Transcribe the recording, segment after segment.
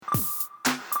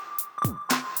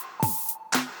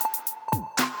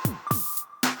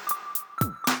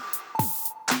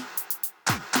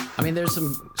mean, there's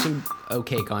some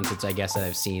okay concerts, I guess, that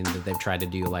I've seen that they've tried to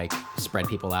do, like, spread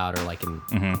people out, or like in,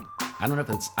 I don't know if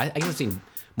it's, I guess I've seen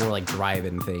more like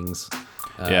drive-in things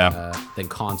than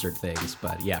concert things.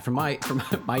 But yeah, from my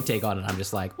take on it, I'm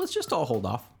just like, let's just all hold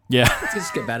off. Yeah. Let's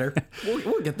just get better.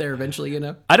 We'll get there eventually, you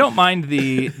know? I don't mind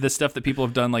the stuff that people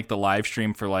have done, like the live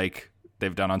stream for like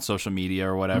they've done on social media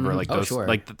or whatever. Like those, sure.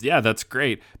 like, yeah, that's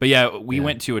great. But yeah, we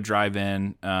went to a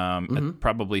drive-in at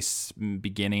probably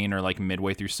beginning or like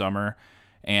midway through summer,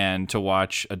 and to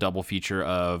watch a double feature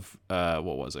of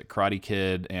what was it, Karate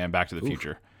Kid and Back to the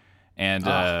Future. And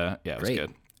yeah, it was great.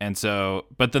 good. And so,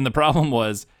 but then the problem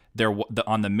was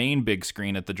on the main big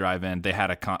screen at the drive-in, they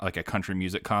had a country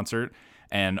music concert.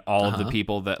 And all of the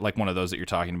people that, like one of those that you're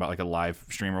talking about, like a live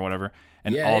stream or whatever,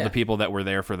 and the people that were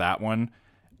there for that one,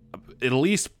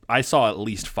 I saw at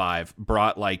least 5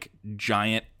 brought like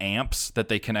giant amps that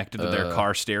they connected to their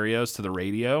car stereos to the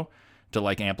radio to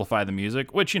like amplify the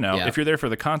music, which, you know, if you're there for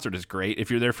the concert is great. If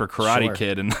you're there for Karate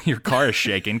Kid and your car is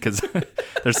shaking because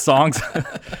there's songs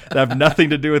that have nothing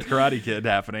to do with Karate Kid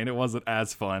happening, it wasn't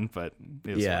as fun, but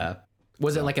it was fun.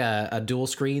 Was it like a dual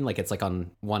screen? Like it's like on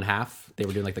one half they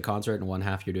were doing like the concert and one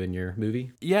half you're doing your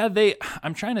movie? Yeah,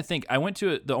 I'm trying to think. I went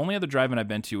to the only other drive-in I've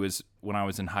been to was when I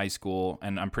was in high school,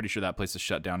 and I'm pretty sure that place is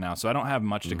shut down now. So I don't have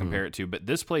much to compare it to, but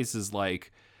this place is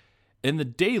like, in the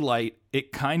daylight,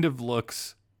 it kind of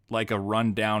looks like a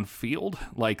rundown field,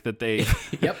 like that they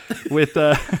with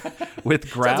gravel.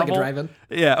 Sounds like a drive-in.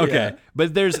 Yeah, okay. Yeah.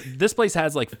 But this place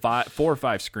has like 4 or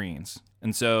 5 screens.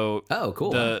 And so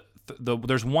cool.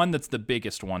 There's one that's the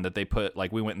biggest one that they put,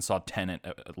 like we went and saw Tenet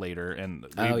later, and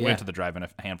we went to the drive-in a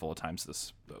handful of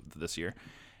times this year.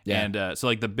 Yeah. And so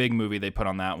like the big movie they put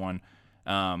on that one,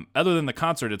 other than the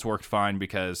concert, it's worked fine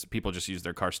because people just use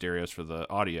their car stereos for the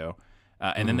audio.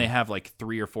 And then they have like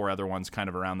 3 or 4 other ones kind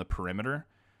of around the perimeter.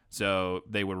 So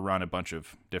they would run a bunch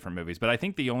of different movies. But I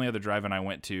think the only other drive-in I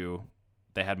went to,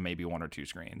 they had maybe 1 or 2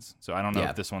 screens. So I don't know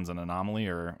if this one's an anomaly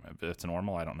or if it's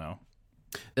normal. I don't know.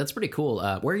 That's pretty cool.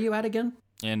 Where are you at again?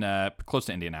 In close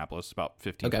to Indianapolis, about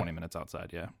 20 minutes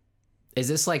outside, yeah. Is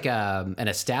this like an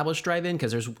established drive-in?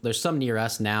 Because there's some near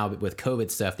us now, but with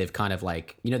COVID stuff, they've kind of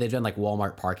like, you know, they've done like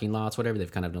Walmart parking lots, whatever. They've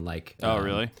kind of done like...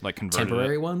 really? Like converted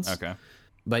temporary ones? Okay.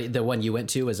 But the one you went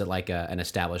to, is it like an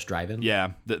established drive-in?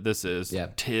 Yeah, this is. Yeah.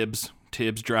 Tibbs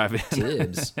Drive-In.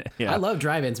 Tibbs. Yeah. I love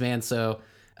drive-ins, man. So...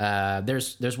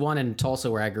 there's one in Tulsa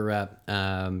where I grew up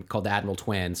called the Admiral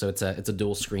Twin. So it's a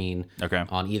dual screen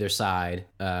on either side.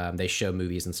 They show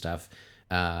movies and stuff.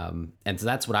 And so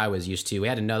that's what I was used to. We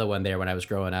had another one there when I was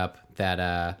growing up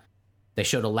that they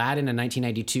showed Aladdin in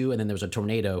 1992, and then there was a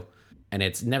tornado, and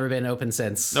it's never been open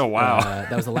since. Oh, wow.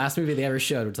 That was the last movie they ever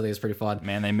showed, which I think was pretty fun.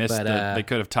 Man, they missed it. They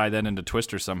could have tied that into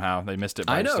Twister somehow. They missed it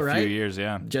by just a few years,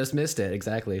 yeah. Just missed it,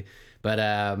 exactly. But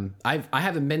I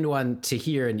haven't been to one to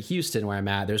here in Houston where I'm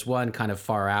at. There's one kind of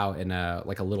far out in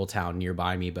like a little town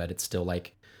nearby me, but it's still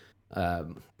like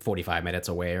 45 minutes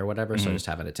away or whatever. So I just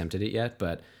haven't attempted it yet.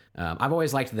 But I've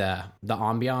always liked the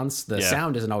ambiance. The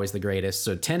sound isn't always the greatest.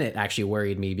 So Tenet actually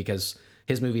worried me because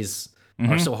his movies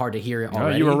are so hard to hear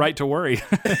already. Oh, you were right to worry.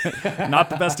 Not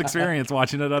the best experience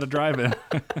watching it at a drive-in.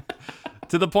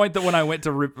 To the point that when I went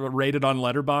to rate it on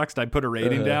Letterboxd, I put a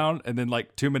rating down, and then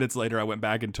like 2 minutes later, I went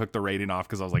back and took the rating off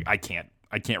because I was like, I can't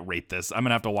rate this. I'm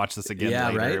gonna have to watch this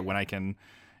again later when I can,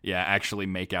 actually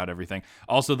make out everything.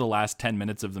 Also, the last 10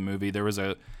 minutes of the movie, there was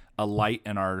a light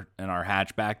in our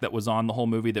hatchback that was on the whole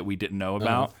movie that we didn't know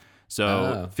about.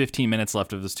 So 15 minutes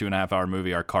left of this 2.5 hour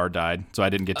movie, our car died, so I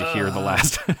didn't get to hear the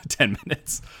last 10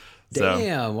 minutes.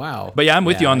 Damn! Wow. But yeah, I'm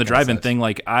with you on the drive-in thing.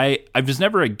 Like I was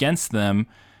never against them.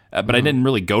 But I didn't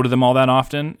really go to them all that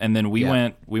often. And then we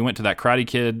went to that Karate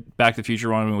Kid, Back to the Future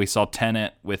one, when we saw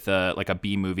Tenet with like a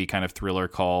B movie kind of thriller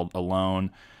called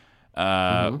Alone.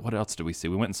 What else did we see?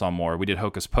 We went and saw more. We did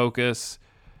Hocus Pocus.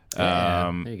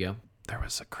 There you go. There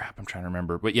was I'm trying to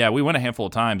remember. But yeah, we went a handful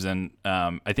of times, and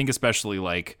I think especially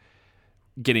like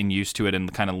getting used to it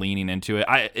and kind of leaning into it.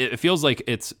 It feels like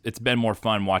it's been more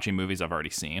fun watching movies I've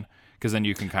already seen. Because then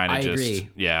you can kind of you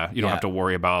don't have to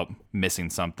worry about missing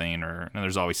something, and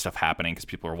there's always stuff happening because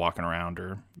people are walking around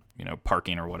or,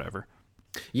 parking or whatever.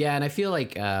 Yeah, and I feel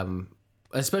like,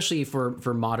 especially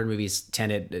for modern movies,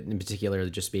 Tenet in particular,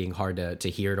 just being hard to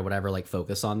hear or whatever, like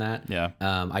focus on that. Yeah.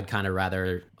 I'd kind of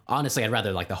rather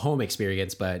like the home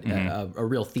experience, but a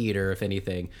real theater, if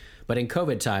anything. But in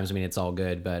COVID times, I mean, it's all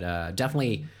good. But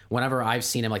definitely, whenever I've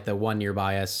seen him, like the one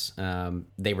nearby us,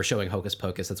 they were showing Hocus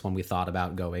Pocus. That's when we thought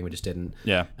about going. We just didn't.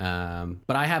 Yeah.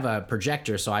 But I have a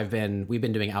projector, so we've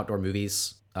been doing outdoor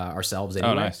movies ourselves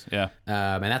anyway. Oh, nice. Yeah.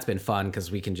 And that's been fun because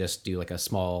we can just do like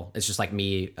it's just like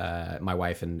me, my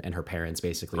wife, and her parents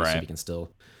basically, so we can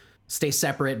still stay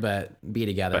separate but be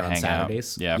together But on hang out.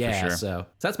 Saturdays. Yeah, for sure. So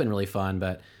that's been really fun.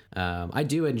 But I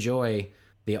do enjoy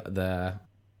the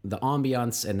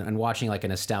ambiance and watching like a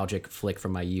nostalgic flick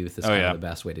from my youth is kind of the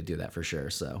best way to do that for sure.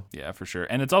 So yeah, for sure.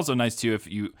 And it's also nice too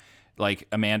if you like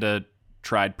Amanda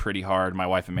tried pretty hard. My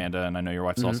wife Amanda, and I know your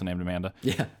wife's also named Amanda.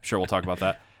 Yeah, sure, we'll talk about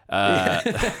that.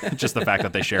 Just the fact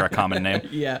that they share a common name.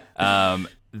 Yeah.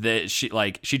 That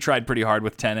she tried pretty hard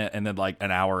with Tenet, and then like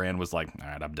an hour in was like, all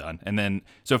right, I'm done. And then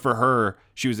so for her,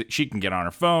 she can get on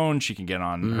her phone, she can get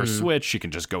on her Switch, she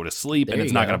can just go to sleep, and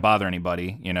it's not going to bother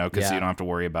anybody, you know, because you don't have to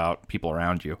worry about people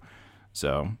around you.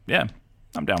 So yeah,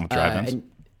 I'm down with drive-ins.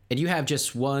 And you have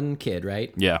just one kid,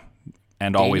 right? Yeah.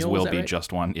 And Daniel, always will be right?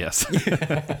 just one. Yes.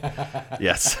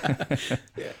 Yes.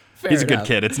 Fair He's a good enough.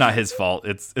 kid. It's not his fault.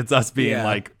 It's us being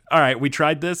like, all right, we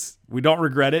tried this. We don't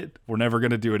regret it. We're never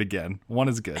going to do it again. One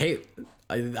is good. Hey,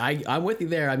 I'm with you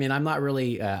there. I mean, I'm not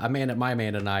really my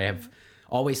Amanda and I have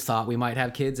always thought we might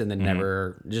have kids and then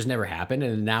never happened.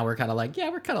 And now we're kind of like,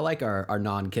 we're kind of like our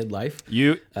non-kid life.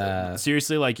 You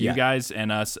seriously, like you guys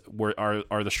and us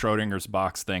are the Schrodinger's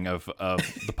box thing of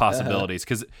the possibilities.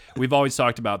 Because we've always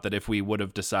talked about that if we would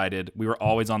have decided, we were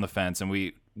always on the fence, and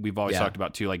we've always talked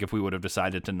about too, like if we would have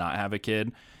decided to not have a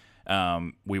kid,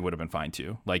 we would have been fine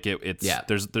too. Like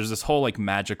there's this whole like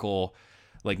magical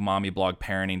like mommy blog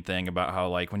parenting thing about how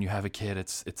like when you have a kid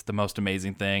it's the most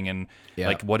amazing thing, and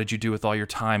like what did you do with all your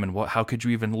time, and how could you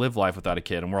even live life without a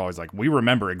kid? And we're always like, we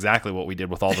remember exactly what we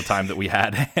did with all the time that we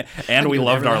had and we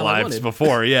loved our lives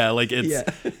before. Like it's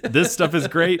this stuff is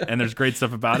great and there's great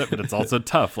stuff about it, but it's also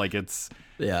tough. Like it's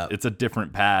a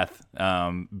different path.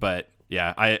 But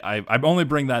yeah, I only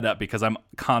bring that up because I'm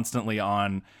constantly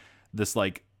on this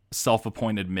like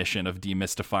self-appointed mission of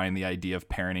demystifying the idea of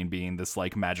parenting being this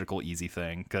like magical easy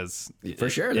thing, because for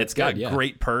sure it's got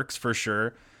great perks for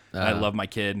sure. I love my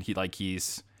kid.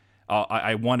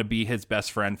 I want to be his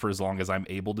best friend for as long as I'm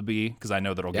able to be, because I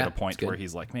know that I'll get a point where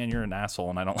he's like, man, you're an asshole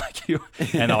and I don't like you,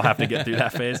 and I'll have to get through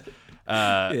that phase.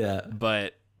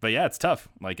 But yeah, it's tough.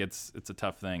 Like it's a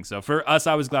tough thing. So for us,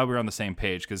 I was glad we were on the same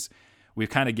page, because we've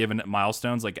kind of given it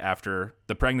milestones. Like after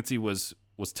the pregnancy was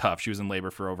tough. She was in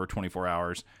labor for over 24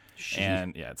 hours.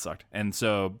 And yeah, it sucked. And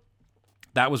so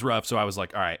that was rough. So I was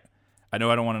like, all right, I know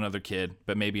I don't want another kid,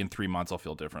 but maybe in 3 months I'll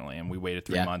feel differently. And we waited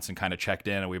 3 months and kind of checked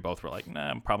in, and we both were like,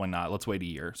 nah, probably not. Let's wait a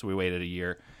year. So we waited a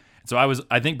year. So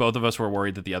I think both of us were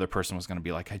worried that the other person was going to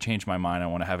be like, I changed my mind, I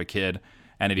want to have a kid.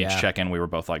 And at each check-in, we were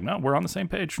both like, no, we're on the same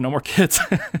page. No more kids.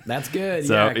 That's good.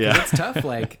 So, it's tough.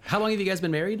 Like, how long have you guys been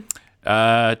married?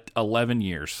 11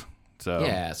 years. So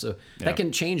that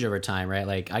can change over time, right?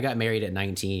 Like I got married at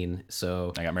 19,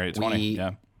 so I got married at 20.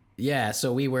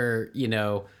 So we were,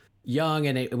 young,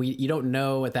 and you don't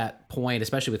know at that point,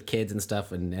 especially with kids and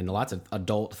stuff, and lots of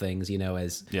adult things,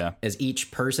 as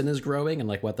each person is growing and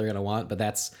like what they're gonna want. But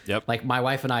that's like my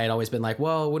wife and I had always been like,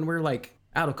 well, when we're like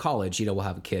out of college, we'll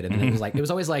have a kid. And then it was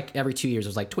always like every 2 years, it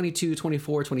was like 22,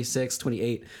 24, 26,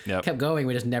 28, kept going.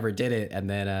 We just never did it. And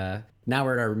then, now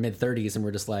we're in our mid 30s and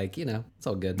we're just like, it's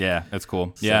all good. Yeah, that's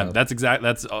cool. So,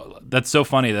 that's so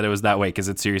funny that it was that way, because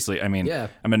it's seriously, I mean,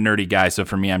 I'm a nerdy guy, so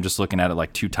for me, I'm just looking at it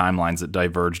like two timelines that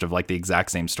diverged of like the exact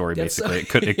same story. Basically, it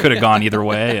could have gone either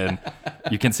way, and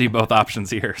you can see both options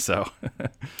here. So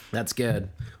that's good.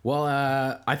 Well,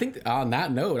 I think on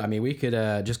that note, I mean, we could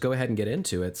just go ahead and get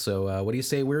into it. So what do you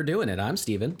say we're doing it? I'm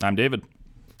Steven. I'm David.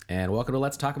 And welcome to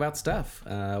Let's Talk About Stuff,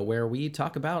 where we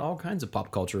talk about all kinds of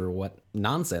pop culture, what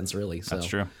nonsense, really. So, that's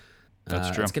true.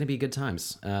 That's true. It's going to be good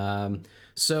times. Let's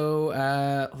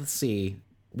see.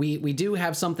 We do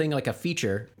have something like a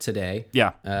feature today.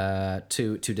 Yeah.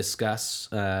 To discuss,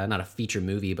 not a feature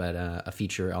movie, but a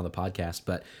feature on the podcast.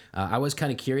 But I was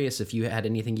kind of curious if you had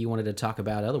anything you wanted to talk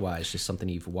about otherwise, just something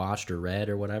you've watched or read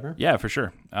or whatever. Yeah, for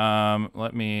sure.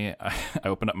 I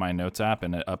opened up my notes app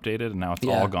and it updated, and now it's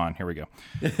all gone. Here we go.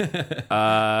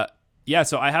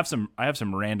 So I have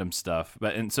some random stuff,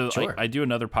 I do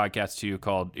another podcast too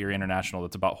called Eerie International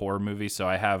that's about horror movies. So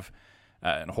I have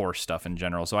and horror stuff in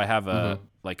general. So I have an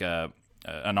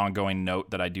ongoing note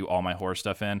that I do all my horror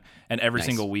stuff in, and every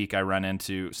single week I run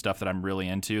into stuff that I'm really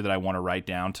into that I want to write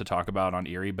down to talk about on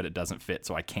Eerie, but it doesn't fit,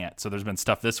 so I can't. So there's been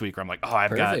stuff this week where I'm like,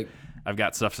 I've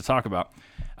got stuff to talk about.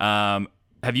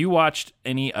 Have you watched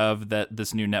any of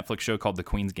this new Netflix show called The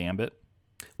Queen's Gambit?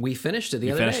 We finished it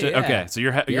the other day. It? Yeah. Okay, so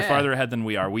you're farther ahead than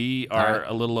we are. We are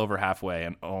a little over halfway,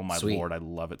 and oh my Lord, I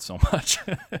love it so much.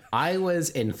 I was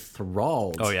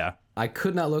enthralled. Oh yeah, I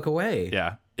could not look away.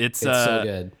 Yeah, it's so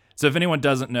good. So if anyone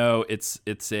doesn't know, it's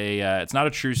not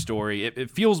a true story. It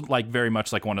feels like very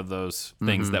much like one of those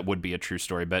things that would be a true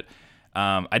story. But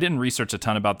I didn't research a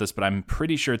ton about this, but I'm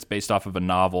pretty sure it's based off of a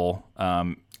novel.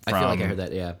 I feel like I heard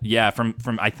that. Yeah. Yeah, from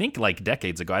I think like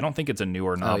decades ago. I don't think it's a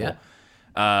newer novel. Oh,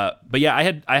 yeah? But yeah,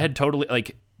 I had totally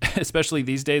like, especially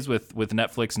these days with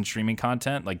Netflix and streaming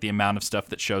content, like the amount of stuff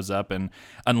that shows up, and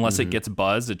unless it gets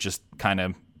buzz, it just kind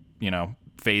of,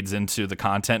 fades into the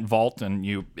content vault, and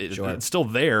it's still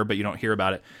there, but you don't hear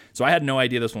about it. So I had no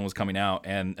idea this one was coming out,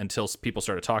 and until people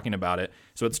started talking about it.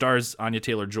 So it stars Anya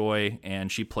Taylor-Joy,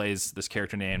 and she plays this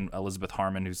character named Elizabeth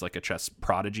Harmon, who's like a chess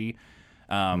prodigy.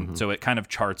 So it kind of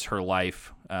charts her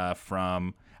life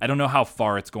from, I don't know how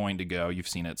far it's going to go. You've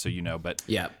seen it, so you know, but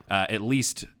Yeah. At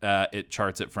least it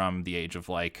charts it from the age of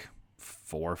like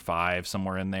 4 or 5,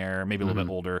 somewhere in there, maybe a little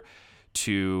bit older,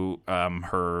 to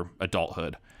her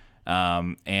adulthood.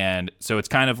 And so it's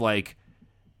kind of like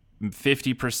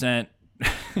 50%,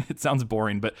 it sounds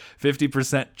boring, but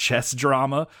 50% chess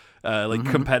drama, like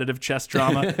competitive chess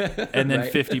drama, and then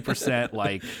Right. 50%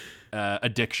 like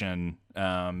addiction,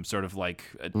 sort of like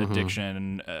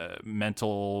addiction,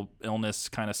 mental illness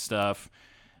kind of stuff.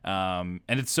 And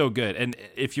it's so good. And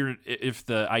if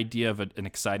the idea of an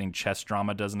exciting chess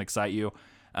drama doesn't excite you,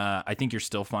 I think you're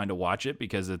still fine to watch it,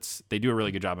 because they do a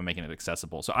really good job of making it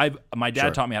accessible. So my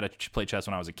dad taught me how to play chess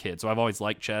when I was a kid, so I've always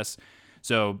liked chess.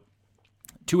 So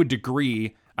to a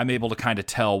degree, I'm able to kind of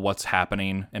tell what's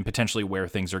happening and potentially where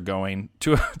things are going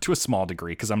to a small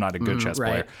degree, because I'm not a good chess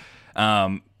right.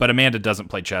 player. But Amanda doesn't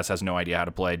play chess, has no idea how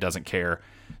to play, doesn't care.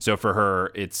 So for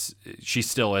her, she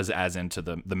still is as into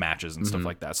the matches and stuff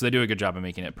like that. So they do a good job of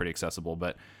making it pretty accessible.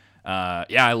 But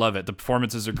yeah, I love it. The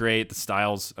performances are great. The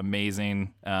style's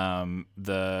amazing.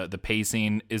 The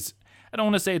pacing is, I don't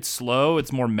want to say it's slow.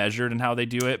 It's more measured in how they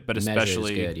do it, but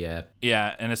especially good, yeah.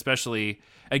 Yeah, and especially,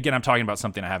 again, I'm talking about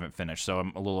something I haven't finished, so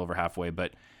I'm a little over halfway,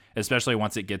 but especially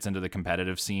once it gets into the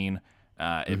competitive scene,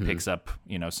 it picks up,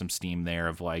 some steam there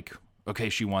of like, okay,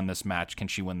 she won this match, can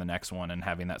she win the next one, and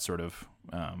having that sort of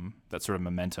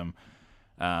momentum.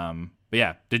 But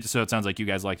yeah, so it sounds like you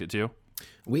guys liked it too.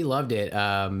 We loved it.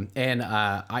 And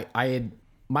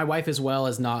my wife as well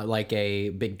is not like a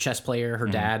big chess player. Her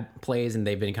dad plays, and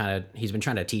he's been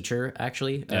trying to teach her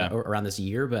actually around this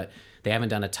year, but they haven't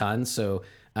done a ton. So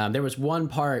there was one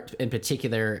part in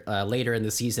particular later in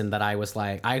the season that I was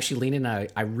like, I actually leaned in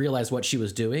and I realized what she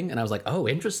was doing, and I was like, oh,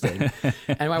 interesting.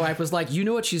 And my wife was like, you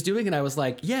know what she's doing? And I was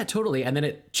like, yeah, totally. And then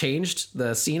it changed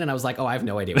the scene, and I was like, oh, I have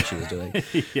no idea what she was doing.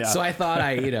 Yeah. So I thought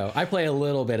I play a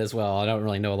little bit as well. I don't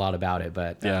really know a lot about it,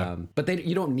 but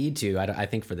you don't need to. I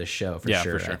think for this show for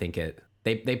sure. I think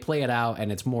they play it out,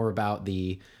 and it's more about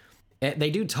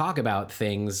they do talk about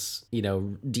things,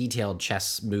 detailed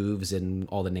chess moves and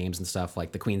all the names and stuff.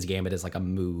 Like the Queen's Gambit is like a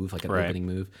move, like an opening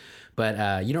move.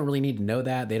 But you don't really need to know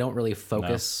that. They don't really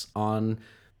focus on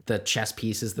the chess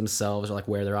pieces themselves or like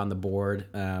where they're on the board.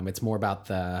 It's more about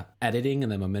the editing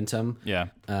and the momentum. Yeah.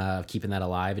 Keeping that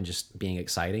alive and just being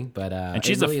exciting. But and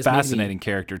she's really a fascinating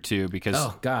character too, because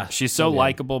she's so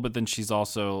likable, but then she's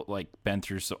also like been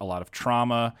through a lot of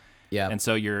trauma. Yeah. And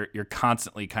so you're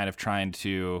constantly kind of trying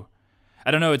to, I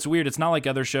don't know. It's weird. It's not like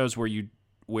other shows where you,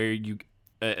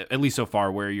 at least so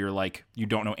far, where you're like, you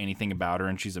don't know anything about her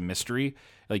and she's a mystery.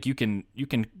 Like you can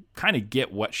kind of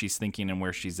get what she's thinking and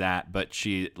where she's at, but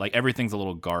she, like, everything's a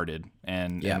little guarded,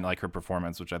 and like her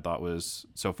performance, which I thought was,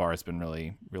 so far, it's been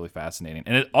really, really fascinating.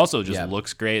 And it also just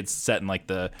looks great. It's set in like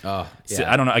I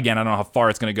don't know. Again, I don't know how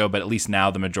far it's going to go, but at least now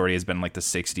the majority has been like the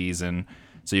 60s, and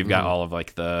so you've got all of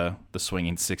like the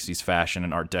swinging 60s fashion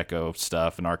and Art Deco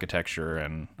stuff and architecture,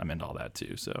 and I'm into all that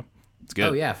too. So it's good.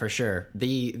 Oh yeah, for sure.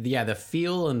 The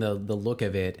feel and the look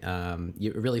of it,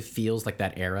 it really feels like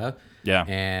that era. Yeah.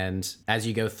 And as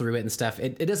you go through it and stuff,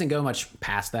 it doesn't go much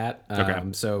past that. Okay.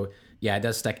 So yeah, it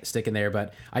does stick in there.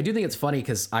 But I do think it's funny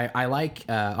because I like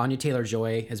Anya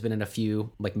Taylor-Joy has been in a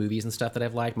few like movies and stuff that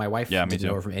I've liked. My wife didn't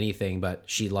know her from anything, but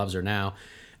she loves her now.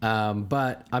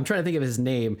 But I'm trying to think of his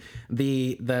name.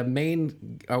 The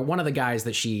main one of the guys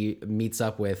that she meets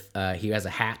up with, he has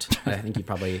a hat. I think he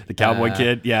probably the cowboy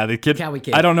kid. Yeah, the cowboy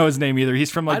kid. I don't know his name either. He's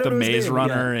from like the Maze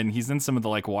Runner, and he's in some of the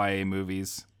like YA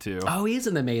movies too. Oh, he is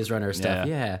in the Maze Runner stuff.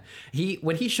 Yeah.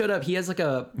 When he showed up, he has like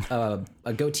a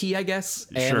goatee, I guess,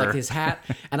 and like his hat.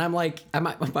 And I'm like,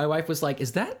 my wife was like,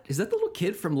 "Is that the little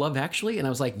kid from Love Actually?" And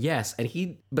I was like, "Yes." And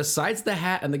he, besides the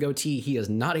hat and the goatee, he has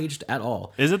not aged at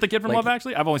all. Is it the kid from Love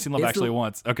Actually? I've only seen Love Actually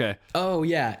once. Okay. Oh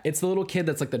yeah, it's the little kid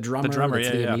that's like the drummer. That's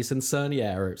Liam Neeson's son,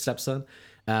 or stepson.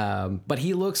 But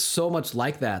he looks so much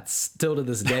like that still to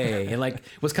this day, and like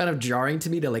was kind of jarring to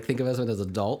me to like think of him as an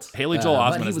adult. Haley Joel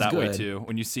Osment is that way too.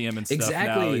 When you see him and stuff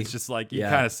now, it's just like you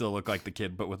kind of still look like the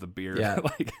kid, but with a beard. Yeah.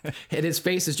 And his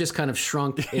face is just kind of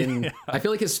shrunk in. I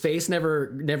feel like his face never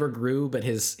grew, but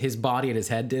his body and his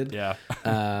head did. Yeah.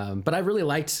 But I really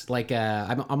liked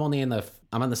I'm only in the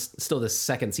I'm on still the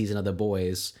second season of The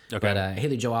Boys. Okay. But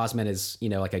Haley Joel Osment is, you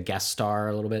know, like a guest star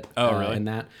a little bit. Oh, really? In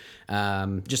that,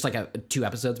 just like 2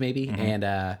 episodes maybe,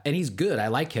 and he's good. I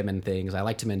like him in things. I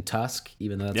liked him in Tusk,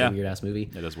 even though that's a weird ass movie.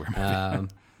 It is a weird movie.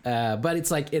 But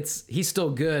it's like he's still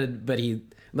good. But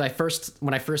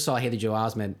when I first saw Haley Joel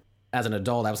Osment as an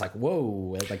adult, I was like,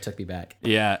 whoa, it like took me back.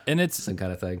 Yeah, and it's Some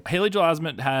kind of thing. Haley Joel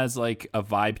Osment has like a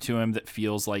vibe to him that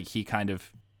feels like he kind of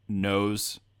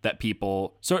knows that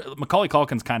people. So Macaulay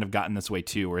Culkin's kind of gotten this way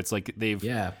too, where it's like they've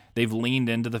leaned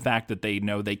into the fact that they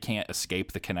know they can't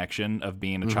escape the connection of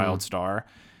being a child star.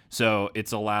 So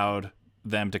it's allowed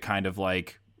them to kind of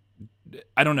like,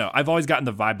 I don't know. I've always gotten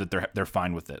the vibe that they're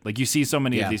fine with it. Like you see so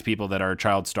many of these people that are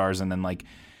child stars and then like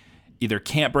either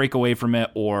can't break away from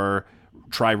it or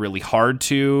try really hard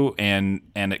to, and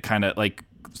it kind of like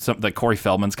Corey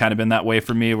Feldman's kind of been that way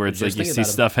for me, where it's like you see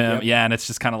stuff and it's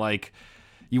just kind of like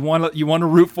you want to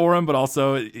root for him, but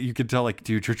also you can tell like,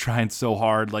 dude, you're trying so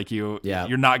hard, like you're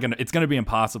not gonna, it's gonna be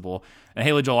impossible. And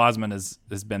Haley Joel Osment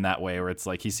has been that way, where it's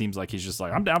like he seems like he's just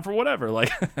like, I'm down for whatever,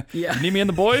 like need me and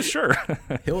the boys, sure.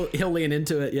 he'll lean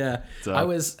into it. So. I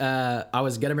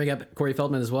was gonna bring up Corey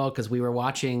Feldman as well, because we were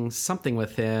watching something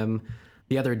with him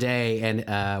the other day,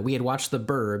 and we had watched The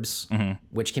Burbs,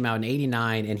 which came out in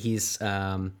 '89, and he's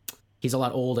a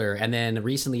lot older. And then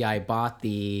recently I bought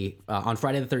the on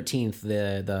Friday the 13th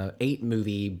the 8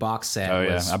 movie box set. Oh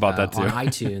yeah, I bought that too on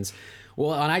iTunes.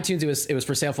 Well, on iTunes it was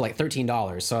for sale for like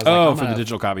 $13. So I was like, for the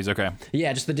digital copies, okay.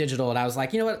 Yeah, just the digital. And I was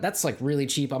like, you know what? That's like really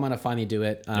cheap. I'm gonna finally do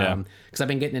it. Because I've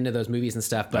been getting into those movies and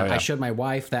stuff. But I showed my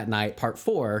wife that night Part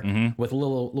 4 with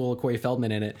little Corey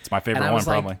Feldman in it. It's my favorite one,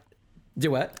 probably. Do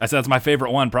what? I said it's my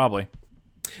favorite one, probably.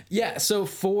 Yeah, so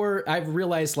I've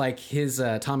realized like his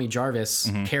Tommy Jarvis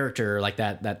character, like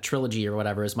that trilogy or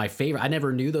whatever, is my favorite. I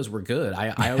never knew those were good.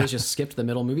 I always just skipped the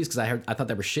middle movies because I thought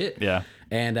they were shit. Yeah.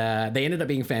 And they ended up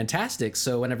being fantastic.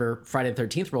 So whenever Friday the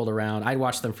 13th rolled around, I'd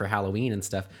watch them for Halloween and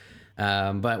stuff.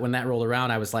 But when that rolled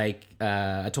around, I was like,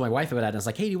 I told my wife about it, and I was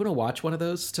like, hey, do you want to watch one of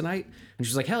those tonight? And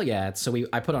she's like, hell yeah. So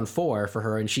I put on 4 for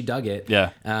her, and she dug it. Yeah.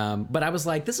 But I was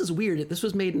like, this is weird. This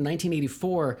was made in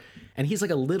 1984, and he's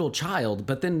like a little child.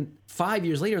 But then 5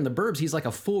 years later in The Burbs, he's like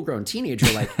a full-grown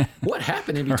teenager. Like, what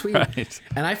happened in between? Right.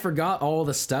 And I forgot all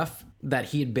the stuff that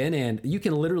he had been in. You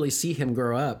can literally see him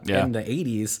grow up in the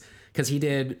 80s, because he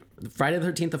did Friday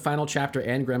the 13th, the final chapter,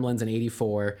 and Gremlins in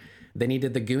 84. Then he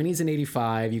did The Goonies in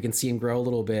 85. You can see him grow a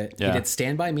little bit. Yeah. He did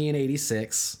Stand By Me in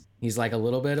 86. He's like a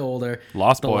little bit older.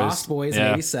 Lost Boys in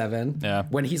 87. Yeah.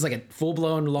 When he's like a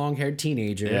full-blown long-haired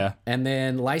teenager. Yeah. And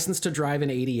then License to Drive in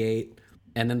 88.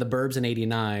 And then The Burbs in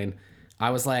 89. I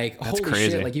was like, That's holy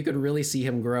crazy. shit. Like you could really see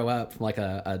him grow up from like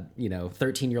a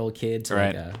 13-year-old kid to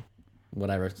like a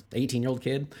 18-year-old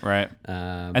kid. Right.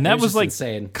 And that was like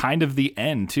insane. Kind of the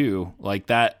end too. Like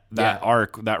that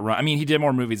arc, that run. I mean, he did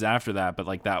more movies after that, but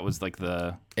like that was like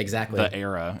the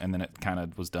era, and then it kind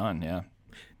of was done. Yeah.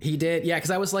 He did, yeah,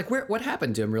 because I was like, what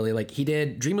happened to him, really? Like, he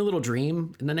did Dream a Little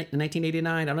Dream in 1989.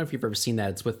 I don't know if you've ever seen that.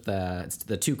 It's with it's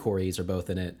the 2 Coreys are both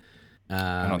in it.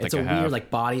 It's a weird like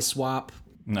body swap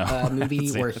movie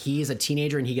where he's a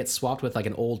teenager and he gets swapped with like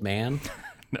an old man.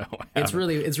 No, it's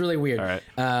really weird. All right.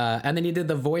 And then he did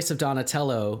the voice of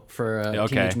Donatello for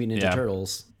Teenage Mutant Ninja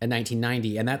Turtles in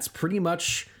 1990, and that's pretty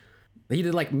much. He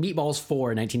did like Meatballs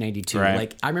 4 in 1992. Right.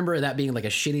 Like I remember that being like a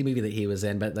shitty movie that he was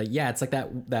in, but like it's like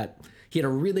that he had a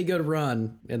really good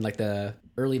run in like the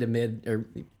early to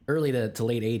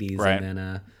late 80s, right. And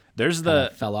then there's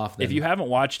fell off. Then. If you haven't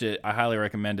watched it, I highly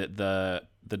recommend it. The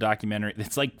documentary,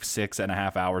 it's like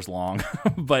 6.5 hours long,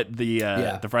 but the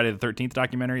Friday the 13th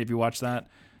documentary, if you watch that.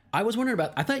 I was wondering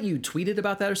I thought you tweeted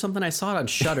about that or something. I saw it on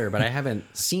Shudder, but I haven't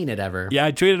seen it ever. Yeah,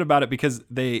 I tweeted about it because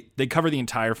they cover the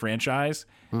entire franchise.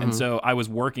 Mm-hmm. And so I was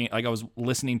working, like I was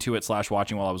listening to it /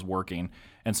 watching while I was working.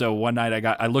 And so one night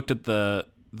I looked at the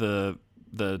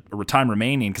time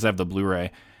remaining because I have the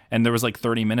Blu-ray, and there was like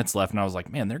 30 minutes left, and I was like,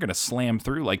 man, they're going to slam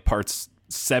through like parts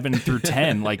 7 through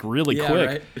 10 like really quick.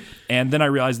 Right. And then I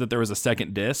realized that there was a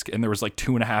second disc, and there was like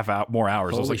 2.5 more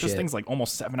hours. Holy I was like, this thing's like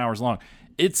almost 7 hours long.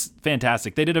 It's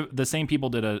fantastic. They did the same people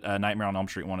did a Nightmare on Elm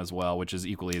Street one as well, which is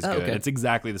equally as good. Okay. It's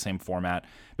exactly the same format,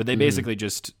 but they basically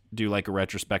just do like a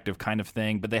retrospective kind of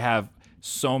thing. But they have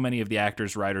so many of the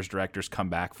actors, writers, directors come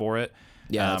back for it.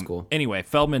 Yeah, that's cool. Anyway,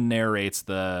 Feldman narrates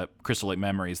the Crystal Lake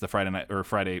Memories, the Friday Night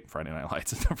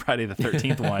Lights, the Friday the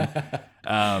 13th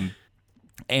one,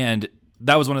 and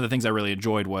that was one of the things I really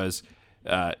enjoyed was.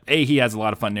 A, he has a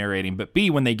lot of fun narrating, but B,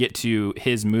 when they get to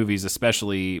his movies,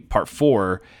 especially Part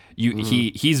 4,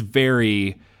 he's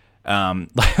very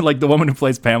Like the woman who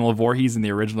plays Pamela Voorhees in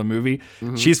the original movie,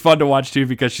 she's fun to watch too,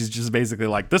 because she's just basically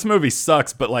like, this movie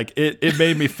sucks, but like it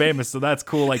made me famous, so that's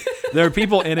cool. Like there are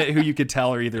people in it who you could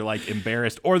tell are either like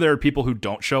embarrassed, or there are people who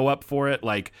don't show up for it,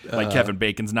 like Kevin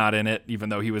Bacon's not in it, even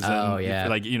though he was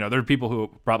like, you know, there are people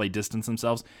who probably distance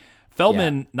themselves.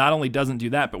 Feldman not only doesn't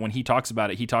do that, but when he talks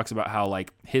about it, he talks about how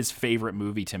like his favorite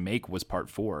movie to make was Part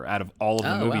 4 out of all of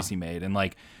the movies he made, and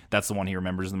like that's the one he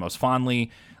remembers the most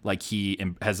fondly. Like he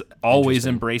has always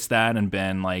embraced that and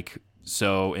been like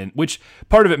so, in which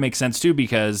part of it makes sense too,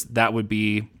 because that would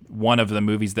be one of the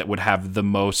movies that would have the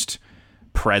most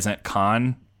present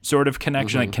con sort of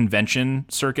connection, like convention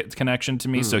circuit connection to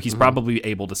me. So he's probably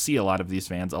able to see a lot of these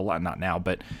fans, a lot, not now,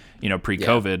 but you know,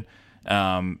 pre-COVID.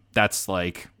 That's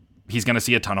like, he's going to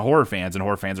see a ton of horror fans, and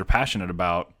horror fans are passionate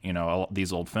about, you know,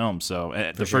 these old films.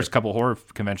 So the first couple horror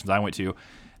conventions I went to,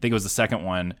 I think it was the second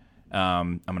one.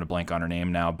 I'm going to blank on her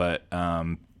name now, but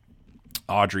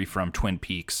Audrey from Twin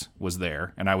Peaks was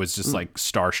there, and I was just like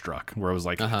starstruck, where I was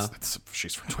like,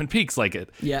 she's from Twin Peaks. Like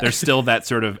there's still that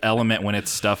sort of element when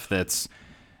it's stuff that's,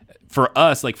 for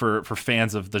us, like for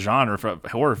fans of the genre, for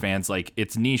horror fans, like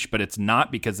it's niche, but it's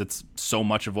not, because it's so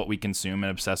much of what we consume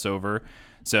and obsess over.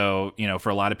 So, you know, for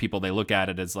a lot of people, they look at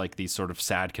it as like these sort of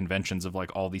sad conventions of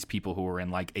like all these people who are in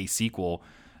like a sequel.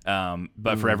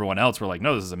 But for everyone else, we're like,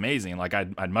 no, this is amazing. Like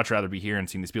I'd much rather be here and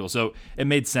seeing these people. So it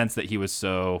made sense that he was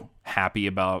so happy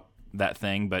about that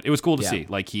thing, but it was cool to see.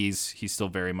 Like he still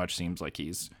very much seems like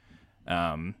he's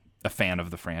a fan of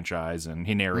the franchise, and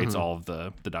he narrates all of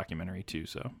the documentary too.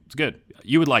 So it's good.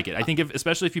 You would like it. I think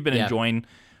especially if you've been enjoying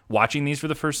watching these for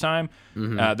the first time,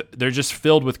 they're just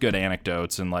filled with good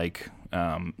anecdotes and like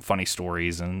funny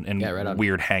stories and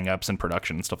weird hang-ups in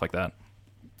production and stuff like that.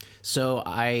 So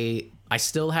I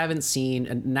still haven't seen,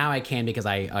 and now I can because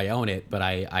I own it, but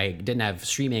I didn't have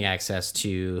streaming access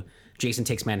to Jason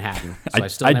Takes Manhattan.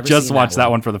 So I just watched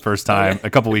that one for the first time a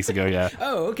couple weeks ago. Yeah.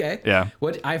 Oh, okay. Yeah.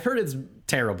 What I've heard is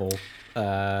terrible,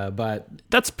 but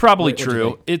that's probably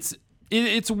true.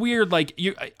 It's weird. Like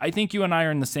I think you and I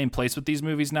are in the same place with these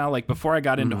movies now. Like before I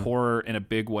got into horror in a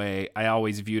big way, I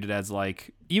always viewed it as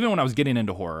like, even when I was getting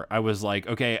into horror, I was like,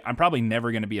 okay, I'm probably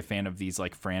never going to be a fan of these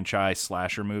like franchise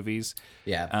slasher movies.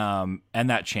 Yeah. And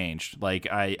that changed.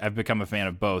 Like I've become a fan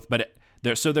of both, but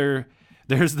there's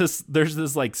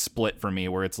this like split for me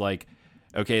where it's like,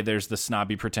 okay, there's the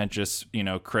snobby, pretentious, you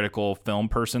know, critical film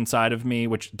person side of me,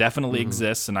 which definitely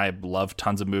exists. And I love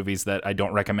tons of movies that I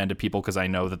don't recommend to people because I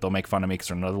know that they'll make fun of me because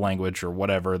they're another language or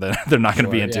whatever that they're not going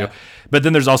to be into. Yeah. But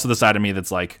then there's also the side of me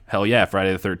that's like, hell yeah,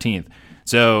 Friday the 13th.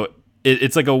 So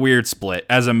it's like a weird split.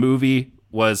 As a movie,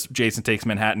 was Jason Takes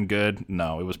Manhattan good?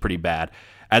 No, it was pretty bad.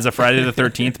 As a Friday the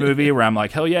 13th movie where I'm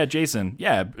like, hell yeah, Jason.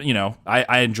 Yeah, you know,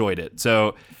 I enjoyed it.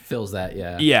 So feels that,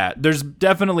 yeah. Yeah, there's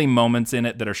definitely moments in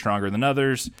it that are stronger than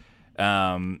others.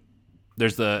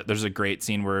 There's a great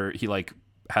scene where he like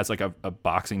has like a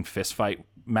boxing fist fight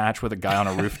match with a guy on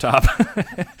a rooftop.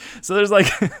 So there's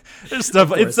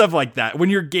stuff like that. When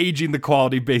you're gauging the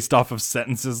quality based off of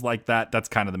sentences like that, that's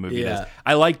kind of the movie it is.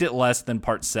 I liked it less than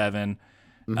Part 7.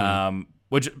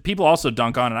 Which people also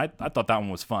dunk on, and I thought that one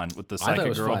was fun with the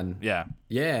psychic girl. Fun. Yeah.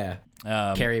 Yeah.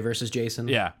 Carrie versus Jason.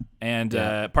 Yeah. And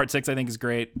Part 6 I think is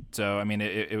great. So I mean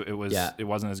it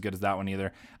wasn't as good as that one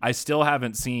either. I still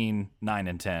haven't seen 9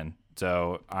 and 10.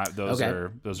 So those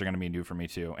are going to be new for me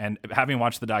too. And having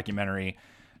watched the documentary,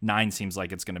 9 seems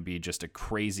like it's going to be just a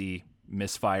crazy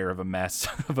misfire of a mess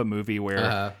of a movie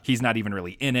where he's not even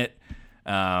really in it.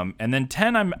 And then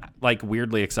 10 I'm like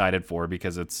weirdly excited for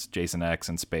because it's Jason X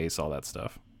and space, all that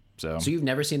stuff. So you've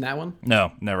never seen that one?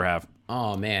 No, never have.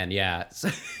 Oh man, yeah.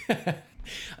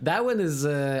 That one is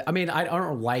I mean, I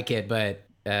don't like it, but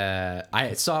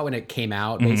I saw it when it came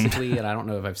out basically, and I don't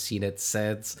know if I've seen it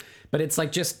since. But it's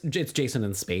like it's Jason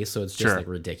in space, so it's just like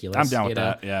ridiculous. I'm down with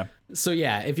that, yeah. So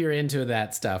yeah, if you're into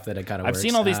that stuff, then it kind of works. I've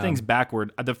seen all these things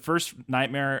backward. The first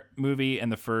Nightmare movie and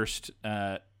the first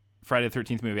Friday the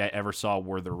 13th movie I ever saw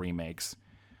were the remakes.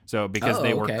 So because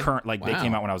they were current, like they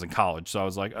came out when I was in college. So I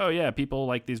was like, oh yeah, people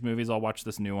like these movies. I'll watch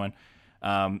this new one.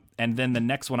 And then the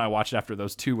next one I watched after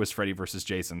those two was Freddy versus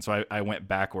Jason. So I went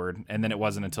backward, and then it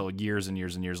wasn't until years and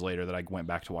years and years later that I went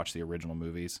back to watch the original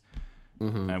movies,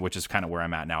 which is kind of where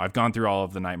I'm at now. I've gone through all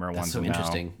of the Nightmare ones. So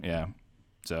interesting. Yeah.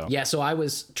 So I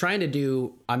was trying to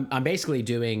do. I'm basically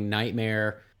doing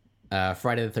Nightmare,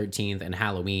 Friday the 13th, and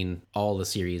Halloween, all the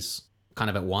series kind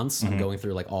of at once. I'm going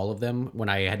through like all of them when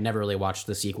I had never really watched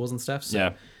the sequels and stuff.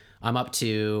 So I'm up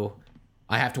to.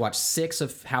 I have to watch 6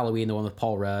 of Halloween, the one with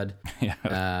Paul Rudd,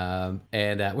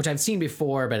 and which I've seen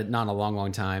before, but not in a long,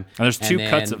 long time. And there's 2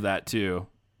 cuts of that too.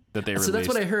 that they released. So that's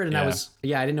what I heard, and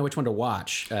yeah. I didn't know which one to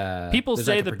watch. People there's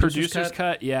say like a the producer's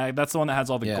cut. Yeah, that's the one that has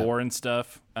all the Yeah. gore and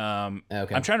stuff. Okay.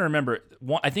 I'm trying to remember.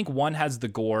 I think one has the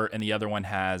gore, and the other one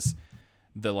has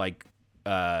the like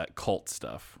cult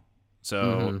stuff.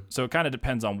 So so it kind of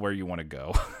depends on where you want to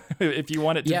go. If you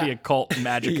want it to be a cult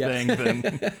magic thing,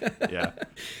 then yeah.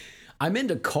 I'm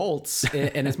into cults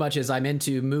in as much as I'm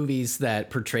into movies that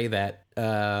portray that,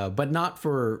 but not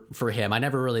for him. I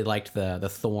never really liked the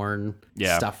Thorn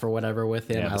stuff or whatever with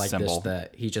him. Yeah, I like symbol.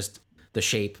 he's just the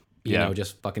shape, you know,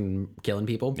 just fucking killing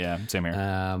people. Yeah, same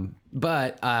here.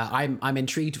 But I'm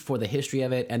intrigued for the history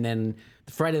of it, and then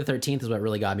Friday the 13th is what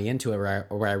really got me into it,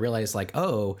 where I realized like,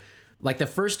 oh, like the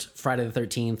first Friday the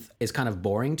 13th is kind of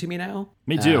boring to me now.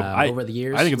 Me too. Over the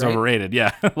years, I think it's right? overrated.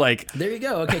 Yeah, like There you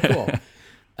go. Okay, cool.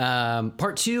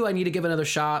 Part 2, I need to give another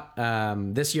shot.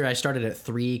 This year I started at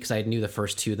 3 because I knew the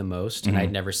first 2 the most, and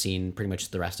I'd never seen pretty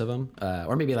much the rest of them,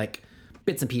 or maybe like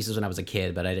bits and pieces when I was a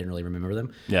kid, but I didn't really remember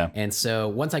them. Yeah. And so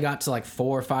once I got to like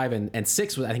 4, 5, and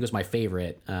 6, I think was my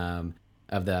favorite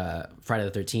of the Friday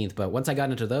the 13th. But once I got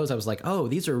into those, I was like, oh,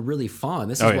 these are really fun.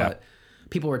 This is what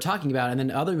people were talking about. And then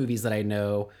other movies that I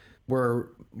know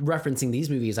were referencing these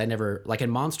movies I never, like in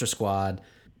Monster Squad.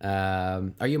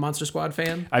 Are you a Monster Squad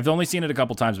fan? I've only seen it a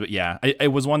couple times, but yeah,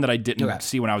 it was one that I didn't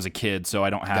see when I was a kid, so I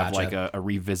don't have like a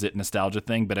revisit nostalgia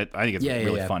thing. But I think it's a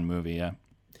really fun movie. Yeah.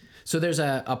 So there's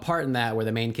a part in that where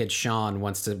the main kid Sean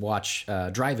wants to watch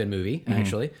a drive-in movie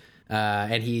actually,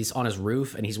 and he's on his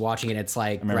roof and he's watching it. It's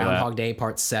like Groundhog Day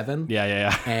Part 7.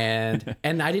 Yeah.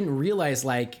 and I didn't realize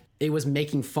like it was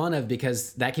making fun of,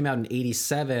 because that came out in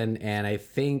 '87, and I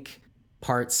think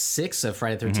Part 6 of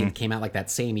Friday the 13th came out like that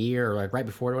same year or like right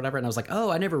before it or whatever. And I was like, oh,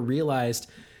 I never realized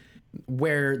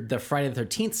where the Friday the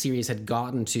 13th series had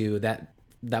gotten to, that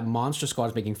Monster Squad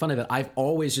is making fun of it. I've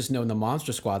always just known the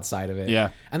Monster Squad side of it. Yeah.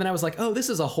 And then I was like, oh, this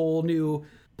is a whole new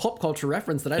pop culture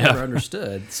reference that I never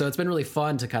understood. So it's been really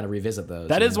fun to kind of revisit those.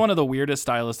 That is one of the weirdest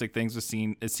stylistic things is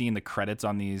seeing the credits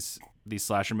on these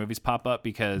slasher movies pop up,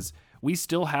 because we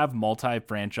still have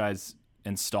multi-franchise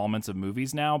installments of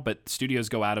movies now, but studios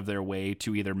go out of their way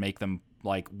to either make them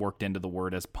like worked into the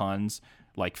word as puns,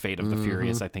 like Fate of the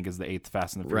Furious, I think is the 8th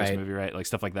Fast and the Furious movie, right? Like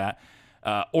stuff like that.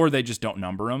 Or they just don't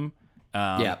number them.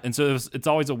 And so it's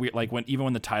always a weird, like even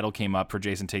when the title came up for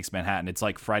Jason Takes Manhattan, it's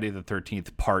like Friday the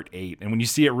 13th Part 8. And when you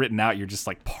see it written out, you're just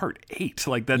like, Part 8?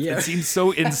 Like that, it seems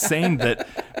so insane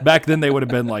that back then they would have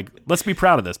been like, let's be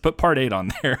proud of this, put Part 8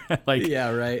 on there. Like,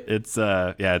 it's,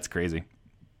 it's crazy.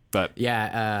 But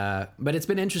but it's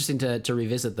been interesting to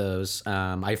revisit those.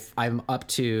 I'm up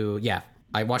to,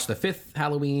 I watched the 5th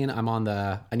Halloween.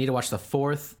 I need to watch the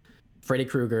 4th Freddy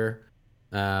Krueger.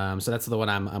 So that's the one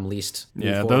I'm least for,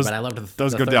 those, but I loved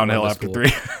those the go third downhill one after cool.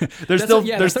 3.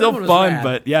 they're still fun,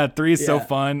 but 3 is so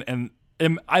fun, and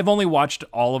I've only watched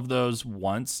all of those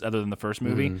once, other than the first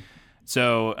movie.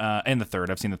 So and the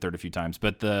third, I've seen the third a few times,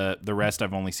 but the rest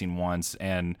I've only seen once,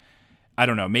 and I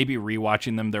don't know, maybe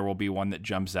rewatching them there will be one that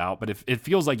jumps out, but if it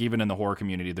feels like even in the horror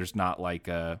community there's not like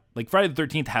Friday the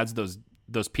 13th has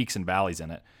those peaks and valleys in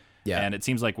it. And it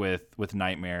seems like with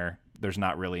Nightmare there's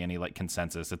not really any like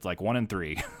consensus. It's like 1 and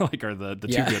 3 like are the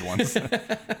two good ones.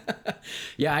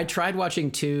 I tried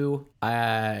watching 2.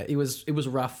 It was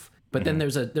rough, but then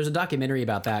there's a documentary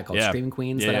about that called Scream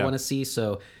Queens that I want to see,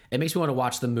 so it makes me want to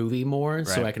watch the movie more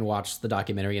so I can watch the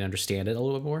documentary and understand it a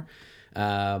little bit more.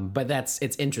 But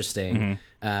it's interesting.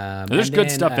 There's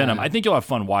good stuff in them. I think you'll have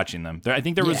fun watching them. I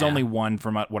think there was only one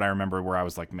from what I remember where I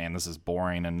was like, man, this is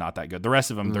boring and not that good. The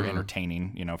rest of them, they're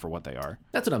entertaining, for what they are.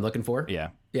 That's what I'm looking for. Yeah.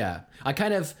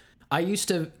 I used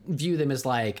to view them as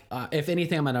like, if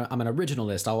anything, I'm an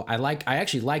originalist. I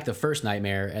actually like the first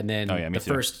Nightmare, and then the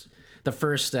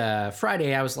first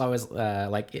Friday, I was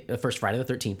like the first Friday the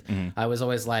 13th. I was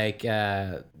always like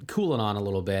cooling on a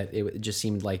little bit. It just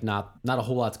seemed like not a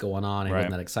whole lot's going on. It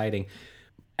wasn't that exciting.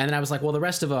 And then I was like, well, the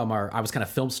rest of them I was kind of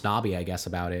film snobby, I guess,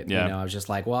 about it. I was just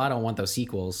like, well, I don't want those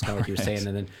sequels, kind of like you were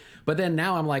saying. But then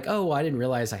now I'm like, oh, well, I didn't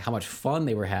realize like how much fun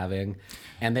they were having,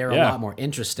 and they're a lot more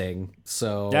interesting.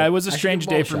 So it was a strange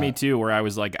day for me too, where I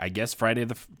was like, I guess Friday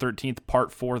the 13th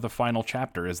Part 4, the final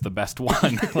chapter, is the best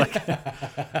one.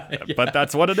 But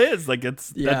that's what it is. Like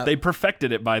that they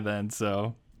perfected it by then.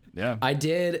 So I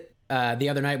did. The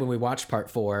other night when we watched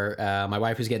Part 4, my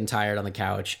wife was getting tired on the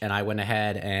couch, and I went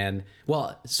ahead and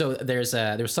so there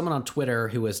was someone on Twitter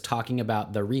who was talking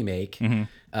about the remake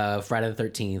of Friday the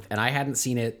 13th, and I hadn't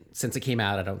seen it since it came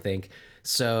out, I don't think.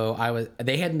 So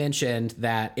they had mentioned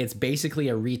that it's basically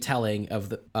a retelling of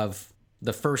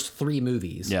the first 3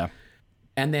 movies.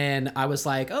 And then I was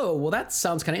like, oh, well, that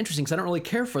sounds kind of interesting because I don't really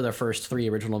care for the first 3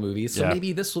 original movies. So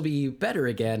maybe this will be better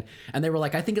again. And they were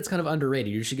like, I think it's kind of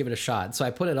underrated. You should give it a shot. So I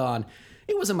put it on.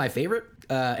 It wasn't my favorite.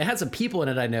 It had some people in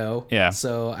it I know. Yeah.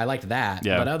 So I liked that.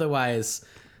 Yeah. But otherwise,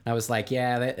 I was like,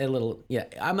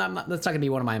 I'm not, that's not going to be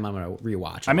one of mine I'm going to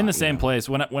rewatch. I'm in the same place.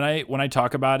 When I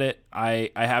talk about it,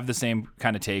 I have the same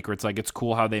kind of take where it's like, it's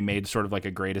cool how they made sort of like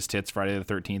a greatest hits Friday the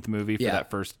 13th movie for that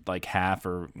first like half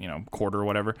or, quarter or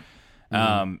whatever.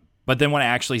 But then when I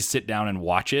actually sit down and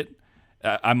watch it,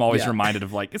 I'm always reminded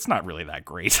of like, it's not really that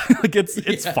great. Like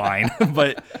it's fine,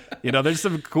 but there's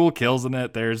some cool kills in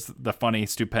it. There's the funny,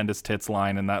 stupendous tits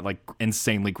line and that like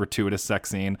insanely gratuitous sex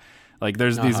scene. Like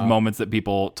there's these moments that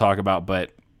people talk about,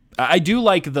 but I do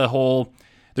like the whole,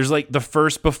 there's like the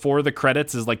first before the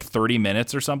credits is like 30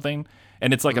 minutes or something.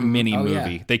 And it's like a mini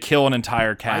movie. Yeah. They kill an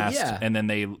entire cast and then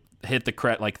they hit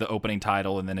the opening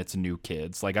title and then it's New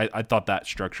Kids. Like I thought that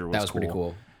structure was cool. Pretty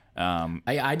cool.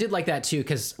 I did like that too,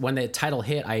 because when the title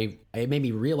hit, it made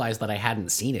me realize that I hadn't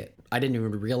seen it. I didn't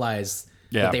even realize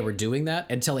that they were doing that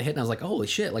until it hit, and I was like, holy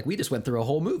shit, like we just went through a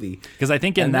whole movie. Because I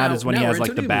think in that is when he has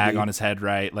like the bag on his head,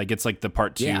 right? Like it's like the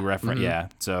part 2 reference. Mm-hmm. Yeah.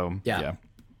 So yeah.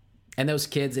 And those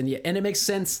kids, and it makes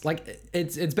sense. Like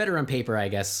it's better on paper, I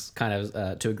guess, kind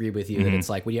of to agree with you that it's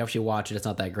like when you actually watch it, it's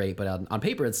not that great, but on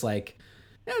paper, it's like,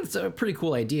 yeah, it's a pretty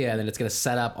cool idea. And then it's going to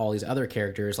set up all these other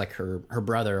characters, like her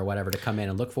brother or whatever, to come in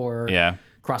and look for her. Yeah.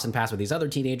 Crossing paths with these other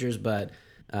teenagers. But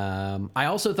I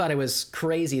also thought it was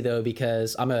crazy, though,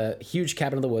 because I'm a huge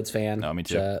Cabin in the Woods fan. Oh, me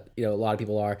too. Which, a lot of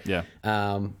people are. Yeah.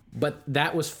 But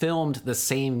that was filmed the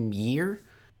same year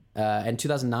in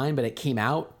 2009, but it came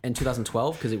out in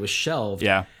 2012 because it was shelved.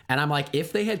 Yeah. And I'm like,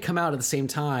 if they had come out at the same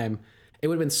time, it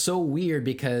would have been so weird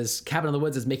because Cabin in the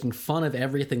Woods is making fun of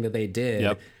everything that they did.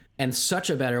 Yep. In such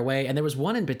a better way. And there was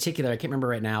one in particular, I can't remember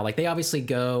right now. Like they obviously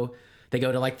go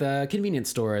to like the convenience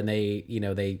store and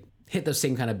they hit those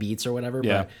same kind of beats or whatever.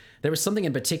 Yeah. But there was something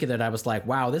in particular that I was like,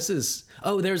 wow, this is,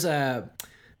 there's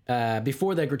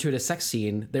before the gratuitous sex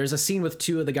scene, there's a scene with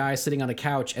 2 of the guys sitting on a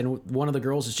couch and one of the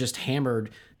girls is just hammered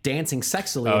dancing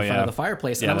sexily in front of the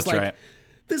fireplace. And I was like, right.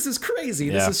 This is crazy.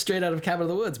 This is straight out of Cabin in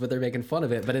the Woods, but they're making fun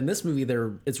of it. But in this movie,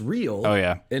 it's real. Oh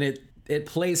yeah. And it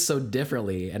plays so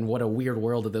differently, and what a weird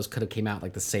world that those could have came out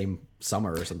like the same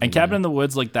summer or something. And Cabin in the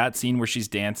Woods, like that scene where she's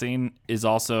dancing is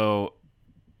also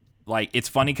it's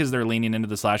funny because they're leaning into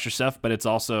the slasher stuff, but it's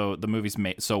also the movie's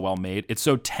so well made. It's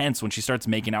so tense when she starts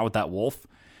making out with that wolf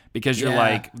because you're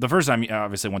like the first time,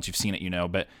 obviously once you've seen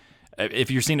it, but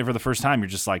if you're seeing it for the first time, you're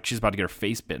just like, she's about to get her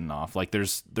face bitten off. Like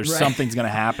there's something's going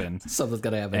to happen. Something's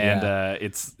going to happen. And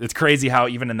it's crazy how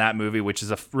even in that movie, which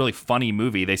is a really funny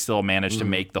movie, they still manage to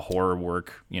make the horror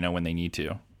work, when they need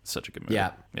to. It's such a good movie.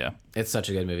 Yeah. Yeah. It's such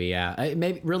a good movie. Yeah.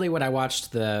 Maybe really when I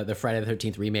watched the Friday the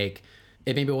 13th remake,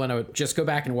 it made me want to just go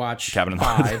back and watch Cabin in the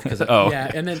 5 because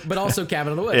and then but also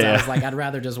Cabin in the Woods. Yeah. I was like, I'd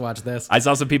rather just watch this. I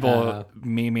saw some people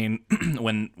memeing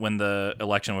when the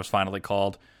election was finally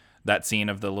called. That scene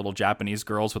of the little Japanese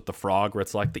girls with the frog where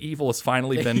it's like the evil has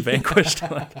finally been vanquished,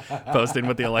 like, posting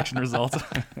with the election results.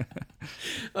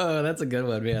 Oh, that's a good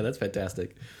one. Yeah, that's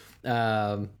fantastic.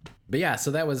 But yeah,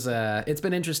 so that was, it's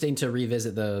been interesting to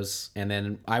revisit those. And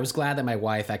then I was glad that my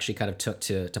wife actually kind of took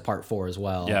to part 4 as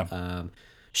well. Yeah.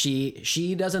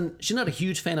 She's not a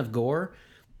huge fan of gore,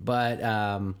 but,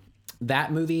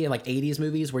 that movie, like 80s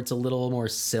movies where it's a little more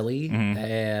silly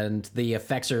and the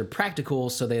effects are practical.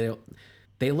 So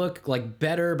they look like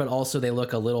better, but also they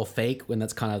look a little fake when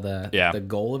that's kind of the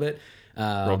goal of it.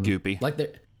 Real goopy.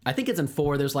 Like I think it's in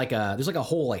 4. There's like a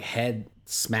whole like head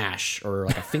smash or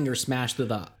like a finger smash through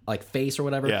the like face or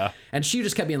whatever. Yeah. And she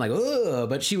just kept being like, ugh,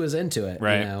 but she was into it.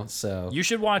 Right. So you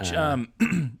should watch.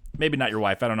 Maybe not your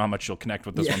wife. I don't know how much she'll connect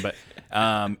with this one, but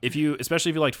especially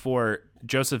if you liked 4,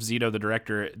 Joseph Zito, the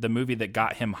director, the movie that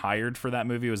got him hired for that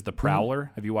movie was The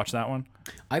Prowler. Have you watched that one?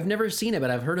 I've never seen it, but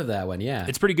I've heard of that one. Yeah,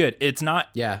 it's pretty good. It's not.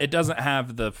 Yeah, it doesn't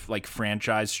have the like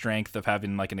franchise strength of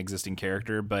having like an existing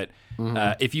character, but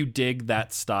if you dig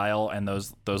that style and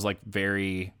those like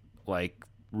very like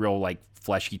real like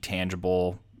fleshy,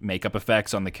 tangible makeup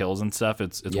effects on the kills and stuff,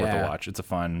 it's worth a watch. It's a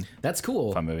fun. That's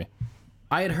cool. Fun movie.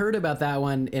 I had heard about that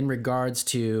one in regards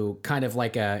to kind of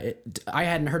like I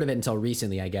hadn't heard of it until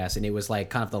recently, I guess. And it was like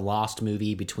kind of the lost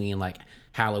movie between like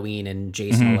Halloween and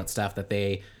Jason, all that stuff that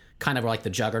they kind of were like the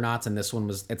juggernauts. And this one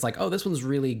it's like, oh, this one's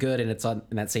really good. And it's in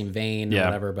that same vein or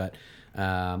whatever. But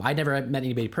I never met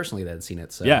anybody personally that had seen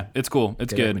it. So yeah, it's cool.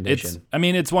 It's good.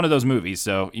 It's one of those movies.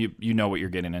 So you know what you're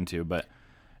getting into, but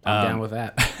I'm down with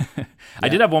that. I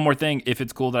did have one more thing. If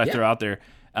it's cool that I throw out there.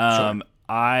 Sure.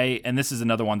 and this is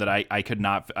another one that I could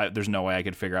not, there's no way I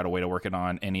could figure out a way to work it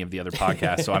on any of the other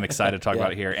podcasts. So I'm excited to talk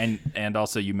about it here. And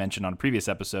also you mentioned on a previous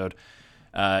episode,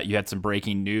 you had some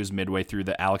breaking news midway through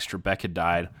that Alex Trebek had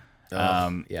died.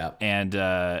 Yeah.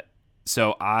 And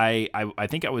so I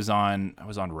think I was on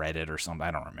Reddit or something.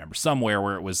 I don't remember, somewhere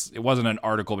where it wasn't an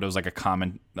article, but it was like a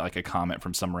comment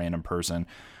from some random person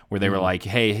where they were like,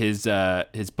 hey, his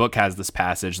book has this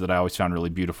passage that I always found really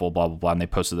beautiful, blah, blah, blah. And they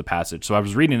posted the passage. So I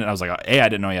was reading it and I was like, A, I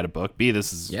didn't know he had a book. B,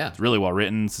 this is it's really well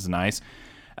written. This is nice.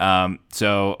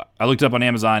 So I looked up on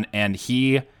Amazon and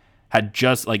he had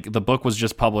just, like, the book was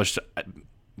just published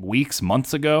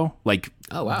months ago, like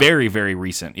very, very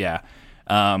recent. Yeah.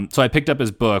 So I picked up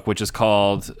his book, which is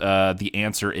called The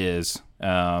Answer Is.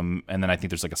 And then I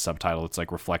think there's like a subtitle. It's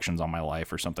like Reflections on My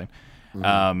Life or something.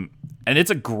 And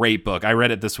it's a great book. I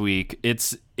read it this week.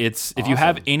 It's awesome. If you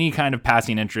have any kind of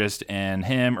passing interest in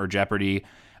him or Jeopardy,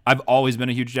 I've always been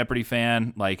a huge Jeopardy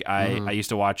fan. Like I used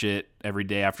to watch it every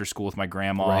day after school with my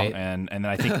grandma. Right. And then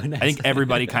I think, nice. I think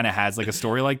everybody kind of has like a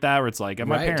story like that where it's like at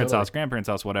my parents' house, grandparents'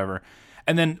 house, whatever.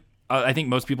 And then I think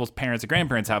most people's parents and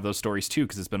grandparents have those stories too,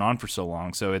 because it's been on for so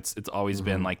long. So it's always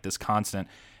been like this constant.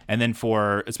 And then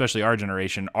for especially our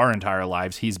generation, our entire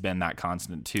lives, he's been that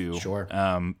constant too. Sure.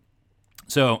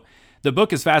 So the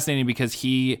book is fascinating because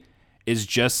he is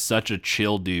just such a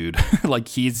chill dude. Like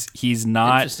he's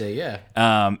not, interesting, yeah.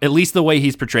 At least the way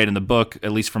he's portrayed in the book,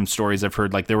 at least from stories I've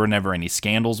heard, like there were never any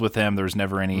scandals with him. There was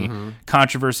never any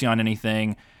controversy on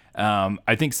anything.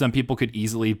 I think some people could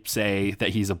easily say that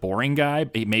he's a boring guy.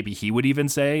 Maybe he would even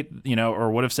say,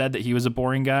 or would have said that he was a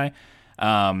boring guy.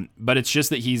 But it's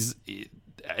just that he's,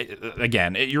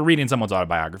 again, you're reading someone's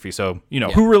autobiography. So,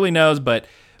 who really knows? But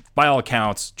by all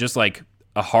accounts, just like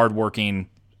a hardworking,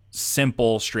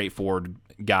 simple, straightforward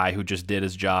guy who just did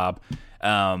his job.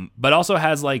 But also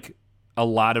has like a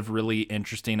lot of really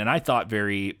interesting and I thought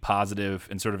very positive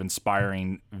and sort of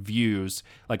inspiring views.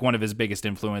 Like one of his biggest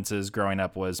influences growing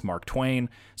up was Mark Twain.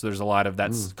 So there's a lot of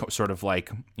that sort of like,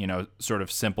 sort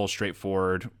of simple,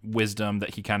 straightforward wisdom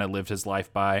that he kind of lived his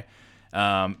life by.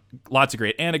 Lots of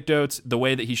great anecdotes. The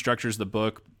way that he structures the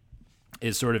book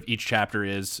is sort of each chapter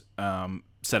is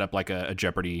set up like a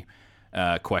Jeopardy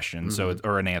question,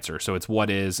 or an answer. So it's what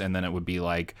is, and then it would be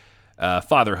like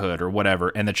fatherhood or whatever.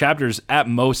 And the chapters at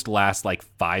most last like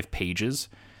 5 pages.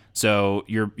 So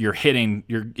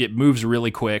it moves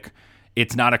really quick.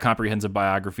 It's not a comprehensive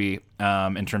biography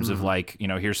in terms of like,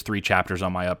 here's 3 chapters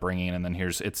on my upbringing, and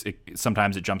then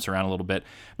sometimes it jumps around a little bit.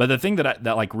 But the thing that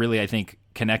like really I think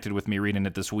connected with me reading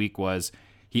it this week was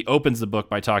he opens the book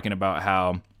by talking about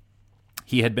how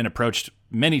he had been approached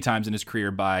many times in his career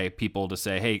by people to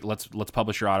say, hey, let's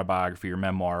publish your autobiography or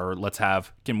memoir, or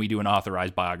can we do an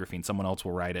authorized biography and someone else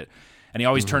will write it? And he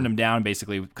always turned him down,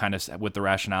 basically kind of with the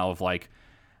rationale of like,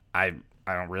 I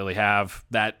don't really have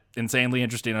that insanely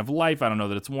interesting of life. I don't know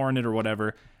that it's warranted or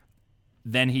whatever.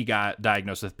 Then he got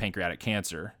diagnosed with pancreatic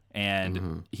cancer.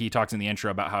 And he talks in the intro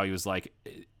about how he was like,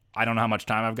 I don't know how much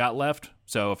time I've got left.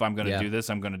 So if I'm going to do this,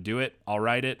 I'm going to do it. I'll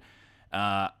write it.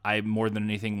 I more than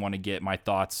anything want to get my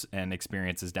thoughts and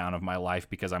experiences down of my life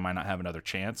because I might not have another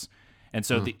chance. And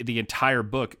so the entire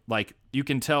book, like you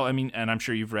can tell, I mean, and I'm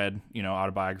sure you've read,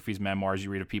 autobiographies, memoirs, you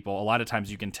read of people. A lot of times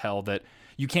you can tell that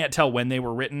you can't tell when they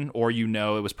were written, or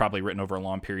it was probably written over a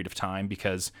long period of time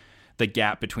because the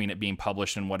gap between it being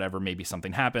published and whatever, maybe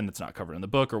something happened that's not covered in the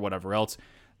book or whatever else.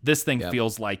 This thing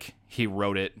feels like he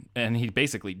wrote it, and he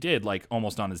basically did, like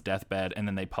almost on his deathbed, and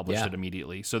then they published it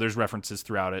immediately. So there's references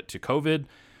throughout it to COVID,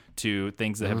 to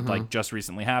things that have like just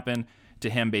recently happened,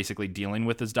 to him basically dealing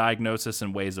with his diagnosis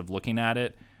and ways of looking at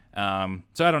it.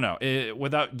 So I don't know,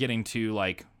 without getting too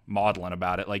like maudlin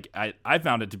about it, like I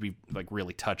found it to be like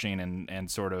really touching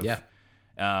and sort of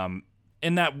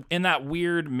in that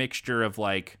weird mixture of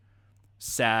like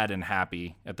sad and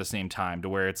happy at the same time, to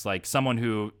where it's like someone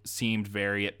who seemed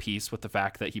very at peace with the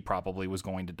fact that he probably was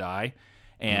going to die,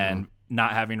 and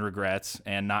not having regrets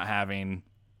and not having,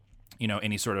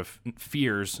 any sort of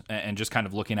fears, and just kind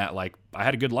of looking at like, I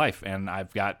had a good life and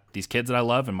I've got these kids that I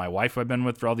love and my wife I've been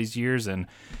with for all these years, and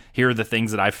here are the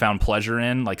things that I've found pleasure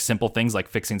in, like simple things like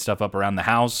fixing stuff up around the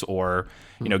house, or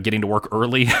getting to work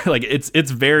early. Like it's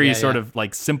very sort of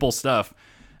like simple stuff.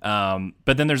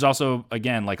 But then there's also,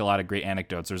 again, like a lot of great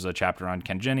anecdotes. There's a chapter on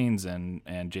Ken Jennings and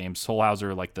James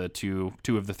Holhauser, like the two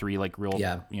of the 3 like real,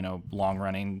 long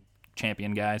running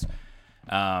champion guys.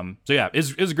 So yeah,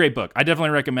 it's a great book. I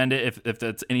definitely recommend it if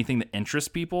that's anything that interests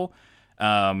people.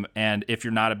 And if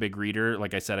you're not a big reader,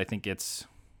 like I said, I think it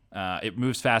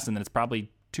moves fast, and then it's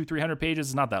probably 200-300 pages.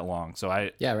 It's not that long. So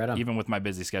right on. Even with my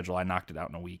busy schedule, I knocked it out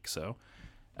in a week. So,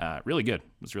 really good.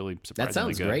 It was really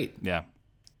surprisingly good. That sounds great. Yeah.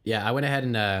 Yeah, I went ahead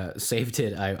and saved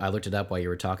it. I looked it up while you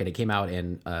were talking. It came out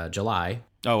in July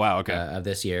Oh wow, okay. of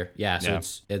this year. Yeah, so Yeah.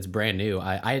 it's brand new.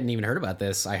 I hadn't even heard about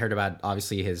this. I heard about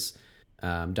obviously his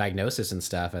diagnosis and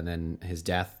stuff, and then his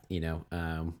death.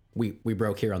 We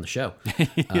broke here on the show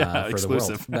Yeah, for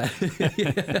exclusive.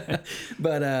 the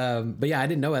world. But yeah, I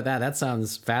didn't know about that. That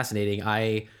sounds fascinating.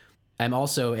 I'm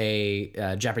also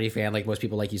a Jeopardy fan, like most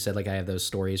people, like you said, like I have those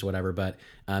stories, whatever. But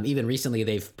even recently,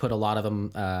 they've put a lot of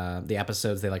them, the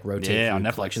episodes, they like rotate Yeah, through on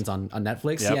Netflix. collections on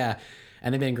Netflix. Yep. Yeah.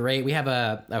 And they've been great. We have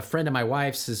a friend of my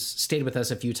wife's has stayed with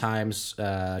us a few times,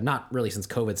 not really since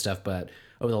COVID stuff, but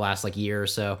over the last like year or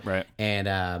so. Right. And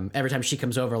every time she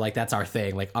comes over, like that's our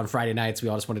thing. Like on Friday nights, we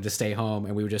all just wanted to stay home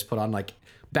and we would just put on like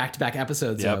back-to-back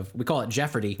episodes Yep. of, we call it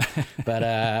Jeopardy,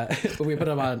 but we put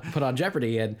on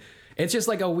Jeopardy, and it's just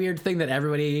like a weird thing that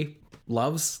everybody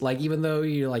loves. Like, even though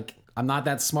you're like, I'm not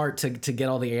that smart to get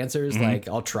all the answers, like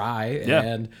I'll try, Mm-hmm. Yeah.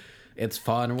 and it's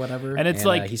fun or whatever. And it's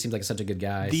like he seems like such a good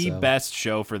guy. The so. best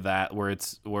show for that,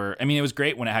 where I mean, it was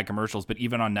great when it had commercials, but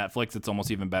even on Netflix, it's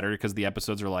almost even better because the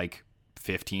episodes are like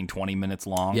 15, 20 minutes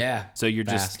long. Yeah. So you're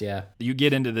Fast, just, yeah. you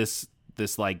get into this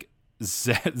like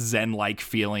zen-like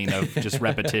feeling of just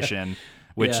repetition,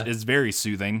 which Yeah. is very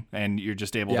soothing, and you're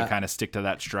just able Yeah. to kind of stick to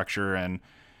that structure.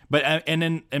 But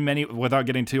in many, without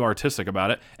getting too artistic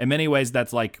about it, in many ways,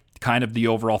 that's like kind of the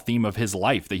overall theme of his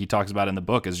life that he talks about in the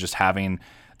book, is just having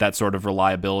that sort of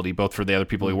reliability, both for the other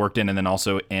people he worked in, and then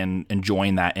also in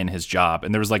enjoying that in his job.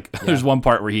 And there was like, there's one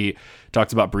part where he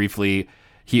talks about briefly,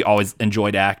 he always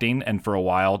enjoyed acting, and for a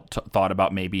while thought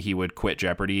about maybe he would quit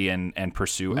Jeopardy and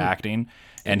pursue acting.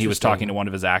 And he was talking to one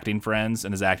of his acting friends,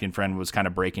 and his acting friend was kind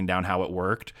of breaking down how it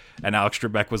worked. And Alex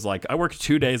Trebek was like, I work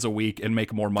 2 days a week and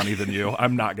make more money than you.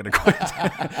 I'm not going to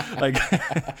quit. Like,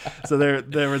 so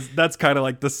that's kind of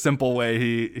like the simple way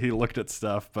he looked at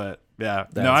stuff. But yeah,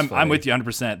 I'm funny. with you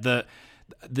 100%.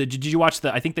 Did you watch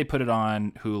I think they put it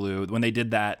on Hulu when they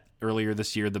did that earlier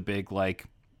this year, the big like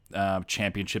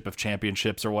championship of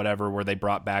championships or whatever, where they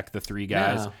brought back the three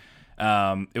guys. Yeah.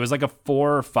 It was like a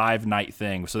 4 or 5 night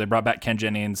thing. So they brought back Ken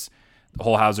Jennings, the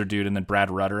Holhauser dude, and then Brad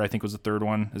Rutter, I think was the third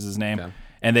one, is his name. Okay.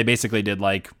 And they basically did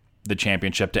like the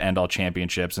championship to end all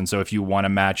championships. And so if you won a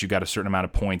match, you got a certain amount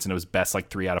of points, and it was best like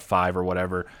 3 out of 5 or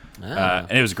whatever.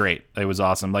 And it was great. It was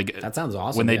awesome. Like, That sounds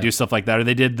awesome. when they yeah. do stuff like that, or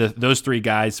they did those 3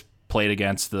 guys played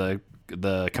against the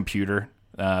computer,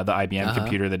 the IBM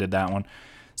computer. They did that one.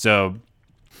 So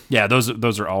yeah,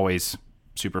 those are always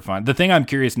super fun. The thing I'm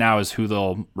curious now is who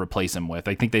they'll replace him with.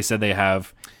 I think they said they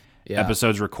have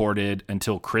episodes recorded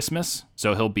until Christmas,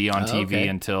 so he'll be on TV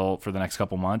okay. for the next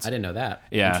couple months. I didn't know that.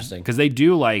 Yeah, Interesting. because they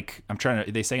do like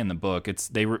they say in the book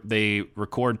they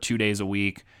record 2 days a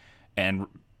week and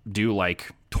do like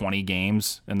 20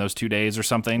 games in those 2 days or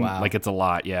something. Wow. Like, it's a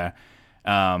lot. Yeah.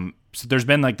 So there's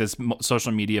been like this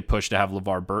social media push to have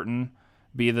LeVar Burton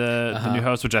be the new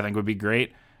host, which I think would be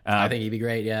great. I think he'd be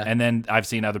great, yeah. And then I've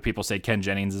seen other people say Ken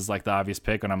Jennings is like the obvious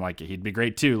pick, and I'm like, he'd be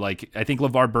great too. Like, I think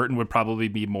LeVar Burton would probably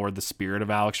be more the spirit of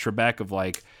Alex Trebek, of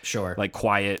like, Sure. like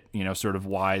quiet, sort of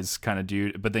wise kind of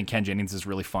dude. But then Ken Jennings is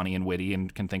really funny and witty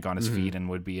and can think on his feet and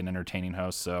would be an entertaining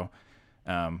host. So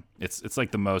it's like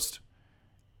the most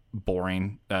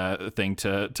boring thing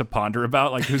to ponder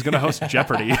about, like who's going to host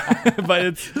Jeopardy.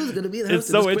 But Who's going to be the host it's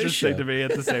of so this quiz interesting show? to me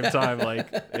at the same time.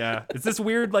 Like, yeah, it's this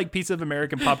weird like piece of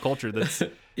American pop culture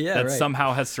that right.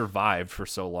 somehow has survived for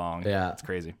so long. Yeah. It's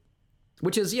crazy.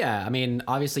 Which is, I mean,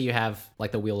 obviously you have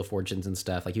like the Wheel of Fortunes and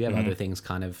stuff. Like, you have other things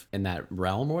kind of in that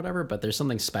realm or whatever, but there's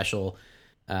something special.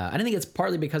 I think it's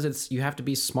partly because you have to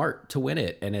be smart to win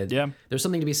it. And there's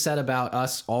something to be said about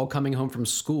us all coming home from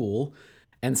school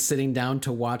and sitting down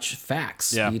to watch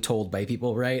facts be told by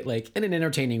people, right? Like, in an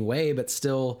entertaining way, but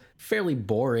still fairly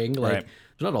boring. Like, Right.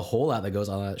 there's not a whole lot that goes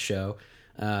on that show.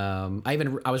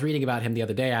 I was reading about him the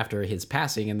other day after his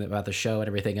passing and about the show and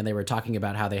everything, and they were talking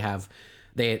about how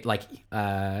they like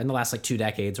in the last like 2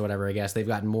 decades or whatever, I guess, they've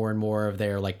gotten more and more of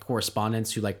their like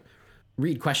correspondents who like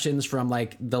read questions from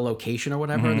like the location or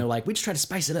whatever, and they're like, we just try to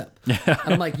spice it up.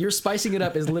 And I'm like, you're spicing it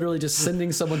up is literally just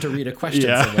sending someone to read a question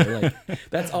somewhere. Like,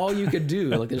 that's all you could do.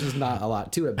 Like, there's just not a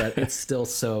lot to it, but it's still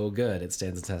so good. It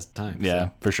stands the test of time. Yeah,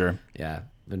 So, for sure. yeah,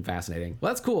 been fascinating.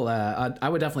 Well, that's cool. I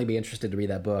would definitely be interested to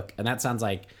read that book, and that sounds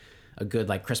like a good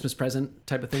like Christmas present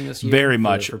type of thing this year. Very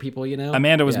much for people,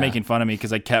 Amanda was Yeah. making fun of me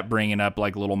because I kept bringing up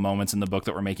like little moments in the book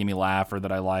that were making me laugh or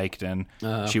that I liked, and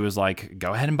she was like,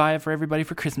 "Go ahead and buy it for everybody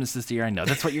for Christmas this year. I know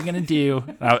that's what you're gonna do."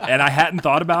 And I hadn't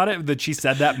thought about it. That she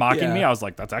said that mocking me. I was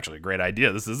like, "That's actually a great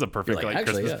idea. This is a perfect like, like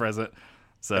actually, Christmas yeah. present."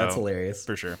 So That's hilarious.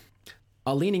 for sure.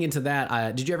 Leaning into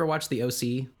that, did you ever watch the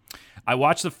OC? I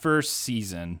watched the first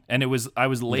season, and I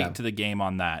was late to the game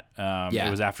on that. It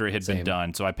was after it had been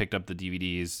done, so I picked up the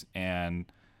DVDs and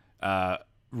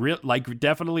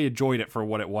definitely enjoyed it for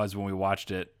what it was when we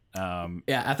watched it.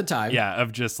 At the time. Yeah,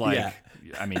 of just like,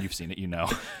 I mean, you've seen it,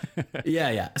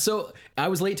 Yeah. So I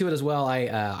was late to it as well. I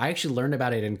actually learned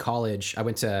about it in college. I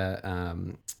went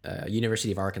to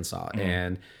University of Arkansas,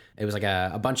 and it was like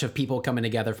a bunch of people coming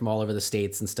together from all over the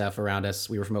states and stuff around us.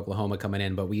 We were from Oklahoma coming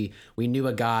in, but we knew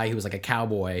a guy who was like a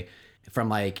cowboy from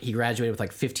like, he graduated with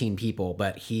like 15 people,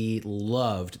 but he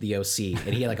loved the OC,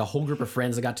 and he had like a whole group of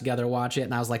friends that got together to watch it.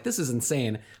 And I was like, this is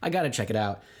insane. I got to check it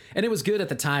out. And it was good at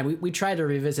the time. We tried to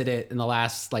revisit it in the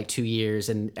last like 2 years,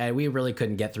 and we really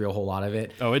couldn't get through a whole lot of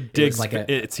it. Oh, it digs.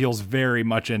 It feels very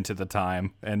much into the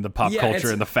time and the pop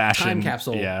culture and the fashion. Time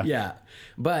capsule. Yeah.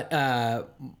 But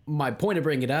my point of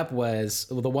bringing it up was,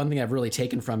 the one thing I've really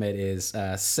taken from it is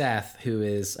Seth, who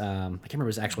is, I can't remember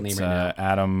his actual name right now.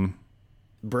 Adam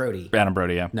Brody.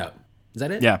 Yeah. No. Is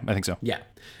that it? Yeah, I think so. Yeah.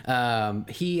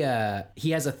 He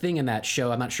has a thing in that show.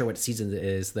 I'm not sure what season it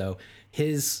is, though.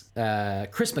 His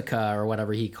Chrismica, or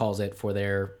whatever he calls it, for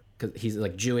their, because he's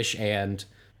like Jewish and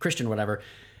Christian, whatever.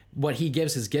 What he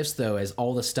gives his gifts, though, is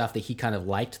all the stuff that he kind of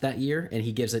liked that year, and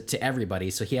he gives it to everybody.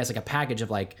 So he has like a package of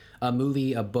like a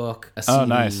movie, a book, a CD,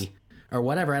 nice. or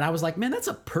whatever. And I was like, man, that's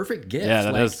a perfect gift. Yeah,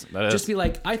 that like, is. Just be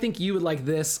like, I think you would like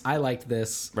this. I liked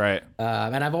this. Right.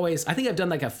 And I think I've done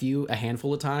like a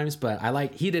handful of times, but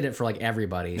he did it for like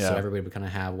everybody. So everybody would kind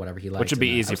of have whatever he liked. Which would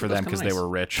be easy for them because they were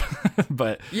rich.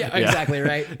 But exactly.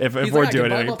 Right. if we're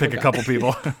doing it, pick a couple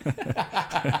people.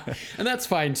 And that's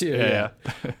fine too. Yeah.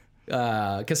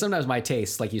 Because sometimes my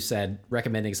taste, like you said,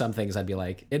 recommending some things, I'd be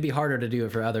like, it'd be harder to do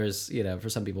it for others. For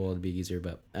some people it'd be easier,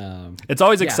 but it's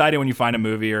always exciting when you find a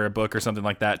movie or a book or something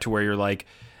like that to where you're like,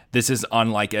 this is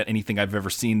unlike anything I've ever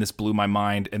seen. This blew my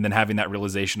mind. And then having that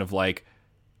realization of like,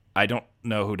 I don't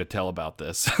know who to tell about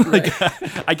this. Like,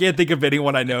 I can't think of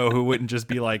anyone I know who wouldn't just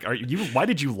be like, why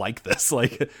did you like this?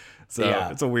 Like, so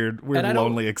it's a weird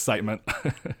lonely excitement.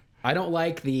 I don't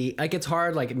like it's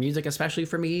hard, like music, especially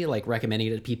for me, like recommending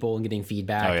it to people and getting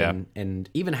feedback and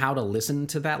even how to listen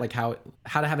to that, like how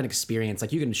to have an experience.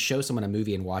 Like you can show someone a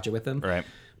movie and watch it with them. Right.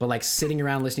 But like sitting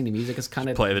around listening to music is kind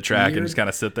of play the track weird. And just kind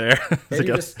of sit there. And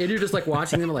you're just like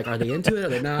watching them, like, are they into it? Are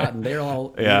they not? And they're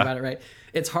all about it, right?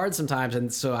 It's hard sometimes.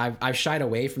 And so I've shied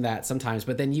away from that sometimes.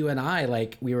 But then you and I,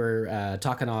 like we were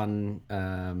talking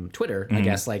on Twitter, I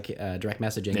guess, like direct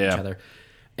messaging each other.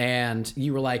 And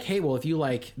you were like, hey, well, if you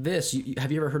like this,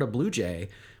 have you ever heard of Blue Jay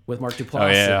with Mark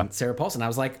Duplass and Sarah Paulson? I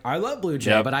was like, I love Blue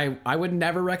Jay, but I would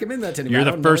never recommend that to anyone.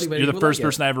 You're the first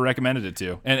person I ever recommended it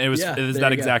to. And it was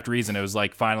that exact reason. It was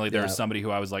like, finally, there was somebody who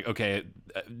I was like, okay,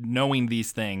 knowing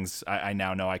these things, I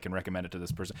now know I can recommend it to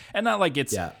this person. And not like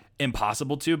it's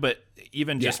impossible to, but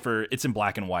even just it's in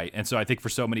black and white. And so I think for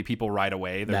so many people right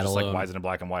away, they're just like, why is it in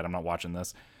black and white? I'm not watching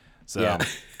this. So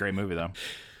great movie though.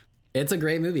 It's a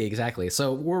great movie, exactly.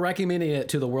 So we're recommending it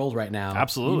to the world right now.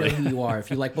 Absolutely. You know who you are.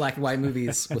 If you like black and white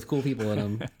movies with cool people in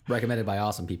them, recommended by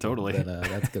awesome people. Totally. But,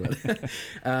 that's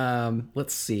good.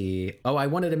 Let's see. Oh, I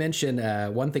wanted to mention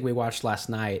one thing we watched last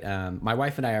night. My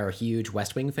wife and I are huge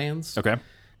West Wing fans. Okay.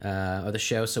 Of the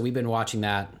show, so we've been watching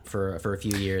that for a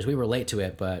few years. We were late to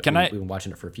it, but we've been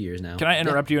watching it for a few years now. Can I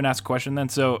interrupt you and ask a question then?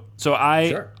 So I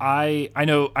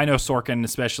know Sorkin,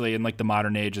 especially in like the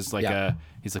modern age, is like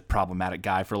he's a problematic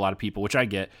guy for a lot of people, which I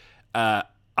get.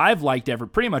 I've liked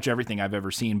pretty much everything I've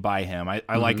ever seen by him.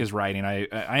 I like his writing.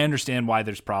 I understand why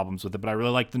there's problems with it, but I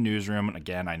really like The Newsroom. And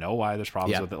again, I know why there's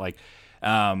problems with it. Like,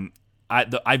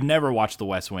 I've never watched The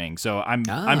West Wing, so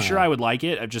I'm sure I would like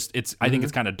it. I think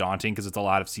it's kind of daunting because it's a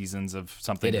lot of seasons of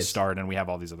something to start, and we have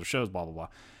all these other shows, blah blah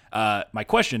blah. My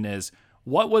question is,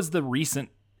 what was the recent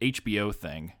HBO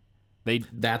thing?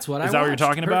 That's what is that what you're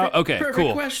talking about? Okay, perfect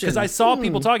cool. Question. Because I saw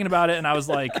people talking about it, and I was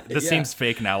like, "This seems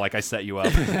fake now." Like I set you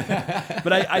up,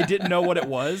 but I didn't know what it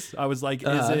was. I was like,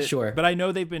 "Is it?" Sure. But I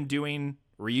know they've been doing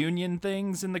reunion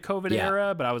things in the COVID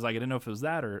era, but I was like, I didn't know if it was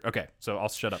that or okay. So I'll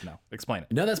shut up now. Explain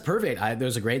it. No, that's perfect.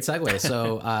 There's a great segue.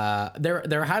 So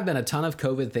there have been a ton of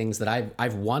COVID things that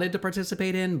I've wanted to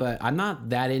participate in, but I'm not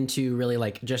that into really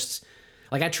like just.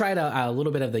 Like I tried a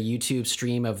little bit of the YouTube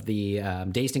stream of the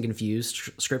Dazed and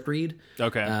Confused script read.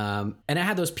 Okay. And it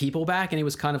had those people back, and it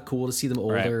was kind of cool to see them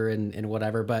older and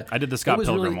whatever. But I did the Scott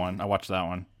Pilgrim one. I watched that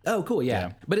one. Oh, cool.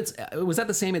 Yeah. But was that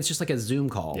the same? It's just like a Zoom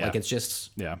call. Yeah. Like it's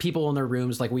just people in their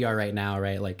rooms like we are right now,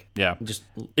 right? Like just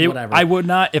whatever. I would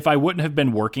not, if I wouldn't have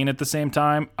been working at the same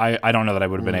time, I don't know that I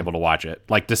would have been able to watch it.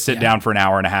 Like to sit down for an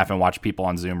hour and a half and watch people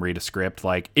on Zoom read a script.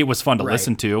 Like it was fun to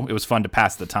listen to. It was fun to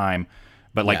pass the time.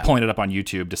 But like Yeah. pulling it up on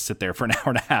YouTube to sit there for an hour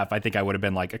and a half, I think I would have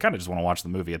been like, I kind of just want to watch the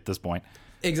movie at this point.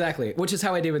 Exactly, which is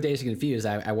how I did with Dazed and Confused.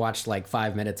 I watched like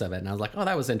 5 minutes of it, and I was like, "Oh,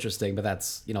 that was interesting," but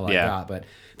that's all I got. But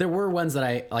there were ones that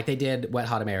I like. They did Wet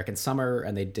Hot American Summer,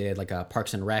 and they did like a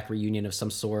Parks and Rec reunion of some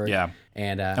sort. Yeah,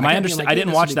 and I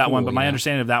didn't watch that one, but my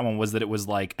understanding of that one was that it was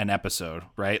like an episode,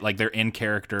 right? Like they're in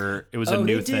character. It was a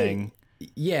new thing.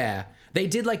 Yeah, they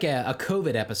did like a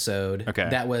COVID episode.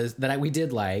 Okay. We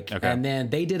did like, Okay. and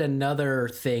then they did another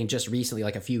thing just recently,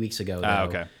 like a few weeks ago. Though.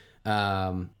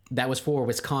 Okay. That was for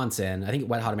Wisconsin. I think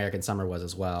Wet Hot American Summer was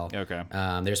as well. Okay.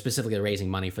 They're specifically raising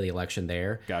money for the election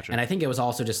there. Gotcha. And I think it was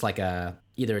also just like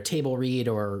either a table read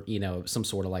or some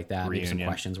sort of like that, maybe some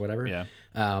questions, whatever. Yeah.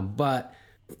 But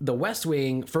The West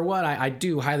Wing, for one, I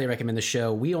do highly recommend the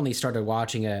show. We only started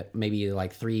watching it maybe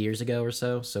like 3 years ago or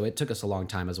so it took us a long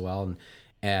time as well.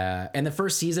 And the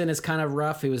first season is kind of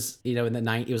rough. It was it was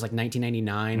like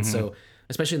 1999, so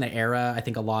especially in the era, I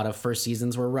think a lot of first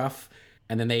seasons were rough,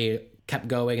 and then they kept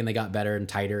going and they got better and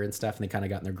tighter and stuff, and they kind of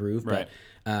got in their groove. Right.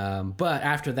 But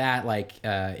after that, like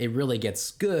it really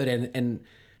gets good, and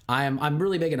I'm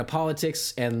really big into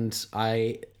politics, and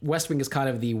West Wing is kind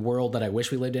of the world that I wish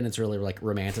we lived in. It's really like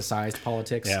romanticized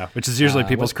politics. Yeah, which is usually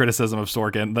people's criticism of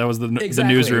Sorkin. That was the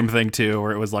Exactly. newsroom thing too,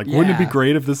 where it was like, wouldn't it be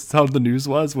great if this is how the news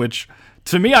was? Which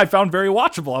to me, I found very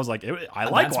watchable. I was like, I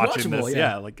like That's watching watchable, this.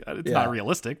 yeah. Yeah, like it's not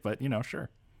realistic, but sure.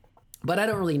 But I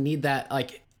don't really need that.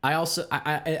 Like I also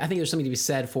I think there's something to be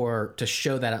said to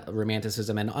show that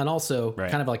romanticism and also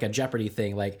kind of like a Jeopardy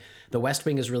thing. Like The West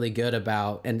Wing is really good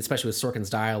about, and especially with Sorkin's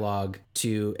dialogue,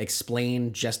 to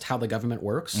explain just how the government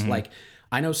works. Like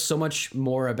I know so much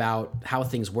more about how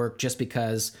things work just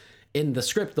because in the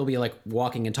script they'll be like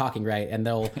walking and talking, right? And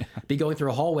they'll be going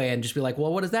through a hallway and just be like,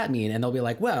 well, what does that mean? And they'll be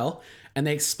like, well, and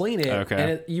they explain it. Okay.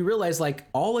 And you realize like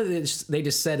all of this they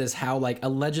just said is how like a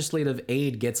legislative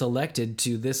aide gets elected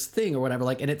to this thing or whatever.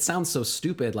 Like, and it sounds so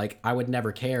stupid. Like I would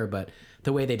never care, but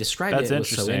the way they described it was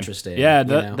so interesting. Yeah,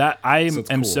 that I am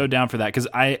cool. so down for that, because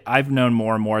I've known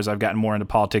more and more as I've gotten more into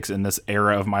politics in this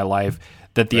era of my life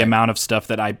that the amount of stuff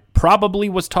that I probably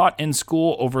was taught in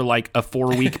school over like a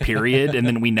 4-week period and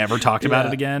then we never talked about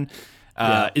it again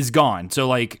is gone. So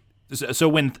like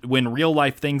when real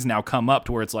life things now come up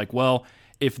to where it's like, well,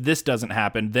 if this doesn't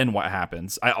happen, then what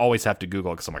happens? I always have to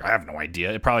Google it because I'm like, I have no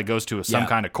idea. It probably goes to some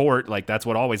kind of court. Like that's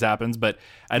what always happens, but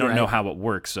I don't know how it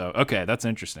works. So, okay, that's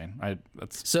interesting.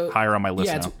 That's higher on my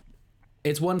list now.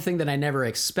 It's one thing that I never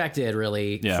expected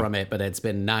really from it, but it's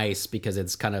been nice because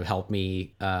it's kind of helped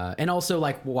me. And also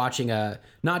like watching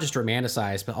not just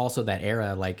romanticized, but also that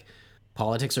era, like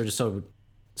politics are just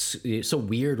so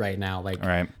weird right now. Like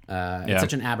it's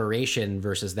such an aberration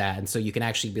versus that. And so you can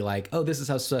actually be like, oh, this is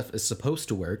how stuff is supposed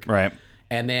to work. Right.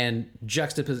 And then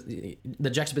the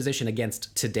juxtaposition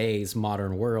against today's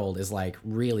modern world is like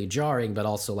really jarring, but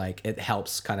also like it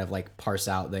helps kind of like parse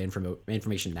out the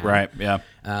information now. Right. Yeah.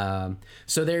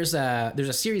 So there's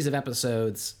a series of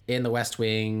episodes in The West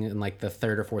Wing in like the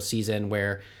 3rd or 4th season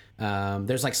where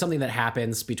there's like something that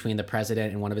happens between the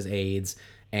president and one of his aides,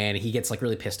 and he gets like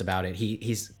really pissed about it.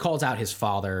 He's calls out his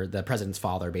father, the president's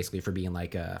father, basically for being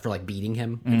like for like beating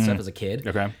him and stuff as a kid.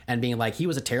 Okay. And being like he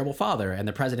was a terrible father, and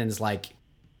the president is like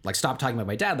stop talking about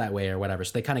my dad that way or whatever.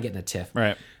 So they kind of get in a tiff.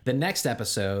 Right. The next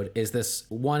episode is this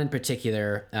one in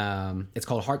particular. It's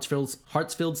called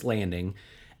Hartsfield's Landing.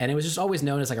 And it was just always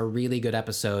known as like a really good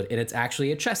episode. And it's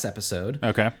actually a chess episode.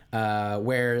 Okay.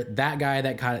 Where that guy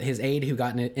that kind of his aide who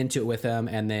got into it with him,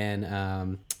 and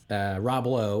then Rob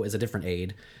Lowe is a different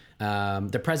aide.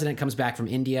 The president comes back from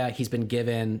India. He's been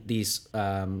given these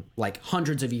like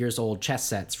hundreds of years old chess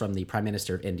sets from the Prime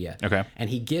Minister of India. Okay.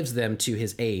 And he gives them to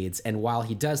his aides. And while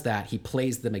he does that, he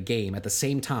plays them a game at the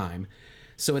same time.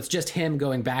 So it's just him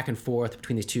going back and forth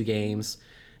between these two games.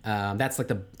 That's like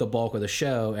the bulk of the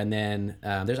show. And then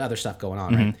there's other stuff going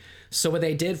on, right? So what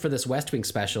they did for this West Wing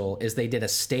special is they did a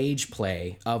stage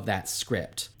play of that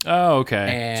script. Oh, okay.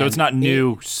 And so it's not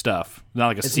new stuff. Not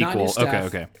like a sequel. not new stuff.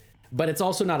 Okay. But it's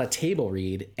also not a table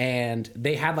read, and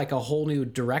they had like a whole new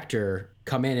director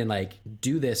come in and like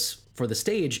do this for the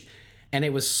stage, and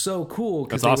it was so cool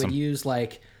because they would use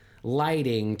like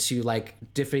lighting to like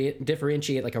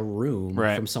differentiate like a room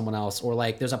from someone else, or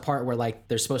like there's a part where like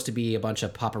there's supposed to be a bunch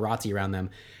of paparazzi around them,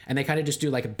 and they kind of just do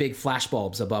like big flash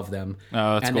bulbs above them,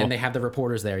 and then they have the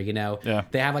reporters there.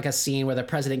 They have like a scene where the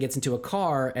president gets into a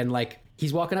car and like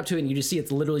he's walking up to it and you just see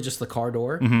it's literally just the car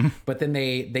door. But then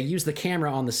they use the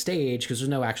camera on the stage because there's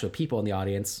no actual people in the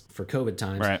audience for COVID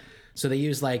times. Right. So they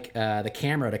use like the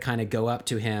camera to kind of go up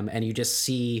to him, and you just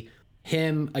see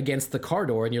him against the car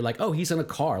door, and you're like, oh, he's in a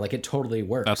car. Like, it totally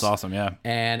works. That's awesome. Yeah.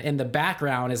 And in the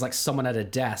background is like someone at a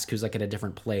desk who's like in a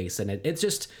different place. And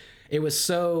it was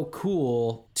so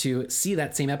cool to see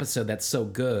that same episode that's so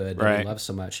good that we love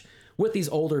so much with these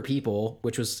older people,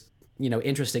 which was,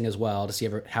 interesting as well to see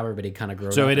how everybody kind of grows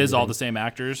up. So it is all the same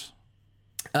actors?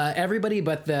 Everybody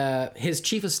but his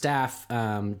chief of staff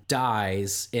died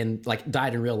in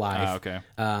real life. Okay.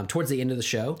 Towards the end of the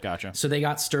show. Gotcha. So they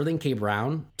got Sterling K.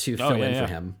 Brown to fill in for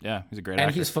him. Yeah, he's a great actor. actor.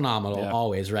 And he's phenomenal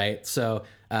always, right? So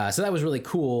that was really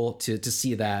cool to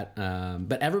see that.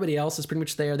 But everybody else is pretty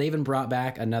much there. They even brought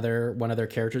back one of their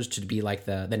characters to be like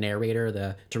the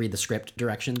narrator, to read the script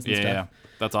directions and stuff. Yeah.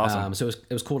 That's awesome. So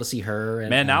it was cool to see her.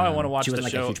 And, man, now I want to watch the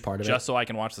show a huge part of just so I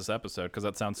can watch this episode because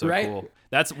that sounds so right? cool.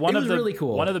 That's really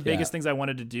cool. One of the biggest yeah. things I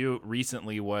wanted to do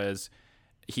recently was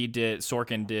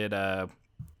Sorkin did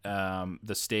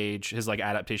the stage, his like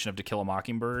adaptation of To Kill a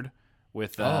Mockingbird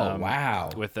with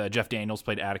with Jeff Daniels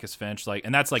played Atticus Finch,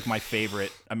 and that's like my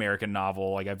favorite American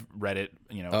novel. Like I've read it,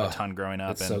 a ton growing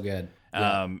up. It's so good.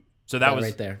 Yeah. So that was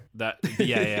right there.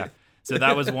 Yeah. So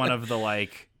that was one of the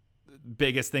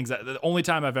biggest things the only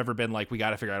time I've ever been we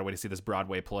got to figure out a way to see this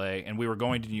Broadway play. And we were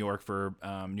going to New York for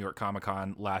New York Comic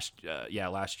Con last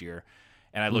year.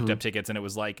 And I looked up tickets and it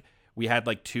was we had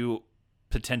 2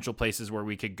 potential places where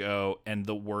we could go, and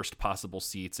the worst possible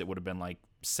seats, it would have been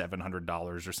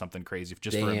 $700 or something crazy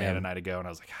just for Amanda and I to go. And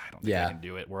I was like, I don't think I can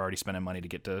do it. We're already spending money to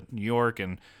get to New York.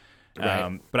 And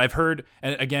but I've heard,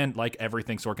 and again,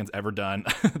 everything Sorkin's ever done,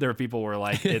 there are people who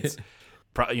are it's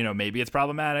maybe it's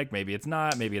problematic, maybe it's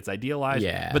not, maybe it's idealized.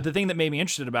 Yeah. But the thing that made me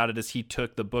interested about it is he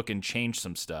took the book and changed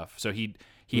some stuff. So he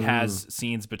has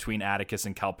scenes between Atticus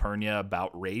and Calpurnia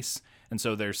about race, and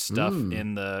so there's stuff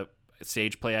in the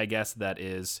stage play, I guess, that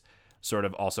is sort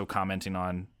of also commenting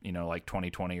on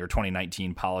 2020 or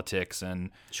 2019 politics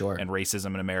and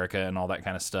racism in America and all that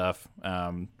kind of stuff.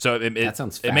 So that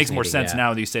sounds it makes more sense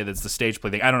now that you say that's the stage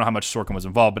play thing. I don't know how much Sorkin was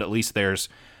involved, but at least there's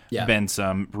been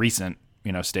some recent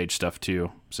stage stuff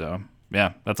too. So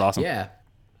yeah, that's awesome. Yeah.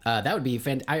 That would be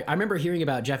fantastic. I remember hearing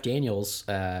about Jeff Daniels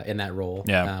in that role,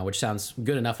 which sounds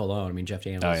good enough alone. I mean, Jeff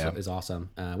Daniels is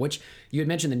awesome. Which you had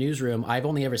mentioned the Newsroom. I've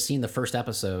only ever seen the first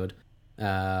episode.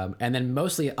 And then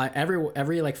mostly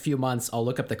every few months, I'll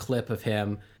look up the clip of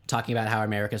him talking about how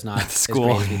America's not as great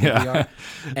as we think we are.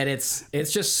 And it's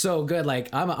just so good.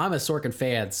 I'm a Sorkin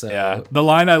fan. So the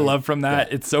line I love from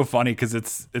that, it's so funny because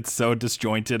it's so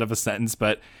disjointed of a sentence,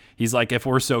 but he's like, if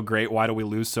we're so great, why do we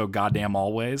lose so goddamn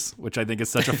always? Which I think is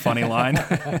such a funny line.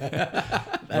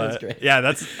 That is great.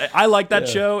 Yeah, I like that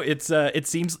show. It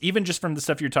seems, even just from the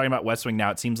stuff you're talking about West Wing now,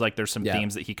 it seems like there's some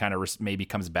themes that he kind of maybe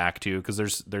comes back to,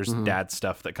 because there's dad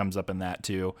stuff that comes up in that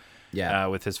too.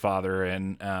 With his father.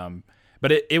 And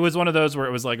but it was one of those where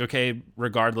it was okay,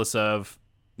 regardless of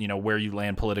where you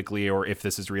land politically or if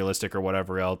this is realistic or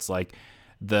whatever else,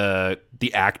 the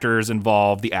actors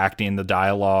involved, the acting, the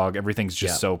dialogue, everything's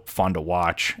just so fun to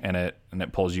watch, and it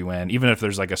pulls you in, even if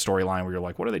there's a storyline where you're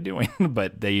like, what are they doing?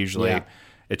 But they usually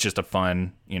it's just a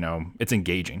fun, it's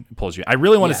engaging. It pulls you. I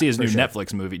really want to see his new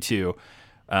Netflix movie too.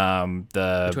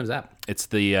 Which one's that? It's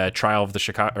the Trial of the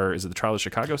Chicago, or is it the Trial of the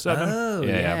Chicago 7? Oh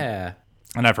yeah.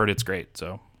 And I've heard it's great.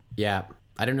 So yeah,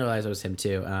 I didn't realize it was him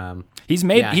too. He's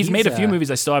made a few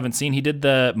movies I still haven't seen. He did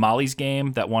the Molly's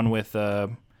Game, that one with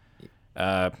I'm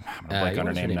gonna blank on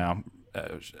her name now.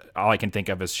 All I can think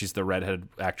of is she's the redhead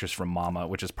actress from Mama,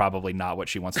 which is probably not what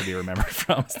she wants to be remembered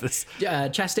from. Is this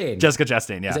Chastain? Jessica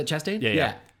Chastain, yeah. Is it Chastain?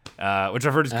 Yeah. Which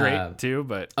I've heard is great too.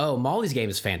 But Molly's Game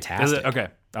is fantastic. Is it? Okay,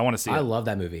 I want to see it. I love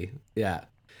that movie. Yeah.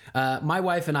 My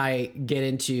wife and I get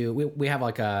into we have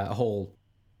a whole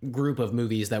group of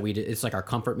movies that we do. It's our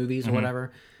comfort movies or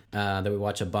whatever. That we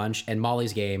watch a bunch, and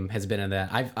Molly's Game has been in that.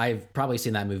 I've probably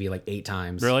seen that movie 8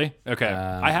 times. Really? Okay.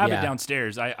 I have it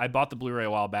downstairs. I bought the Blu-ray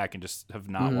a while back and just have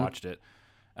not watched it.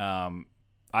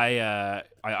 I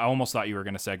almost thought you were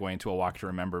going to segue into A Walk to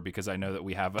Remember, because I know that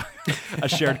we have a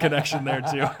shared connection there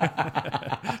too.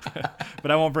 But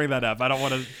I won't bring that up. I don't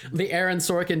want to. The Aaron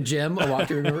Sorkin Jim, A Walk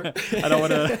to Remember. I don't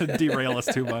want to derail us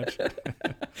too much.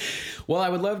 Well, I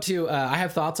would love to. I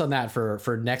have thoughts on that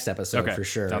for next episode for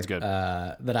sure. Sounds good.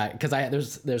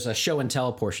 There's a show and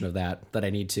tell portion of that I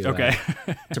need to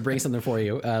to bring something for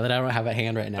you that I don't have at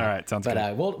hand right now. All right, sounds good.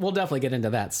 But we'll definitely get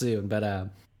into that soon. But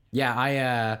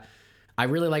I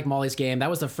really like Molly's Game.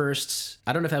 That was the first.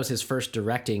 I don't know if that was his first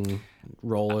directing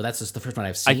role, or that's just the first one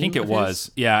I've seen. I think it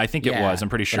was. Yeah, I think it was. I'm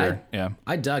pretty sure.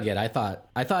 I dug it. I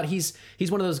thought he's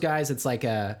one of those guys that's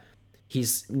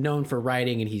he's known for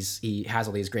writing, and he has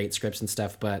all these great scripts and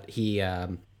stuff, but he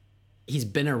he's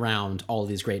been around all of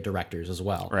these great directors as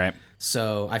well. Right.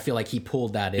 So I feel like he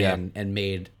pulled that in and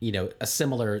made, a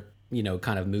similar,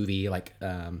 kind of movie, like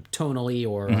tonally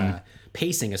or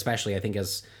pacing, especially, I think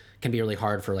can be really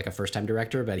hard for like a first time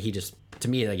director, but to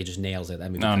me, like, he just nails it.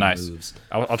 That movie kind of moves.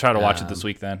 I'll try to watch it this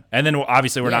week then. And then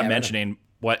obviously we're not mentioning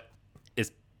what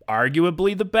is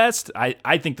arguably the best.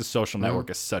 I think The Social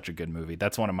Network is such a good movie.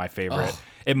 That's one of my favorite.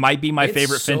 It might be my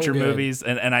favorite so Fincher good. movies.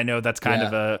 And I know that's kind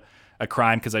of a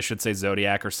crime because I should say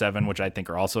Zodiac or Seven, which I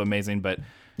think are also amazing, but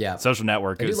Social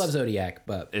Network I do love Zodiac,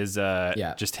 but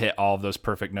just hit all of those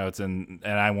perfect notes, and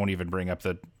I won't even bring up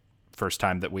the first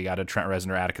time that we got a Trent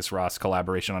Reznor Atticus Ross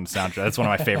collaboration on the soundtrack. That's one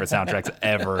of my favorite soundtracks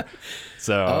ever.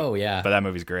 So but that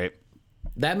movie's great.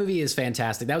 That movie is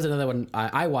fantastic. That was another one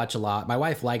I watch a lot. My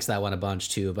wife likes that one a bunch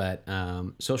too, but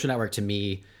Social Network to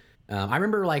me, I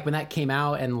remember like when that came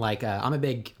out, and like I'm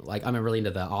really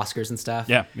into the Oscars and stuff.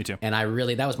 Yeah, me too. And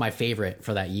that was my favorite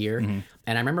for that year.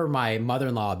 And I remember my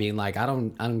mother-in-law being like, I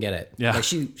don't get it. Yeah. Like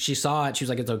she saw it, she was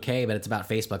like, it's okay, but it's about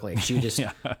Facebook. Like she just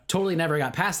totally never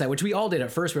got past that, which we all did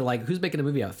at first. We were like, who's making a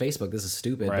movie about Facebook? This is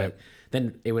stupid. Right. But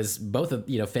then it was both of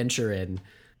Fincher and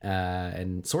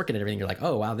Sorkin and everything. You're like,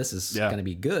 oh wow, this is gonna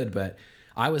be good. But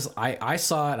I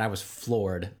saw it and I was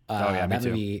floored. That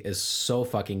movie is so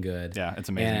fucking good. Yeah, it's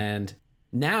amazing. And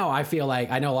now I feel like,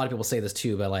 I know a lot of people say this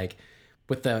too, but like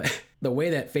with the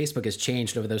way that Facebook has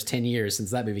changed over those 10 years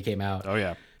since that movie came out. Oh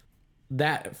yeah.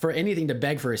 That for anything to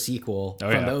beg for a sequel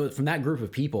from that group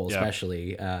of people,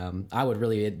 especially, I would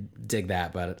really dig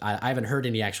that. But I haven't heard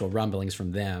any actual rumblings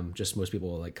from them. Just most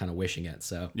people like kind of wishing it.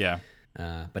 So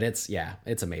but it's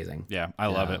amazing. Yeah, I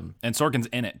love it. And Sorkin's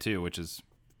in it too, which is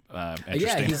interesting.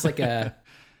 Yeah,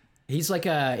 he's like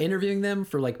interviewing them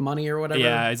for like money or whatever.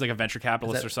 Yeah, he's like a venture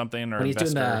capitalist or something, or when he's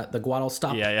investor. doing the Guadal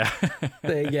Stop.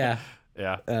 Thing. Yeah.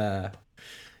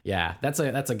 Yeah, that's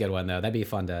a good one though. That'd be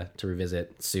fun to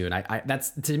revisit soon.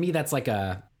 To me that's like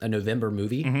a November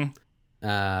movie.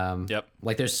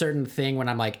 Like there's certain thing when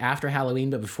I'm like after Halloween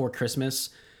but before Christmas,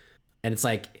 and it's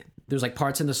like there's like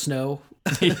parts in the snow.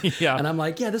 And I'm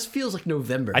like, this feels like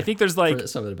November. I think there's like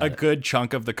a good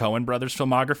chunk of the Coen brothers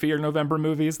filmography are November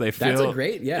movies. That's a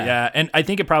great, yeah. And I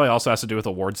think it probably also has to do with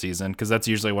award season, because that's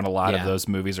usually when a lot of those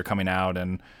movies are coming out.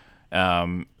 And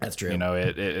that's true.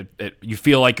 You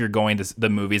feel like you're going to the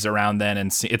movies around then,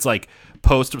 and it's like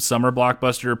post summer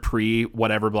blockbuster, pre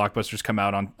whatever blockbusters come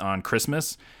out on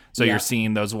Christmas. So you're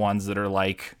seeing those ones that are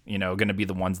like, going to be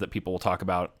the ones that people will talk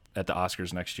about at the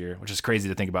Oscars next year, which is crazy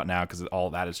to think about now because all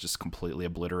that is just completely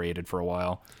obliterated for a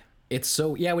while. It's so,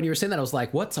 when you were saying that, I was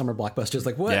like, what summer blockbusters?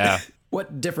 Like what,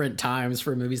 what different times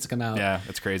for movies to come out? Yeah,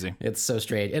 it's crazy. It's so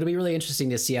strange. It'll be really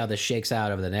interesting to see how this shakes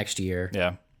out over the next year.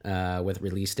 Yeah. With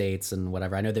release dates and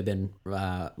whatever. I know they've been,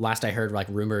 last I heard, like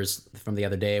rumors from the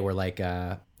other day were like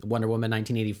Wonder Woman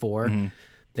 1984.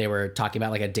 They were talking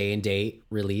about like a day and date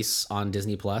release on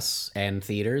Disney Plus and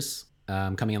theaters.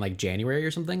 Coming in like January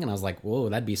or something, and I was like, "Whoa,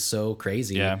 that'd be so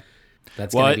crazy!" Yeah,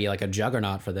 that's gonna be like a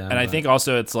juggernaut for them. And I think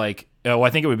also it's like, I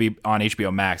think it would be on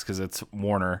HBO Max because it's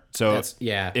Warner, so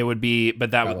it would be.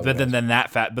 But then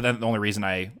the only reason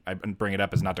I bring it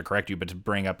up is not to correct you, but to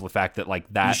bring up the fact that like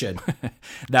that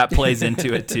that plays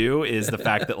into it too, is the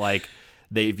fact that like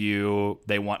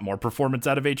they want more performance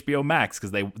out of HBO Max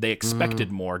because they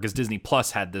expected more, because Disney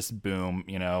Plus had this boom,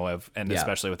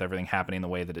 especially with everything happening the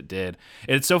way that it did.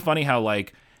 It's so funny how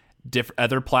like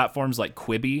other platforms like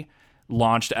Quibi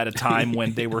launched at a time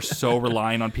when they were so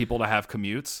relying on people to have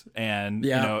commutes, and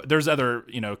there's other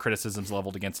criticisms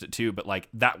leveled against it too, but like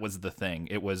that was the thing.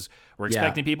 It was, we're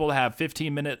expecting people to have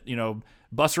 15-minute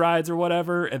bus rides or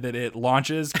whatever, and then it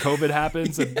launches, COVID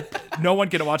happens, and no one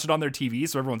can watch it on their TV,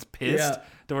 so everyone's pissed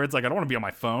to where it's like, I don't want to be on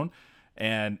my phone.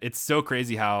 And it's so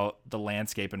crazy how the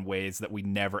landscape in ways that we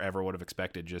never ever would have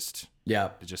expected just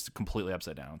completely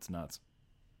upside down. It's nuts.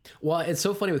 Well, it's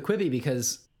so funny with Quibi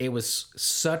because it was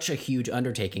such a huge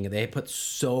undertaking. They put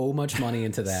so much money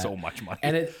into that. So much money.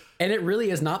 And it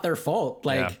really is not their fault.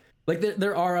 Like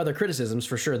there are other criticisms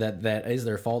for sure that is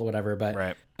their fault, whatever.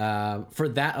 But for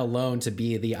that alone to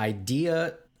be the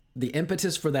idea, the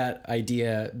impetus for that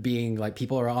idea being like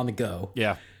people are on the go.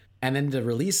 Yeah. And then to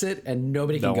release it and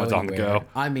nobody can go anywhere. On the go.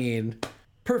 I mean,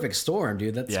 perfect storm,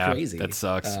 dude. That's crazy. That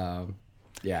sucks.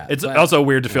 It's also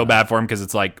weird to feel bad for him because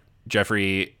it's like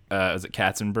Jeffrey, is it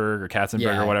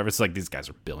Katzenberg or whatever? It's like these guys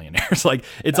are billionaires. Like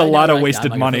it's a lot of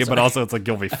wasted money, but also it's like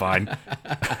you'll be fine.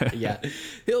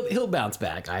 He'll bounce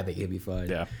back. I think he'll be fine.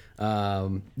 Yeah.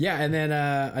 And then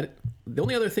the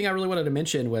only other thing I really wanted to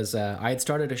mention was I had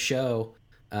started a show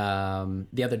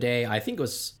the other day. I think it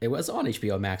was on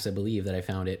HBO Max, I believe, that I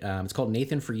found it. It's called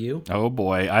Nathan for You. Oh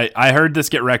boy, I heard this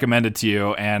get recommended to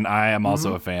you, and I am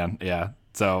also a fan. Yeah.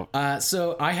 So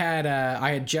I had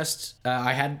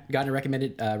gotten it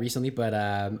recommended recently, but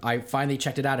I finally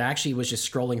checked it out. I actually was just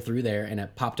scrolling through there, and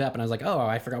it popped up, and I was like, oh,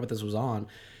 I forgot what this was on,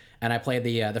 and I played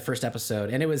the first episode,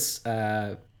 and it was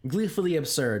gleefully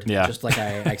absurd, just like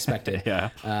I expected.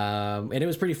 And it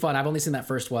was pretty fun. I've only seen that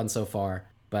first one so far,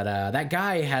 but that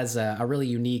guy has a really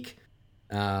unique,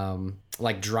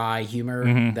 like dry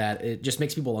humor that it just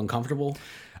makes people uncomfortable.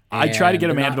 I try to get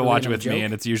Amanda to watch it with me,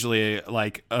 and it's usually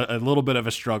like a little bit of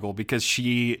a struggle because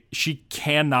she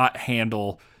cannot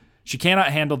handle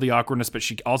the awkwardness, but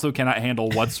she also cannot handle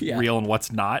what's real and what's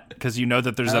not, because you know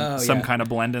that there's some kind of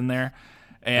blend in there,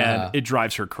 and it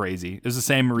drives her crazy. It's the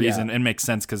same reason. It makes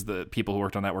sense because the people who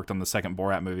worked on the second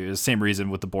Borat movie. It was the same reason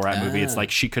with the Borat movie. It's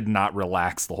like she could not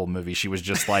relax the whole movie. She was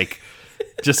just like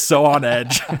just so on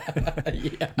edge.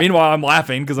 Meanwhile, I'm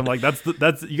laughing because I'm like, that's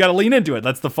you got to lean into it.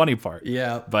 That's the funny part.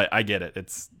 Yeah. But I get it.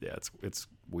 It's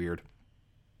weird.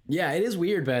 Yeah, it is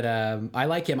weird, but I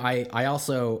like him. I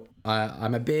also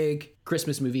I'm a big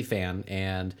Christmas movie fan,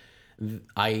 and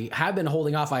I have been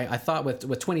holding off. I thought with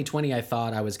 2020, I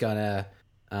thought I was gonna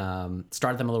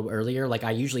start them a little earlier. Like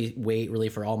I usually wait really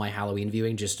for all my Halloween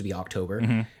viewing just to be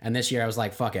October. And this year I was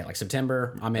like, fuck it, like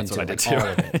September, I'm into like all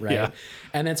of it, right?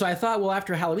 And then so I thought, well,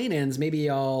 after Halloween ends, maybe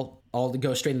I'll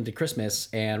go straight into Christmas.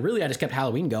 And really I just kept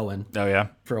Halloween going. Oh yeah.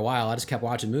 For a while. I just kept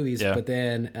watching movies. But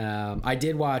then I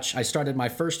started my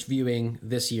first viewing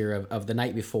this year of The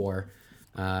Night Before.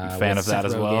 Fan of that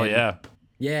as well, yeah.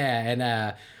 Yeah,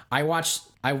 and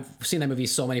I've seen that movie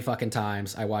so many fucking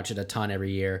times. I watch it a ton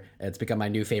every year. It's become my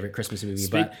new favorite Christmas movie.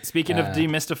 Speaking of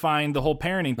demystifying the whole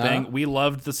parenting thing, we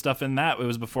loved the stuff in that. It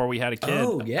was before we had a kid.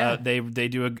 Oh, yeah. They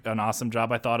do an awesome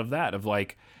job, I thought, of that, of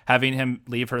like having him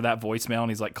leave her that voicemail, and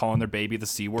he's like calling their baby the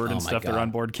C word and stuff, their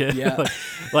unborn kid. Yeah.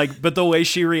 But the way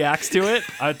she reacts to it,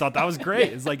 I thought that was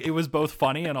great. It's like, it was both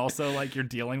funny and also like you're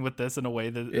dealing with this in a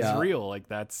way that is real. Like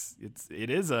it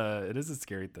is a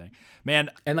scary thing,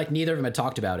 man. And like neither of them had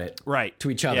talked about it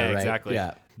to each other. Yeah, right? Exactly.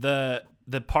 Yeah.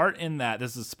 The part in that,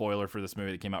 this is a spoiler for this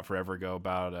movie that came out forever ago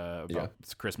about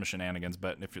Christmas shenanigans,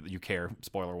 but if you care,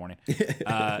 spoiler warning.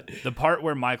 The part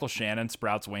where Michael Shannon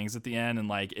sprouts wings at the end and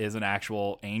like is an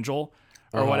actual angel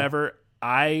or whatever,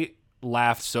 I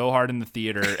laughed so hard in the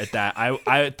theater at that.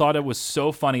 I thought it was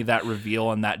so funny, that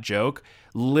reveal and that joke.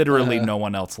 Literally no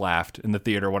one else laughed in the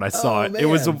theater when I saw it. Man. It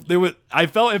was I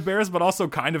felt embarrassed, but also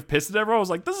kind of pissed at everyone. I was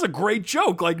like, this is a great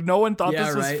joke. Like no one thought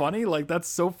this was funny. Like that's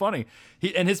so funny.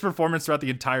 His performance throughout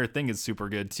the entire thing is super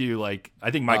good too. Like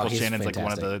I think Michael Shannon's fantastic. Like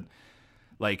one of the,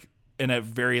 like in a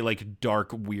very like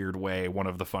dark, weird way, one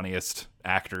of the funniest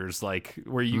actors, like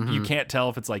where you can't tell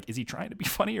if it's like, is he trying to be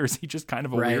funny or is he just kind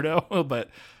of a weirdo? But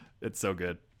it's so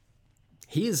good.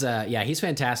 He's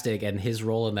fantastic, and his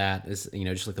role in that is,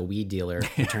 just like the weed dealer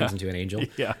who turns into an angel.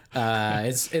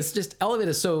 It's just Element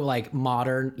is so like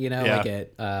modern, like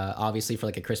it obviously for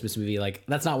like a Christmas movie, like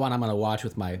that's not one I'm gonna watch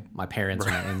with my parents or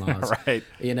my in-laws, right?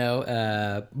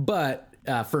 But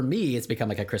for me, it's become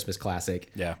like a Christmas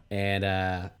classic. Yeah,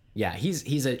 and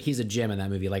he's a gem in that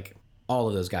movie, like all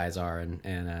of those guys are,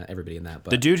 and everybody in that.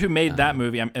 But the dude who made that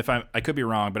movie, I could be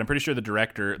wrong, but I'm pretty sure the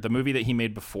director, the movie that he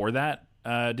made before that.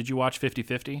 Did you watch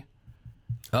 50-50?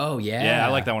 Oh yeah, yeah,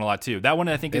 I like that one a lot too. That one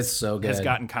I think is so good. Has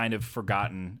gotten kind of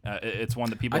forgotten. It's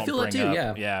one that people don't bring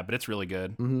up. Yeah, but it's really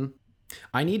good. Mm-hmm.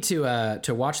 I need to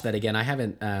watch that again. I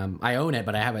haven't. I own it,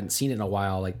 but I haven't seen it in a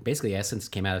while. Like basically, since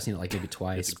it came out, I've seen it like maybe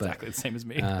twice. It's exactly the same as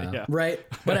me. Right,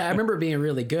 but I remember it being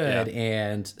really good.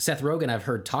 And Seth Rogen, I've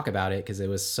heard talk about it because it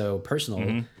was so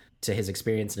personal to his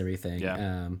experience and everything.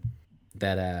 Yeah.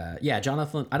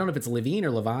 Jonathan, I don't know if it's Levine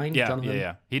or Levine. Jonathan.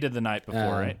 Yeah. He did The Night Before,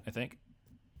 right? I think.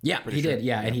 Yeah, he did.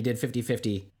 Yeah, and he did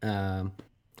 50-50. I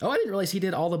didn't realize he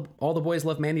did All the Boys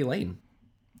Love Mandy Lane.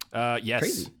 Yes.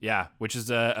 Crazy. Yeah, which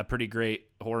is a pretty great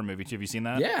horror movie too. Have you seen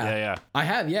that? Yeah. I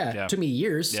have. Yeah. It took me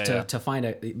years to find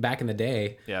it back in the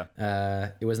day. Yeah.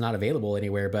 It was not available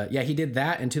anywhere, but yeah, he did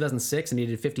that in 2006, and he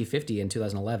did 50-50 in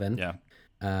 2011. Yeah.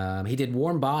 He did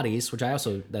Warm Bodies, which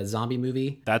that zombie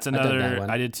movie. That's another,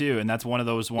 I did too. And that's one of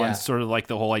those ones, sort of like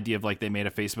the whole idea of like they made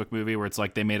a Facebook movie where it's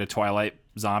like they made a Twilight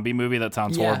zombie movie that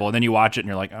sounds horrible. And then you watch it and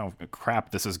you're like, oh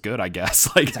crap, this is good, I guess.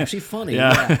 Like it's actually funny.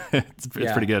 Yeah. It's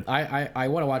pretty good. I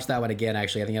want to watch that one again,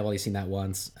 actually. I think I've only seen that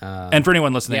once. And for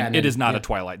anyone listening, it is not a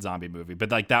Twilight zombie movie, but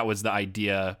like that was the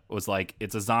idea, was like,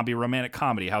 it's a zombie romantic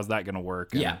comedy. How's that going to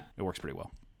work? And it works pretty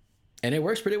well. And it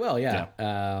works pretty well. Yeah.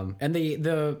 And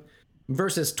the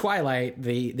versus Twilight,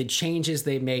 the changes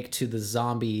they make to the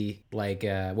zombie, like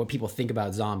what people think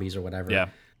about zombies or whatever. Yeah.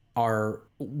 are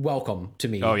welcome to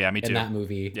me. Oh yeah, me too. In that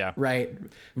movie, yeah, right.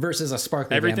 Versus a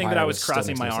sparkly everything vampire, that I was still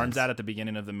crossing makes my no arms sense. at the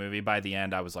beginning of the movie. By the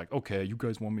end, I was like, okay, you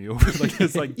guys won me over. Like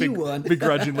it's like You won.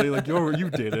 begrudgingly, like yo, you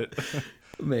did it.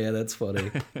 Man, that's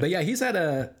funny. But yeah, he's had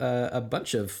a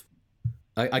bunch of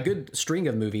a good string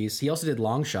of movies. He also did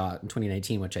Long Shot in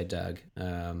 2019, which I dug.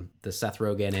 The Seth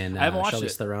Rogen and I haven't watched Charlize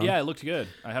it. Theron. Yeah, it looked good.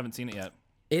 I haven't seen it yet.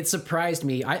 It surprised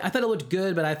me. I thought it looked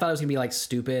good, but I thought it was gonna be like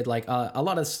stupid. Like a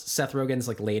lot of Seth Rogen's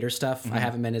like later stuff, I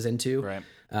haven't been as into. Right.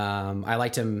 I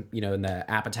liked him, in the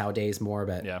Apatow days more,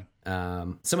 but Yeah.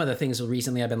 some of the things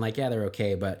recently I've been like, yeah, they're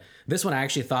okay. But this one I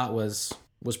actually thought was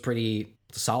pretty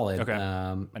solid. Okay.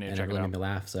 I need to and check it it really out. made me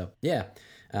laugh. So yeah,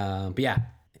 but yeah,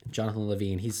 Jonathan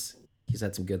Levine, he's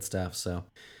had some good stuff. So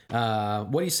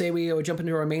what do you say we jump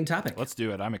into our main topic? Let's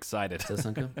do it. I'm excited. Does that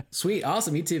sound good? Sweet,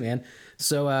 awesome, me too, man.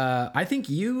 So I think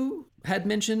you had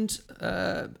mentioned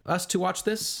us to watch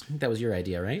this. I think that was your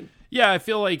idea, right? Yeah, I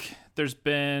feel like there's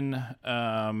been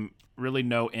really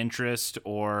no interest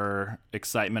or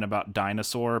excitement about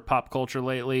dinosaur pop culture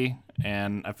lately,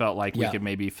 and I felt like we could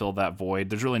maybe fill that void.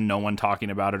 There's really no one talking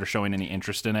about it or showing any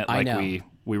interest in it like we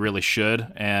really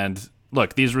should. And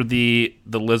look, these were the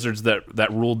lizards that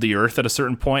ruled the earth at a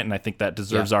certain point, and I think that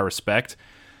deserves our respect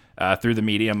through the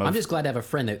medium of... I'm just glad to have a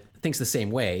friend that thinks the same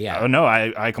way. Yeah. Oh, no,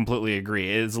 I completely agree.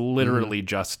 It is literally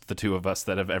just the two of us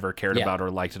that have ever cared about or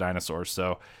liked dinosaurs.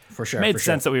 So for sure, it made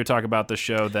sense that we would talk about this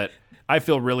show that I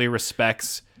feel really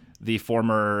respects the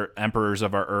former emperors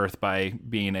of our Earth by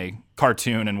being a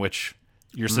cartoon in which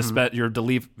your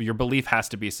belief has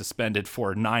to be suspended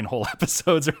for 9 whole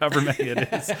episodes or however many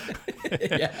it is.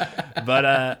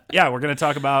 But we're going to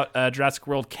talk about Jurassic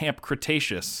World Camp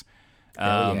Cretaceous.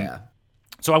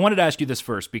 So I wanted to ask you this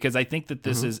first because I think that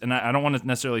this is, and I don't want to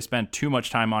necessarily spend too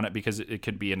much time on it because it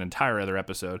could be an entire other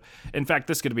episode. In fact,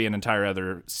 this could be an entire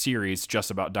other series just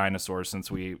about dinosaurs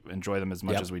since we enjoy them as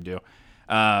much as we do.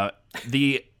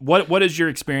 What is your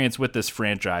experience with this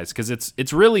franchise? Because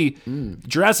it's really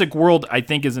Jurassic World. I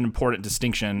think is an important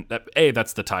distinction. That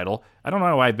that's the title. I don't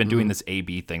know why I've been doing this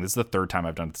A-B thing. This is the third time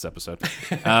I've done this episode.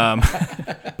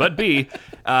 But B,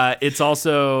 it's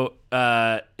also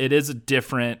it is a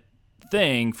different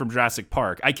thing from Jurassic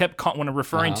Park. I kept when I'm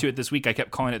referring to it this week, I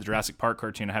kept calling it the Jurassic Park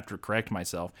cartoon. I have to correct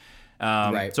myself.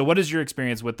 Right. So what is your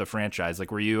experience with the franchise? Like,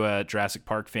 were you a Jurassic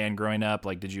Park fan growing up?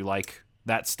 Like, did you like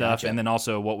that stuff? Gotcha. And then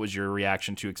also, what was your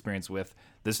reaction to experience with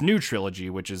this new trilogy,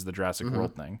 which is the Jurassic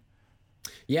World thing?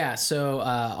 Yeah, so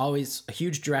always a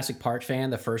huge Jurassic Park fan,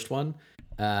 the first one.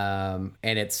 And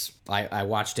I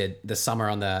watched it this summer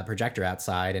on the projector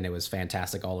outside, and it was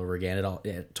fantastic all over again.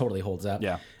 It totally holds up.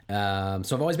 Yeah.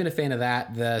 So I've always been a fan of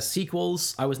that. The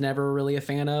sequels, I was never really a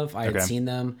fan of. I had seen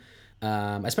them,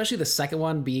 especially the second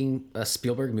one being a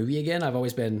Spielberg movie again. I've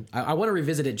always been. I want to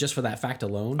revisit it just for that fact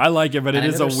alone. I like it, but it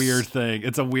is a weird thing.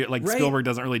 It's a weird Spielberg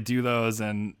doesn't really do those,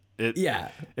 and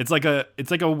it's like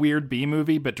a weird B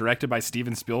movie, but directed by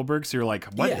Steven Spielberg. So you're like,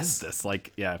 what is this?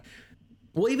 Like, yeah.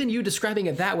 Well, even you describing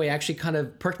it that way actually kind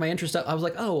of perked my interest up. I was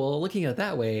like, oh, well, looking at it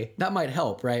that way, that might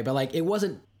help, right? But like, it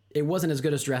wasn't as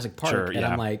good as Jurassic Park. Sure, and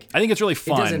I'm like, I think it's really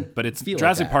fun, but it's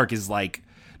Jurassic Park is like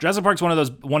Jurassic Park's one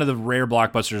of the rare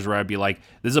blockbusters where I'd be like,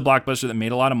 this is a blockbuster that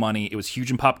made a lot of money. It was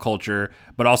huge in pop culture,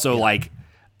 but also like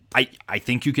I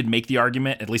think you could make the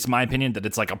argument, at least in my opinion, that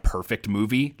it's like a perfect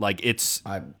movie. Like it's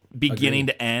beginning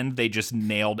to end, they just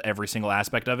nailed every single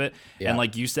aspect of it. Yeah. And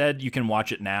like you said, you can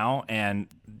watch it now and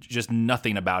just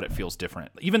nothing about it feels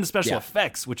different. Even the special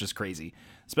effects, which is crazy.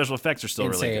 Special effects are still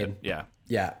really good. Yeah.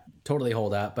 Yeah, totally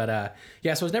hold up. But so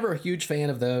I was never a huge fan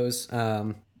of those,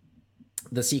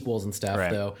 the sequels and stuff,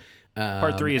 though.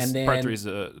 Part 3 is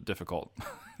difficult.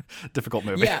 Difficult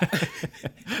movie. Yeah.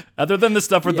 Other than the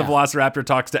stuff where the Velociraptor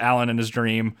talks to Alan in his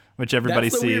dream, which everybody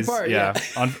sees. Weird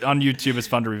part, on YouTube, it's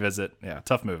fun to revisit. Yeah,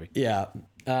 tough movie. Yeah.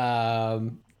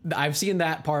 I've seen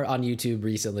that part on YouTube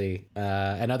recently,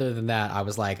 and other than that, I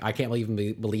was like, I can't even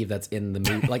believe that's in the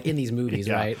movie, like in these movies,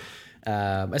 right?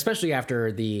 Especially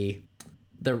after the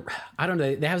I don't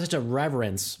know, they have such a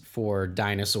reverence for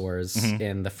dinosaurs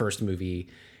in the first movie.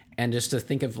 And just to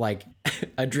think of like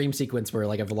a dream sequence where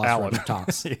like a Velociraptor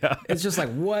talks. It's just like,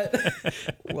 what?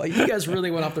 Well, you guys really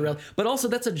went off the rails. But also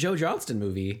that's a Joe Johnston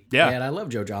movie. Yeah. And I love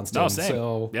Joe Johnston. No, same.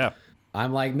 So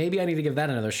I'm like, maybe I need to give that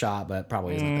another shot, but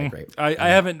probably isn't that great. I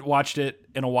haven't watched it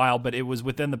in a while, but it was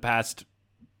within the past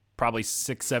probably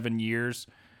 6-7 years.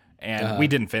 And we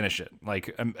didn't finish it.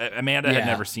 Like Amanda had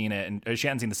never seen it, and she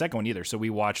hadn't seen the second one either. So we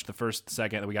watched the first,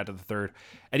 second, and we got to the third.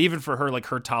 And even for her, like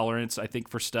her tolerance, I think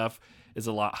for stuff is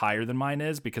a lot higher than mine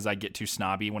is because I get too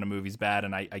snobby when a movie's bad,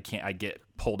 and I get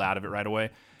pulled out of it right away.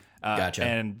 Gotcha.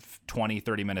 And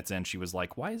 20-30 minutes in, she was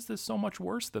like, why is this so much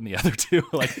worse than the other two?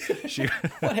 Like she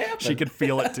What happened? she could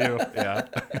feel it too. Yeah.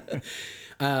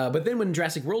 But then when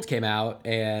Jurassic World came out,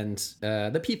 and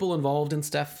the people involved and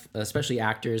stuff, especially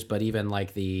actors, but even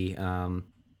like the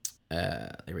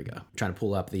there we go. I'm trying to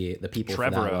pull up the people. For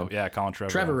that one. Trevorrow, yeah, Colin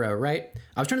Trevorrow. Trevorrow, right?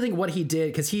 I was trying to think what he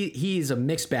did, because he's a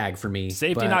mixed bag for me.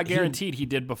 Safety but Not Guaranteed. He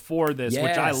did before this,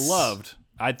 which I Yes. loved.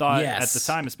 I thought Yes. at the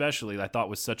time, especially, I thought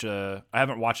was such a. I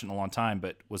haven't watched it in a long time,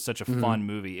 but was such a fun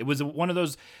movie. It was one of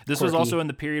those. This was Quirky. also in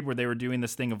the period where they were doing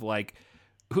this thing of like,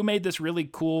 who made this really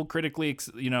cool, critically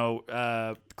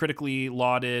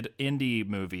lauded indie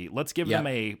movie? Let's give them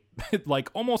a like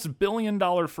almost $1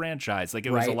 billion franchise. Like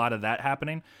it was a Right. lot of that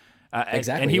happening.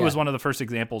 Exactly, and he yeah. was one of the first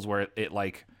examples where it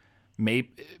like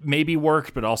maybe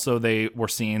worked, but also they were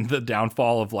seeing the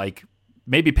downfall of like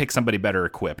maybe pick somebody better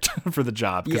equipped for the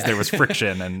job because Yeah. there was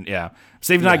friction. And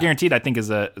Safety Not Guaranteed I think is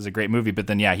a great movie, but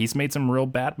then he's made some real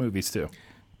bad movies too.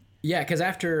 Yeah, because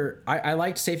after I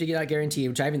liked Safety Not Guaranteed,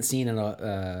 which I haven't seen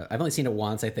I've only seen it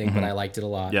once, I think, but I liked it a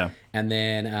lot. Yeah. And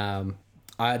then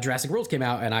Jurassic World came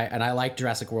out, and I liked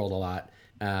Jurassic World a lot.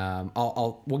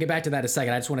 We'll get back to that in a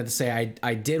second. I just wanted to say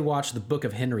I did watch the Book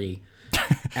of Henry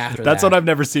after That's that. what I've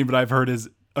never seen, but I've heard is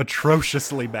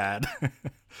atrociously bad.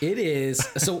 It is.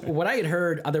 So what I had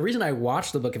heard, the reason I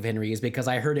watched the Book of Henry is because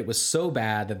I heard it was so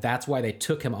bad that's why they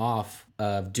took him off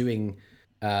of doing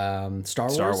Star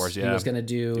Wars. Yeah. He was going to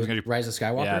do Rise of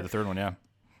Skywalker. Yeah, the third one, yeah.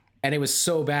 And it was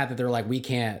so bad that they're like, we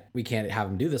can't have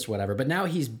him do this, whatever. But now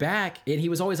he's back, and he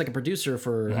was always like a producer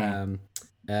for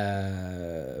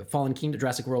Fallen Kingdom,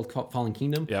 Jurassic World, Fallen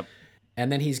Kingdom. Yep. And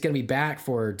then he's going to be back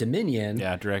for Dominion.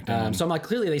 Yeah, directing. So I'm like,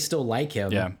 clearly they still like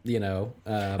him. Yeah. You know.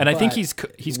 And I think he's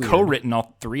weird. co-written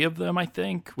all three of them, I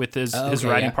think, with his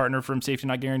writing yeah. partner from Safety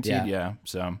Not Guaranteed. Yeah.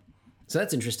 So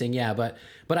that's interesting. Yeah. But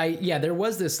there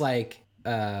was this like,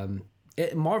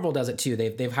 Marvel does it too.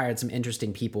 They've hired some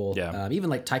interesting people. Yeah. Even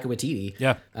like Taika Waititi.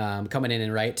 Yeah. Coming in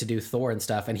and write to do Thor and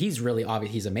stuff. And he's really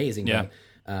obvious. He's amazing. Yeah.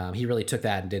 But, he really took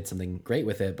that and did something great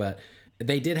with it. But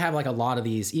they did have like a lot of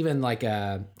these, even like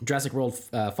Jurassic World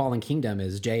Fallen Kingdom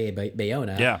is J.A.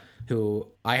 Bayona. Yeah. Who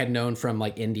I had known from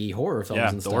like indie horror films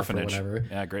and The stuff Orphanage. or whatever.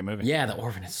 Yeah, great movie. Yeah, The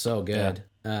Orphanage is so good.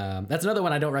 That's another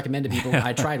one I don't recommend to people.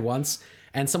 I tried once,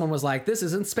 and someone was like, "This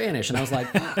is in Spanish," and I was like,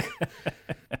 "Fuck,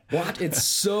 what? It's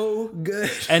so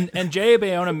good." And J.A.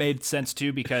 Bayona made sense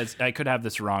too, because I could have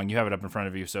this wrong. You have it up in front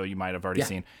of you, so you might have already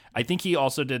seen. I think he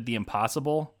also did The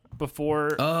Impossible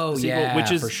before. Oh, the sequel, yeah,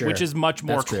 which is for sure. which is much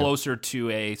more That's true. closer to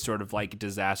a sort of like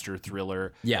disaster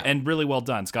thriller. Yeah. And really well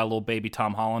done. It's got a little baby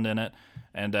Tom Holland in it,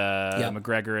 and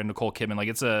McGregor and Nicole Kidman. Like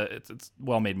it's a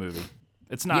well made movie.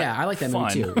 It's not. Yeah, I like that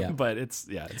movie fun, too, yeah. but it's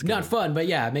a good Not movie. fun, but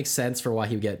yeah, it makes sense for why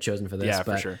he would get chosen for this. Yeah,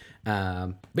 but, for sure.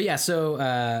 But yeah, so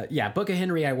Book of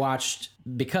Henry I watched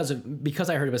because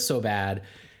I heard it was so bad,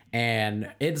 and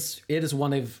it is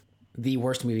one of the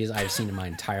worst movies I've seen in my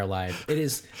entire life. It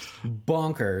is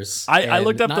bonkers. I and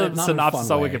looked up not the in a synopsis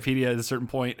fun on way. Wikipedia at a certain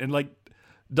point, and like,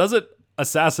 does it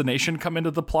assassination come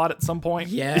into the plot at some point?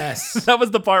 Yes. That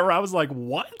was the part where I was like,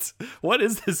 what? What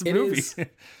is this movie?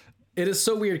 It is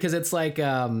so weird because it's like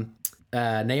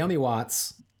Naomi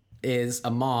Watts is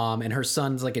a mom and her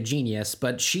son's like a genius,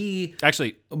 but she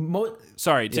Actually,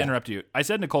 sorry to interrupt you. I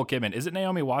said Nicole Kidman. Is it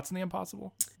Naomi Watts in The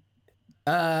Impossible?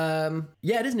 yeah,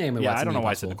 it is Naomi Watts. Yeah, I in don't The know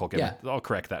why I said Impossible. Nicole Kidman. Yeah. I'll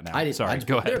correct that now. I did, Sorry,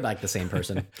 go They're ahead. like the same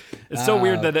person. It's so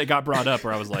weird that it got brought up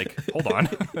where I was like, hold on.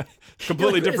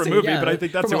 Completely different movie, but I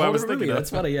think that's from who a I whole was different thinking movie. of.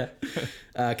 That's funny,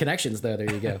 yeah. Connections though,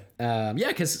 there you go.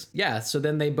 So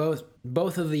then they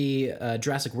both of the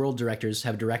Jurassic World directors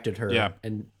have directed her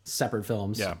in separate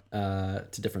films to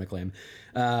different acclaim.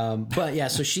 But yeah,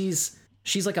 so she's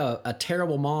like a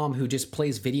terrible mom who just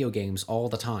plays video games all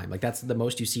the time. Like that's the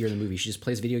most you see her in the movie. She just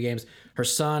plays video games. Her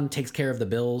son takes care of the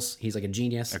bills. He's like a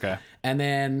genius. Okay. And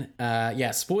then,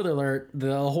 spoiler alert,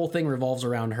 the whole thing revolves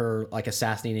around her like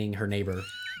assassinating her neighbor,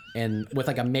 and with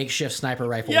like a makeshift sniper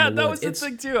rifle. Yeah, in the that woods. was the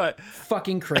thing too.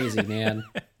 Fucking crazy, man.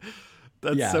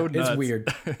 That's so nuts. It's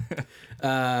weird.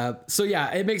 So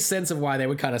yeah, it makes sense of why they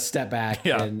would kind of step back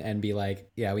and be like,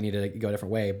 yeah, we need to go a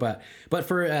different way. But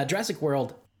for Jurassic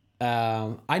World,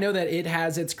 I know that it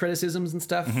has its criticisms and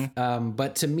stuff.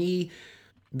 But to me,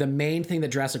 the main thing that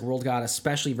Jurassic World got,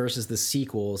 especially versus the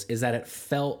sequels, is that it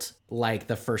felt like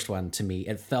the first one to me.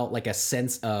 It felt like a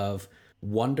sense of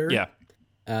wonder.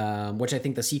 Yeah. Which I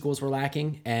think the sequels were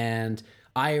lacking. And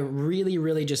I really,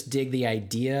 really just dig the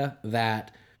idea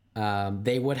that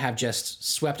they would have just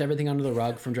swept everything under the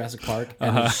rug from Jurassic Park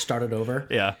and just started over.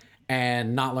 Yeah.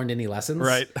 And not learned any lessons.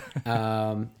 Right.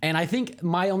 And I think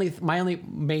my only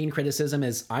main criticism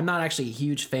is I'm not actually a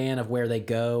huge fan of where they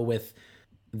go with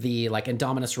the like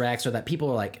Indominus Rex, or that people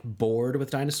are like bored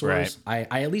with dinosaurs. I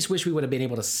at least wish we would have been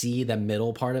able to see the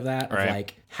middle part of that, of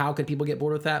like how could people get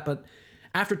bored with that. But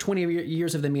after 20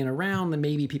 years of them being around, then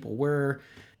maybe people were.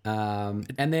 And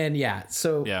then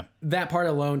that part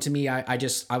alone, to me, I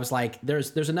was like,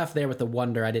 there's enough there with the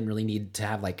wonder. I didn't really need to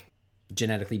have like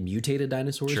genetically mutated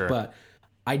dinosaurs, but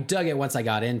I dug it once I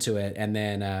got into it. And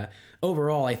then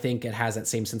overall, I think it has that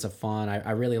same sense of fun.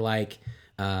 I really like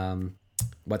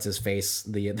what's his face,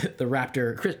 the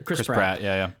raptor, Chris Pratt.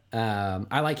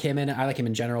 I like him in it. I like him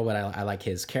in general, but I like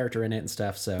his character in it and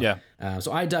stuff. So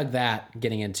so I dug that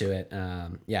getting into it.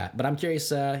 But I'm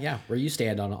curious, where you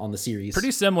stand on the series.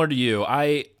 Pretty similar to you.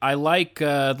 I like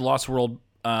the Lost World.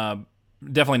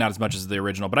 Definitely not as much as the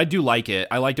original, but I do like it.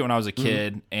 I liked it when I was a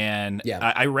kid, and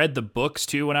I read the books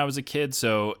too when I was a kid,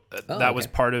 so that was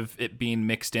part of it being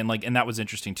mixed in. Like, and that was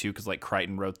interesting too, because like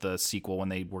Crichton wrote the sequel when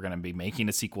they were going to be making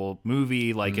a sequel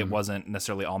movie. Like, it wasn't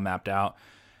necessarily all mapped out.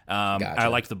 Gotcha. I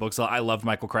liked the books. I loved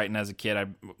Michael Crichton as a kid. I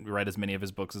read as many of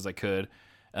his books as I could.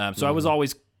 So I was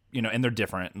always, and they're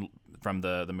different from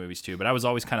the movies too, but I was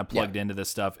always kind of plugged into this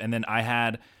stuff. And then I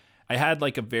had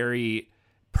like a very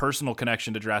personal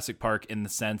connection to Jurassic Park, in the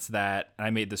sense that, and I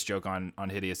made this joke on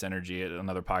Hideous Energy,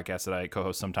 another podcast that I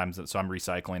co-host sometimes, so I'm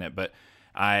recycling it, but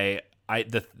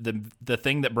the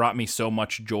thing that brought me so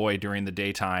much joy during the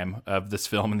daytime of this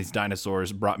film and these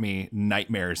dinosaurs brought me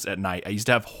nightmares at night. I used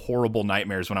to have horrible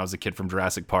nightmares when I was a kid from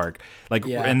Jurassic Park.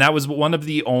 And that was one of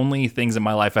the only things in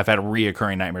my life I've had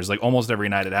reoccurring nightmares. Like, almost every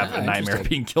night I'd have a nightmare of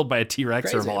being killed by a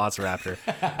T-Rex or a Velociraptor.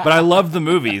 But I loved the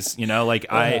movies, like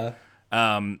I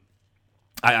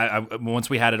once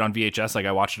we had it on VHS, like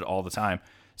I watched it all the time.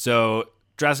 So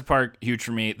Jurassic Park, huge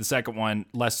for me. The second one,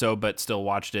 less so, but still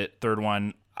watched it. Third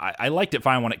one, I liked it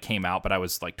fine when it came out, but I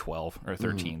was like 12 or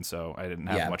 13, so I didn't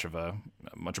have much of a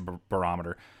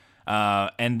barometer.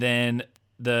 And then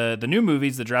the new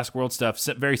movies, the Jurassic World stuff,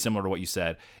 very similar to what you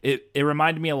said. It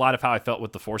reminded me a lot of how I felt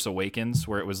with The Force Awakens,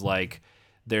 where it was like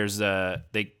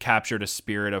they captured a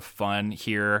spirit of fun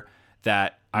here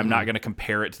that I'm not going to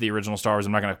compare it to the original Star Wars.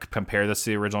 I'm not going to compare this to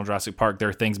the original Jurassic Park. There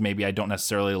are things maybe I don't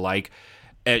necessarily like.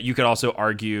 You could also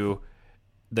argue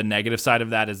the negative side of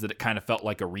that is that it kind of felt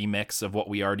like a remix of what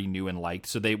we already knew and liked.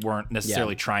 So they weren't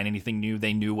necessarily trying anything new.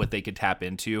 They knew what they could tap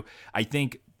into. I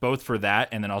think both for that,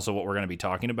 and then also what we're going to be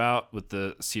talking about with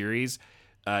the series,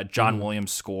 John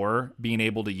Williams' score, being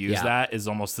able to use that is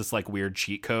almost this like weird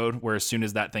cheat code, where as soon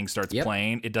as that thing starts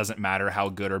playing, it doesn't matter how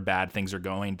good or bad things are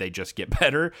going, they just get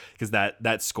better, because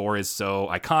that score is so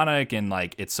iconic and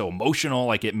like it's so emotional,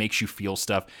 like it makes you feel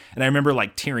stuff. And I remember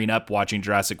like tearing up watching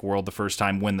Jurassic World the first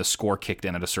time when the score kicked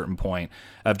in at a certain point,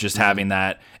 of just having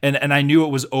that, and I knew it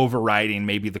was overriding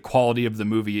maybe the quality of the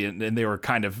movie, and they were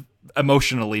kind of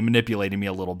emotionally manipulating me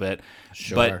a little bit.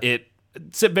 But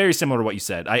it's very similar to what you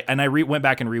said. I went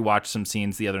back and rewatched some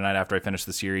scenes the other night after I finished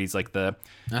the series, like the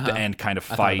end kind of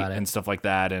fight and stuff like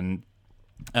that. And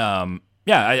I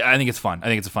think it's fun. I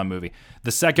think it's a fun movie.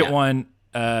 The second one,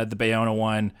 the Bayona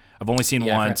one, I've only seen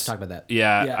once. I forgot to talk about that.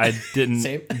 Yeah. I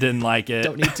didn't like it.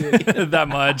 Don't need to that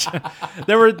much.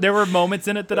 There were moments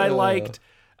in it that I liked.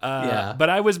 But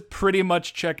I was pretty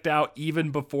much checked out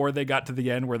even before they got to the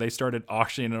end, where they started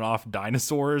auctioning off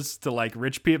dinosaurs to like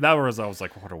rich people. I was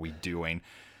like, what are we doing?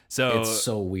 So it's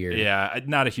so weird. Yeah,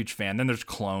 not a huge fan. Then there's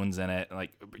clones in it,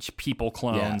 like people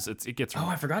clones. Yeah. It gets. Oh,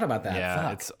 I forgot about that. Yeah,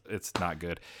 Fuck. it's not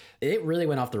good. It really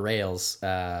went off the rails.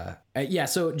 So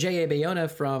J.A.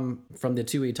 Bayona from the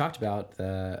two we talked about,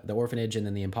 the Orphanage and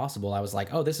then The Impossible, I was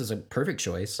like, oh, this is a perfect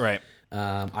choice. Right.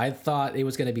 I thought it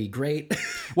was going to be great.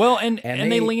 Well, and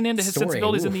they lean into his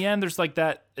sensibilities in the end. There's like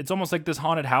that. It's almost like this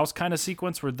haunted house kind of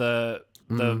sequence where the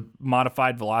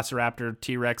modified Velociraptor,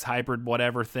 T-Rex, hybrid,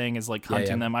 whatever thing is like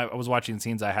hunting them. I was watching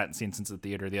scenes I hadn't seen since the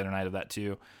theater the other night of that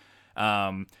too.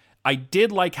 I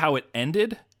did like how it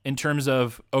ended, in terms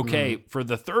of, for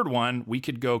the third one, we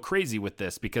could go crazy with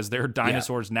this because there are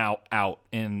dinosaurs now out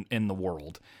in the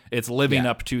world. It's living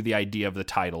up to the idea of the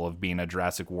title of being a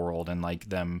Jurassic World and like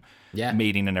them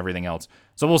mating and everything else.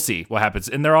 So we'll see what happens.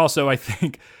 And they're also, I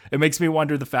think, it makes me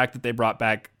wonder the fact that they brought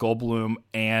back Goldblum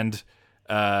and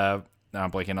now I'm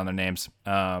blanking on their names.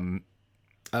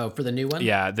 For the new one?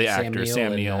 Yeah, the actor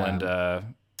Sam Neill and oh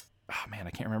man, I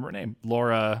can't remember her name.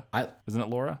 Laura. Isn't it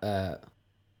Laura?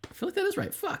 I feel like that is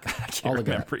right. Fuck. I can't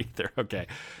remember either. Okay.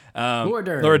 Laura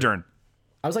Dern. Laura Dern.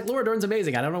 I was like, Laura Dern's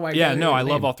amazing. I don't know why. I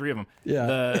love all three of them.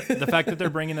 Yeah. The fact that they're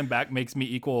bringing them back makes me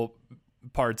equal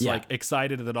parts like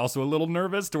excited and then also a little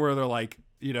nervous, to where they're like,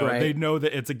 they know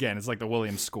that it's like the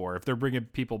Williams score. If they're bringing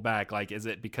people back, like, is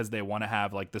it because they want to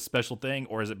have like the special thing,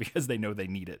 or is it because they know they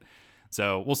need it?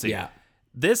 So we'll see. Yeah.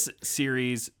 This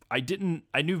series, I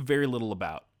knew very little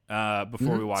about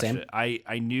before we watched same. it.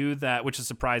 I knew that, which is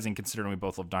surprising considering we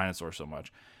both love dinosaurs so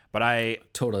much. But I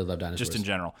totally love dinosaurs. just in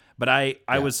general. But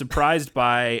I was surprised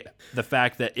by the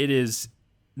fact that it is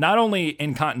not only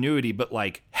in continuity, but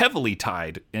like heavily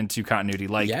tied into continuity.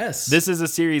 Like, yes. This is a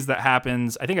series that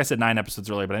happens. I think I said 9 episodes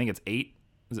earlier, but I think it's 8.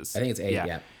 Is it? I think it's 8.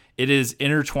 Yeah. It is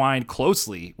intertwined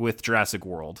closely with Jurassic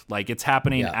World. Like, it's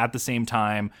happening at the same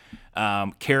time.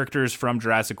 Characters from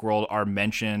Jurassic World are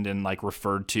mentioned and like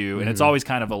referred to, and it's always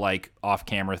kind of a like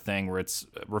off-camera thing where it's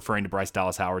referring to Bryce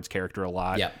Dallas Howard's character a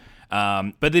lot. Yeah.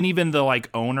 But then even the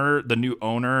like the new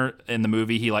owner in the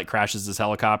movie, he like crashes his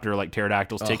helicopter, like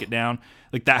pterodactyls take it down.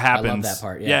 Like that happens. I love that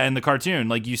part. Yeah. In the cartoon,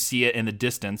 like you see it in the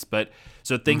distance, but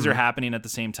so things are happening at the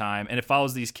same time, and it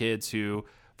follows these kids who,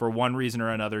 for one reason or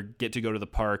another, get to go to the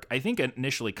park. I think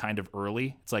initially kind of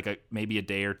early. It's like maybe a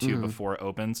day or two before it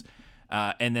opens.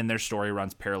 And then their story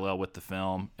runs parallel with the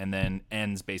film and then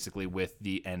ends basically with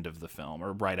the end of the film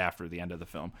or right after the end of the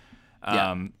film.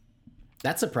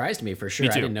 That surprised me for sure.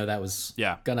 I didn't know that was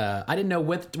gonna. I didn't know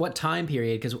what time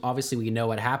period, because obviously we know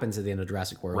what happens at the end of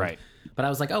Jurassic World. Right. But I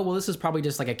was like, oh well, this is probably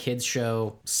just like a kids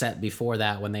show set before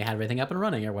that when they had everything up and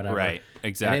running or whatever. Right.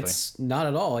 Exactly. And it's not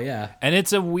at all. Yeah. And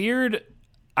it's a weird.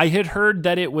 I had heard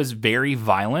that it was very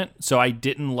violent, so I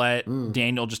didn't let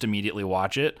Daniel just immediately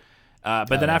watch it. But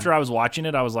then after I was watching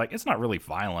it, I was like, it's not really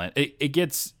violent. It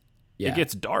gets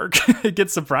dark. It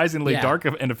gets surprisingly dark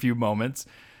in a few moments.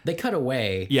 They cut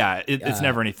away. Yeah, it's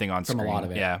never anything on from screen. a lot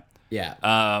of it. Yeah.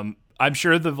 I'm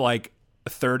sure the like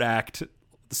third act,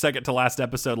 second to last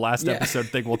episode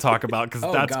thing we'll talk about because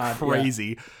that's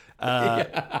crazy.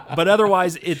 But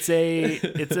otherwise,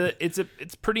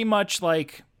 it's pretty much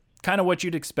like kind of what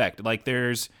you'd expect. Like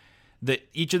there's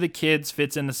each of the kids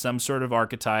fits into some sort of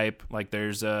archetype. Like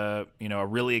there's a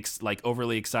really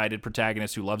overly excited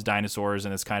protagonist who loves dinosaurs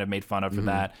and is kind of made fun of for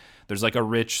that. There's like a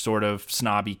rich sort of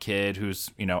snobby kid who's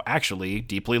actually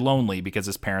deeply lonely because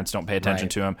his parents don't pay attention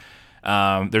to him.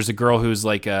 There's a girl who's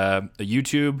like a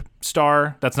YouTube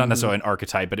star. That's not necessarily an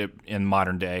archetype, but it in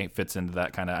modern day fits into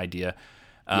that kind of idea.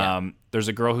 There's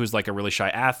a girl who's like a really shy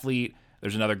athlete.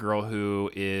 There's another girl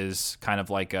who is kind of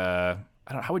like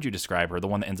how would you describe her? The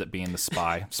one that ends up being the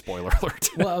spy. Spoiler alert.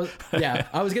 Well,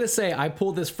 I was going to say, I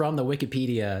pulled this from the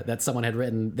Wikipedia that someone had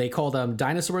written. They called him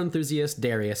dinosaur enthusiast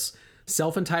Darius,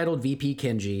 self-entitled VP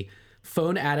Kenji,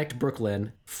 phone addict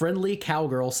Brooklyn, friendly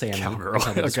cowgirl Sammy.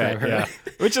 Okay, yeah.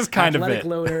 Which is kind of it. Athletic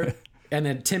loner, and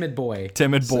then timid boy.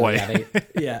 Timid boy. So,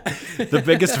 The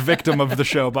biggest victim of the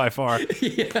show by far.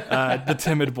 The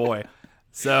timid boy.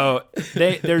 So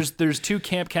there's 2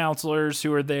 camp counselors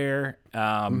who are there.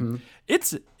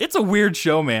 It's a weird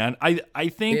show, man. I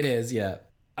think it is. Yeah.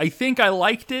 I think I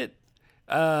liked it.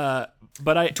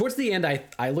 But towards the end,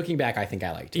 I looking back, I think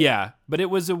I liked it. Yeah, but it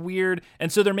was a weird, and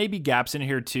so there may be gaps in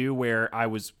here too where I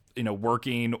was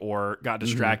working or got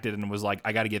distracted and was like,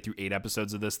 I got to get through 8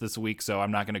 episodes of this week, so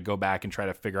I'm not going to go back and try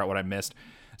to figure out what I missed.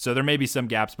 So there may be some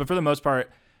gaps, but for the most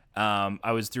part,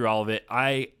 I was through all of it.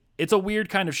 It's a weird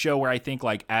kind of show where I think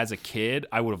like as a kid,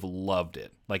 I would have loved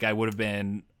it. Like I would have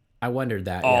been. I wondered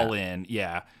that. All in.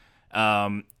 Yeah.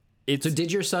 So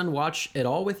did your son watch it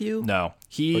all with you? No. Or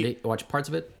did he watch parts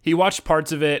of it? He watched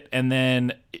parts of it and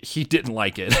then he didn't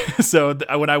like it. So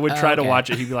when I would try to watch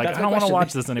it, he'd be like, I don't want to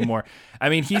watch this anymore. I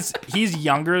mean, he's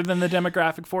younger than the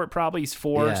demographic for it probably. He's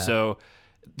 4, so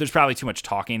there's probably too much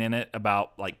talking in it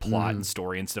about like plot and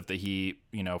story and stuff that he,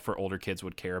 for older kids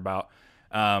would care about.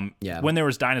 When there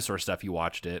was dinosaur stuff, he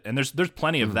watched it. And there's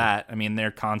plenty of that. I mean,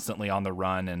 they're constantly on the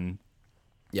run and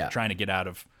trying to get out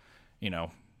of,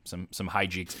 some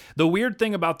hijinks. The weird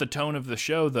thing about the tone of the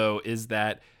show, though, is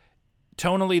that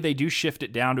tonally they do shift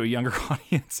it down to a younger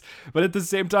audience. But at the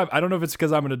same time, I don't know if it's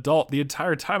because I'm an adult. The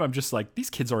entire time I'm just like, these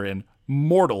kids are in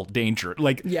mortal danger.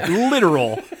 Like,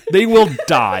 literal. They will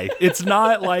die. It's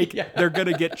not like they're going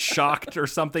to get shocked or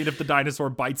something if the dinosaur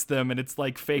bites them and it's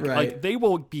like fake. Right. Like, they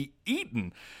will be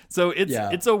eaten. So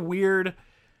it's a weird...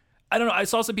 I don't know. I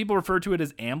saw some people refer to it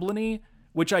as Amblin-y,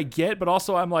 which I get, but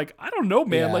also I'm like, I don't know,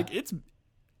 man. Like, it's...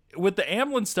 With the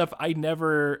Amblin stuff, I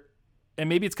never, and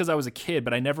maybe it's because I was a kid,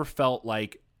 but I never felt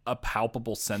like a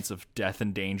palpable sense of death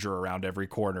and danger around every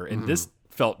corner. And this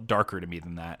felt darker to me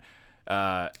than that.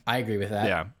 I agree with that.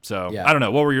 Yeah. So I don't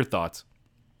know. What were your thoughts?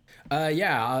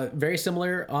 Very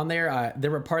similar on there.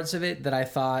 There were parts of it that I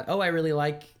thought, I really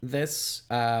like this.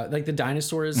 Like the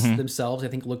dinosaurs themselves, I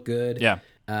think look good. Yeah.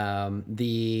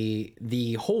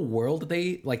 The whole world that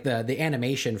they like, the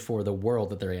animation for the world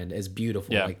that they're in is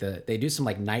beautiful. Like they do some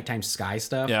like nighttime sky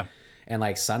stuff and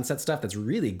like sunset stuff that's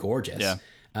really gorgeous.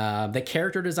 The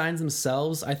character designs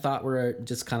themselves, I thought were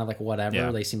just kind of like whatever.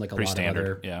 Yeah. They seem like a Pretty lot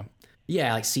standard. of other,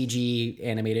 like CG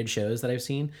animated shows that I've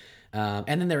seen.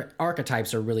 And then their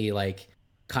archetypes are really like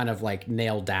kind of like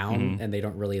nailed down, and they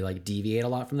don't really like deviate a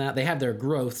lot from that. They have their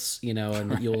growths,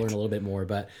 and you'll learn a little bit more,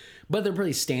 but they're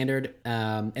pretty standard.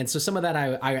 And so some of that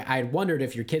I wondered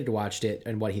if your kid had watched it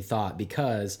and what he thought,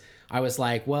 because I was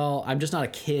like, well, I'm just not a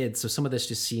kid, so some of this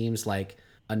just seems like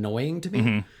annoying to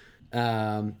me.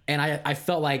 And I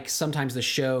felt like sometimes the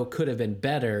show could have been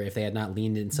better if they had not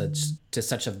leaned in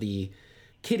such of the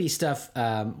kiddie stuff,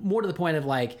 more to the point of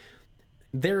like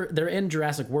they're in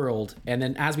Jurassic World, and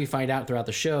then as we find out throughout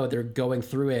the show, they're going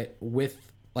through it with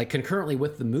like concurrently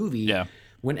with the movie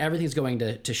when everything's going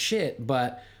to shit.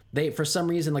 But they, for some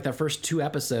reason, like the first 2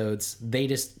 episodes, they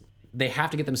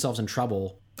have to get themselves in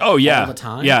trouble all the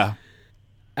time. Yeah.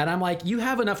 And I'm like, you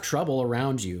have enough trouble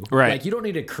around you. Right. Like, you don't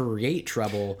need to create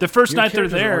trouble. The first Your night they're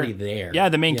characters are there. already there. Yeah,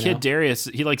 the main kid, Darius,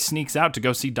 he like sneaks out to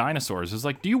go see dinosaurs. It's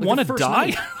like, do you want to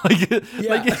die?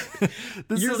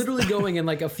 You're literally going in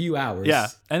like a few hours. Yeah.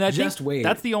 And I just think wait.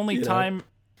 that's the only time,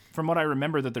 from what I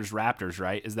remember, that there's raptors,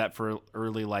 right? Is that for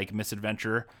early like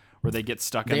misadventure where they get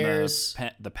stuck in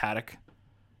the paddock?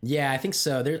 Yeah, I think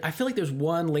so. I feel like there's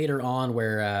one later on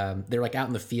where they're like out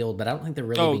in the field, but I don't think they're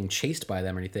really being chased by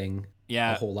them or anything.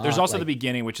 Yeah, a whole lot. There's also the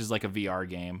beginning, which is like a VR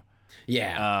game.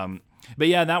 Yeah. But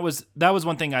yeah, that was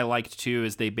one thing I liked too,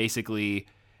 is they basically,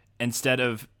 instead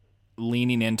of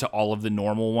leaning into all of the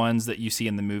normal ones that you see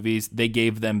in the movies, they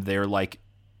gave them their like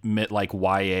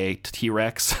YA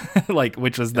T-Rex, like,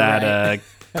 which was that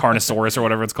Carnosaurus or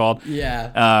whatever it's called.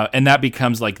 Yeah. And that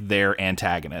becomes like their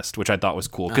antagonist, which I thought was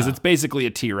cool, because it's basically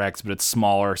a T-Rex, but it's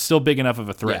smaller, still big enough of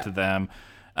a threat to them.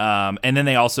 And then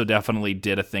they also definitely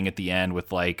did a thing at the end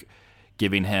with like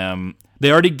giving him,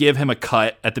 they already give him a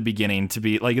cut at the beginning to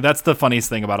be like, that's the funniest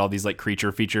thing about all these like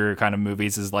creature feature kind of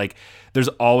movies, is like there's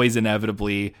always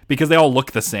inevitably, because they all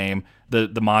look the same, the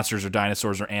monsters or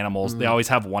dinosaurs or animals, they always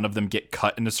have one of them get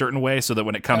cut in a certain way so that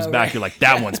when it comes back, you're like,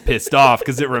 that one's pissed off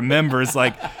because it remembers,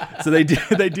 like, so they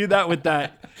do that with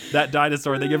that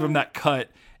dinosaur. They give him that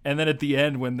cut, and then at the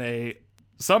end when they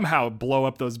somehow blow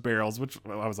up those barrels, which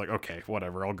I was like, okay,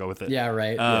 whatever, I'll go with it. Yeah,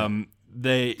 right.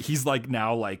 He's like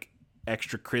now like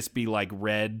extra crispy, like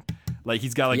red, like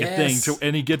he's got like a thing to,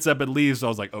 and he gets up and leaves. So I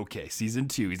was like, okay, season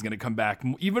 2, he's gonna come back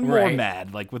even more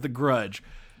mad, like with a grudge.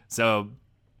 So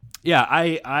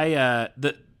yeah,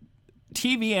 the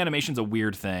TV animation's a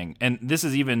weird thing, and this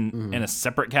is even in a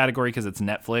separate category because it's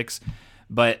Netflix,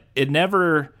 but it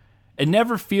never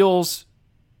feels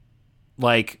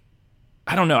like,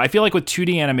 I don't know. I feel like with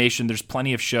 2D animation, there's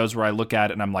plenty of shows where I look at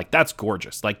it and I'm like, that's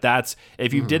gorgeous. Like that's,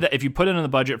 if you did that, if you put it in the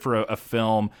budget for a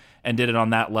film and did it on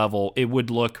that level, it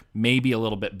would look maybe a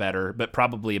little bit better, but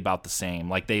probably about the same.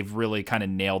 Like they've really kind of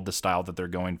nailed the style that they're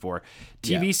going for.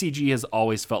 TV CG has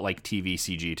always felt like TV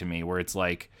CG to me, where it's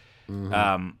like,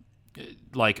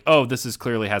 like, oh, this is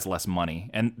clearly has less money.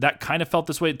 And that kind of felt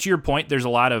this way. To your point, there's a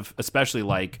lot of, especially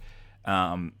like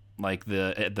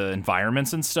the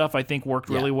environments and stuff, I think worked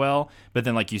really well. But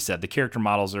then, like you said, the character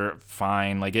models are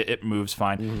fine. Like it moves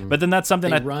fine. But then that's something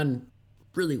they run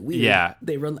really weird. Yeah,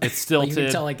 they run. It's still like, you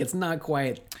can tell like it's not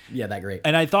quite that great.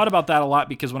 And I thought about that a lot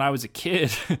because when I was a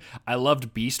kid, I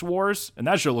loved Beast Wars, and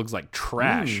that show looks like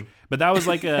trash. But that was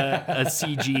like a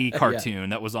CG cartoon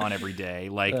that was on every day.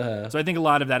 Like, so I think a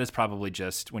lot of that is probably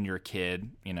just when you're a kid.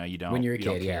 You know, you don't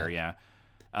care. Yeah.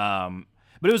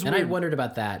 But it was weird. I wondered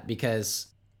about that because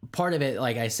part of it,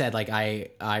 like I said, like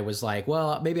I was like,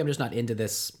 well, maybe I'm just not into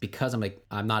this because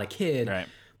I'm not a kid. Right.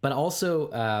 But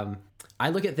also, I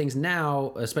look at things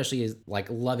now, especially as like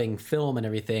loving film and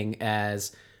everything,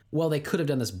 as well, they could have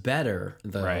done this better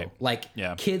though. Right. Like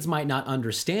kids might not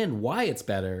understand why it's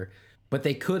better, but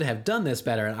they could have done this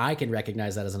better, and I can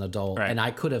recognize that as an adult, and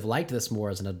I could have liked this more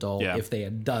as an adult if they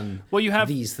had done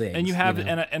these things. And you have,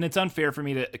 and it's unfair for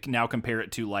me to now compare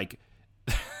it to like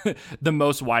the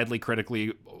most widely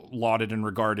critically lauded and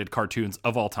regarded cartoons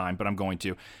of all time, but I'm going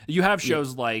to. You have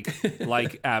shows like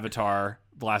Avatar,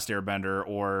 The Last Airbender,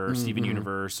 or Steven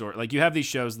Universe, or like you have these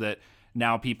shows that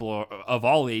now people of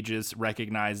all ages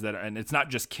recognize that, and it's not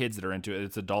just kids that are into it,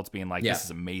 it's adults being like, this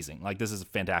is amazing. Like, this is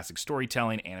fantastic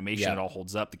storytelling, animation, it all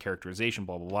holds up, the characterization,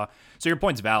 blah, blah, blah. So your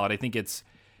point's valid. I think it's,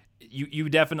 you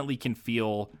definitely can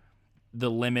feel the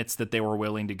limits that they were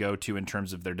willing to go to in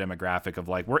terms of their demographic of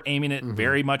like, we're aiming it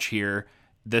very much here.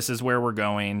 This is where we're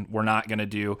going. We're not going to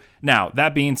do. Now,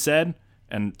 that being said,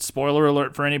 and spoiler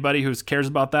alert for anybody who cares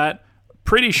about that,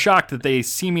 pretty shocked that they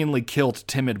seemingly killed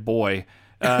Timid Boy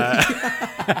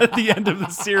at the end of the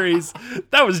series.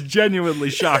 That was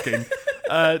genuinely shocking,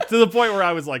 to the point where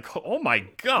I was like, oh my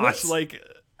gosh, like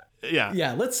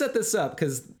Yeah, let's set this up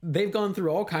because they've gone through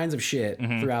all kinds of shit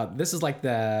throughout. This is like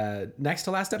the next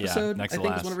to last episode. next I to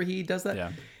think last. is whenever he does that.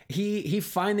 Yeah. He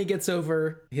finally gets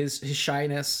over his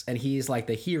shyness and he's like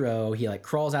the hero. He like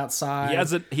crawls outside. He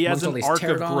has amongst all an these arc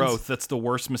pterodons. of growth that's the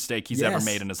worst mistake he's ever Yes.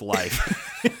 made in his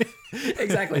life.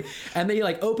 Exactly. And then he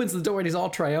like opens the door and he's all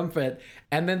triumphant.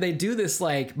 And then they do this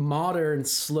like modern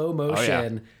slow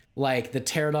motion, like the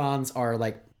pterodons are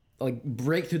like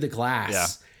break through the glass. Yeah.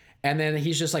 And then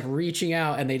he's just like reaching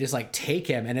out and they just like take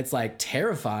him and it's like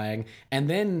terrifying. And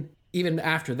then even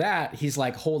after that, he's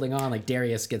like holding on, like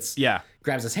Darius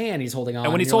grabs his hand, he's holding on.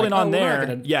 And when he's you're holding like, on oh, we're there, not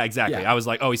gonna- yeah, exactly. Yeah. I was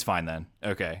like, oh, he's fine then.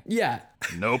 Okay. Yeah.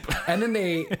 Nope. And then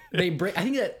they break. I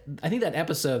think that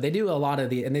episode they do a lot of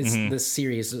the and this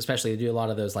series especially they do a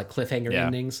lot of those like cliffhanger Yeah.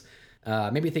 endings.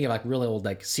 Maybe think of like really old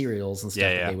like serials and stuff Yeah,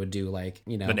 that yeah. they would do like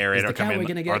The is narrator the come cowboy in.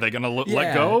 gonna get- Are they going to let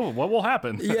Yeah. go? What will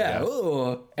happen? Yeah.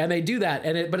 Ooh. And they do that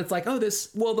but it's like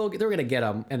they're gonna get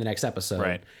him in the next episode.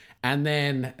 Right. And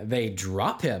then they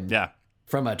drop him. Yeah.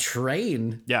 From a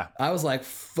train. Yeah. I was like,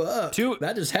 fuck.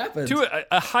 That just happened. To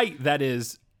a height that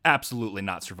is absolutely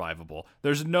not survivable.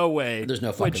 There's no way. There's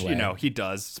no fucking which, way. he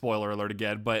does. Spoiler alert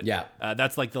again. But Yeah.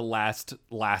 that's like the last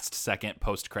second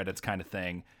post credits kind of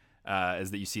thing.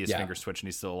 Is that you see his fingers twitch and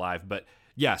he's still alive. But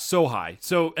yeah, so high.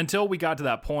 So until we got to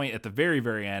that point at the very,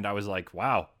 very end, I was like,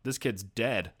 wow, this kid's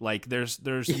dead. Like there's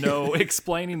no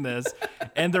explaining this.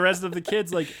 And the rest of the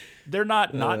kids, like, they're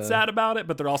not sad about it,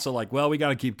 but they're also like, well, we got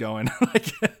to keep going.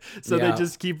 So Yeah.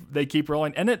 they keep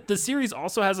rolling. And the series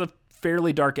also has a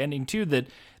fairly dark ending too, that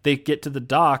they get to the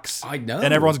docks I know.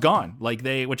 and everyone's gone. Like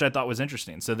which I thought was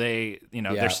interesting. So they,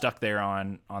 Yeah. they're stuck there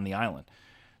on the island.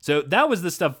 So that was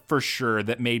the stuff for sure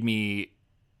that made me.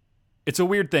 It's a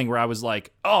weird thing where I was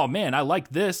like, oh man, I like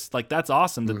this. Like that's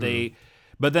awesome that they.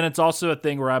 But then it's also a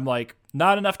thing where I'm like,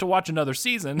 not enough to watch another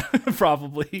season,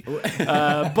 probably.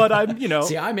 But I'm,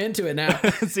 See, I'm into it now.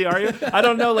 See, are you? I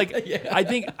don't know. Like, I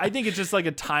think it's just like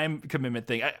a time commitment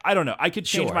thing. I don't know. I could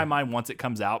change Sure. my mind once it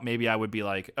comes out. Maybe I would be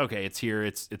like, okay, it's here.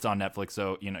 It's on Netflix.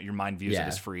 So, your mind views it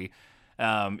as free,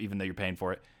 even though you're paying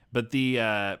for it. But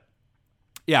that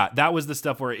was the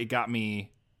stuff where it got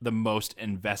me the most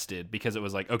invested because it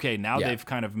was like, okay, now they've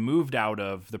kind of moved out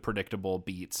of the predictable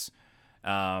beats.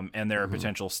 And there are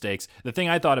potential stakes. The thing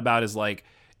I thought about is like,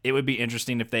 it would be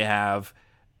interesting if they have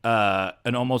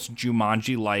an almost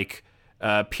Jumanji-like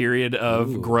period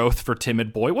of growth for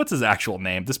Timid Boy. What's his actual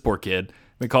name? This poor kid.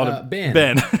 They called him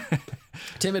Ben.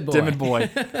 Timid boy. Timid Boy.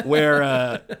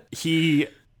 Where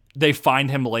they find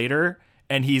him later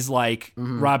and he's like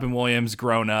Robin Williams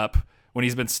grown up when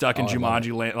he's been stuck in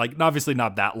Jumanji land. Like obviously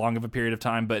not that long of a period of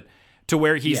time, but to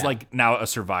where he's like now a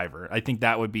survivor. I think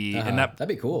that would be, and that'd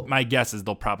be cool. My guess is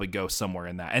they'll probably go somewhere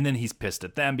in that. And then he's pissed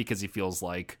at them because he feels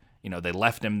like, they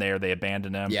left him there, they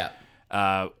abandoned him.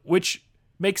 Yeah. Which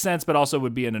makes sense, but also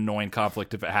would be an annoying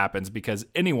conflict if it happens because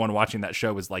anyone watching that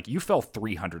show is like, you fell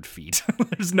 300 feet.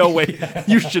 There's no way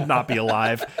you should not be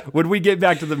alive. When we get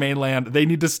back to the mainland, they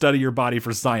need to study your body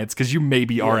for science because you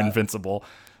maybe are invincible.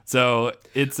 So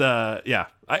it's,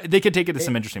 they could take it to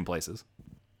some interesting places.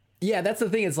 Yeah, that's the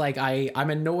thing. It's like I'm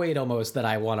annoyed almost that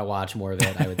I want to watch more of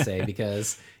it, I would say,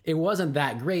 because it wasn't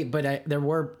that great. But there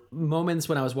were moments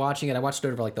when I was watching it. I watched it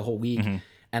over like the whole week,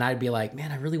 and I'd be like,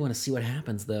 man, I really want to see what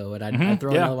happens, though. And I'd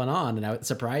throw another one on, and it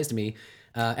surprised me.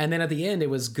 And then at the end, it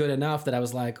was good enough that I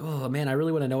was like, oh, man, I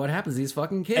really want to know what happens to these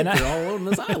fucking kids. They're all on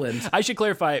this island. I should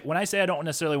clarify, when I say I don't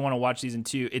necessarily want to watch season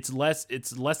 2, it's less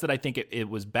that I think it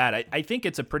was bad. I think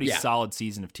it's a pretty solid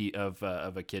season of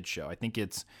a kid's show. I think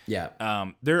it's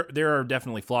there are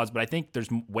definitely flaws, but I think there's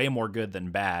way more good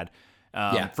than bad.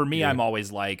 For me, I'm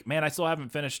always like, man, I still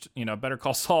haven't finished, Better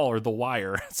Call Saul or The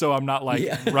Wire, so I'm not like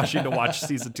rushing to watch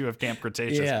season 2 of Camp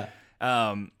Cretaceous. Yeah.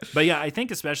 But yeah, I think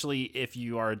especially if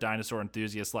you are a dinosaur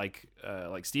enthusiast like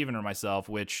Steven or myself,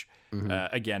 which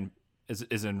again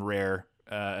is in rare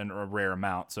and a rare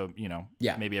amount. So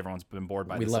maybe everyone's been bored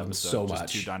by this love episode. them so just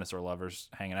much. Two dinosaur lovers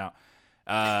hanging out.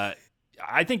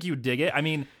 I think you dig it. I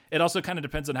mean, it also kind of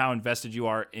depends on how invested you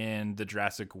are in the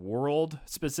Jurassic World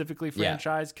specifically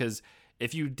franchise. Because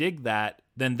if you dig that,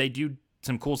 then they do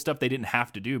some cool stuff they didn't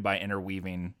have to do by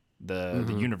interweaving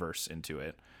the universe into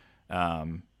it.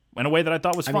 In a way that I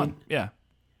thought was fun.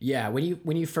 Yeah, when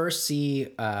you first see,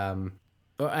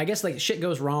 I guess like shit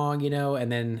goes wrong,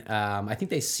 and then I think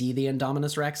they see the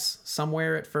Indominus Rex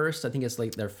somewhere at first. I think it's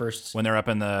like their first when they're up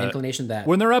in the inclination that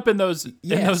when they're up in those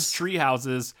tree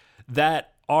houses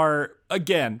that are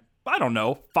again, I don't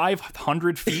know,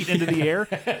 500 feet into the air,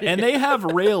 and they have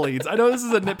railings. I know this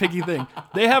is a nitpicky thing.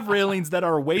 They have railings that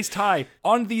are waist high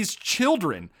on these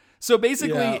children. So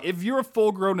basically, Yeah. if you're a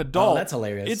full-grown adult, that's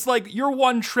hilarious. It's like you're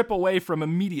one trip away from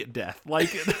immediate death.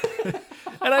 Like,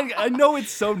 and I know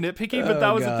it's so nitpicky, but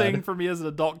that was the thing for me as an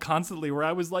adult constantly, where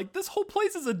I was like, this whole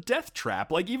place is a death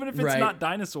trap. Like, even if it's not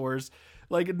dinosaurs,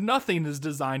 like nothing is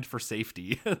designed for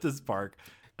safety at this park.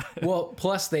 Well,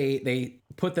 plus they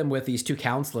put them with these two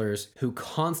counselors who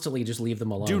constantly just leave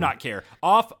them alone. Do not care.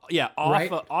 Off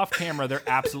camera, they're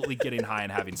absolutely getting high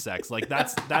and having sex. Like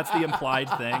that's the implied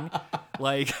thing,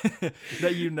 like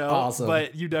that Awesome.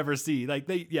 but you never see. Like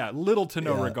little to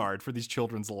no regard for these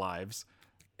children's lives.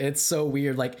 It's so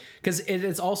weird, like, because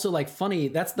it's also like funny.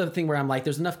 That's the thing where I'm like,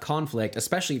 there's enough conflict,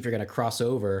 especially if you're going to cross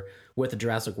over with the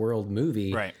Jurassic World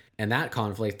movie, right? And that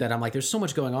conflict, that I'm like, there's so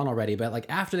much going on already. But like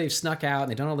after they've snuck out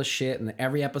and they've done all this shit, and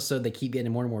every episode they keep getting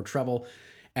in more and more trouble,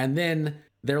 and then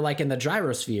they're like in the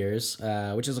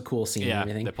gyrospheres, which is a cool scene and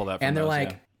everything. They pull that from and they're those,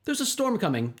 like, there's a storm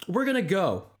coming. We're gonna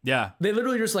go. Yeah. They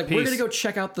literally just like, we're gonna go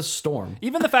check out the storm.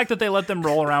 Even the fact that they let them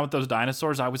roll around with those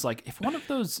dinosaurs, I was like, if one of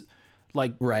those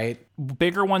like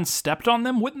bigger ones stepped on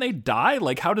them, wouldn't they die?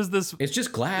 Like, how does this? It's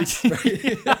just glass.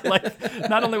 Right? Like,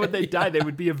 not only would they die, they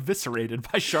would be eviscerated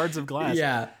by shards of glass.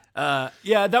 Yeah.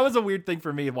 That was a weird thing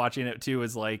for me watching it too,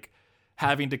 is like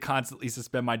having to constantly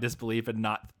suspend my disbelief and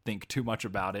not think too much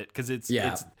about it. Cause it's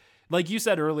like you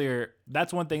said earlier,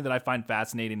 that's one thing that I find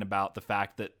fascinating about the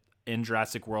fact that in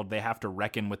Jurassic World, they have to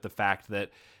reckon with the fact that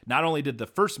not only did the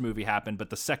first movie happen, but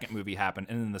the second movie happened.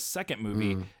 And in the second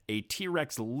movie, a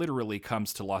T-Rex literally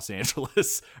comes to Los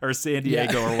Angeles or San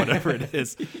Diego or whatever it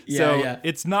is.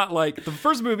 It's not like the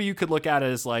first movie you could look at it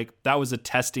as like, that was a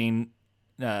testing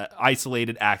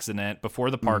isolated accident before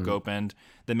the park opened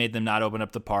that made them not open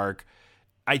up the park.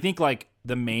 I think like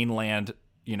the mainland,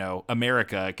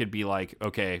 America could be like,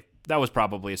 okay, that was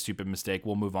probably a stupid mistake.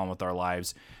 We'll move on with our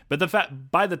lives. But the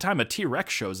fact, by the time a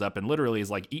T-Rex shows up and literally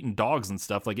is like eating dogs and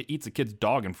stuff, like it eats a kid's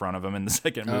dog in front of him in the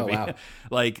second movie,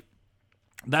 like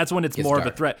that's when it's more dark.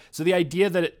 Of a threat. So the idea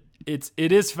that it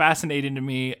is fascinating to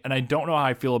me, and I don't know how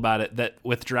I feel about it, that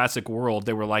with Jurassic World,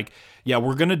 they were like, yeah,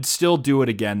 we're going to still do it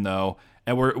again though.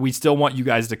 And we still want you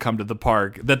guys to come to the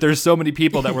park. That there's so many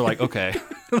people that were like, okay,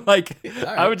 like right.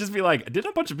 I would just be like, did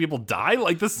a bunch of people die?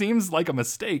 Like this seems like a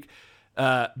mistake.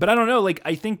 But I don't know. Like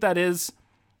I think that is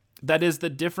the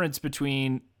difference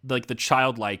between like the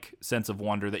childlike sense of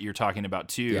wonder that you're talking about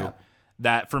too. Yeah.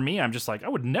 That for me, I'm just like, I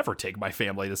would never take my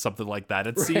family to something like that.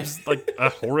 It seems like a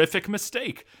horrific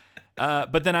mistake.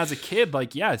 But then as a kid,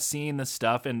 like, seeing this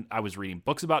stuff, and I was reading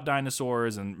books about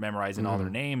dinosaurs and memorizing all their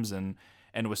names and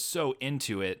was so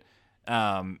into it.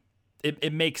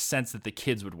 It makes sense that the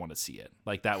kids would want to see it.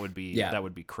 Like that would be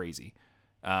crazy.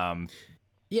 I'm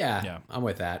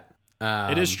with that.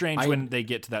 It is strange when they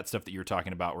get to that stuff that you were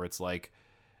talking about, where it's like,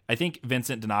 I think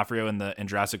Vincent D'Onofrio in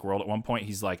Jurassic World at one point,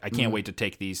 he's like, I can't wait to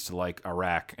take these to like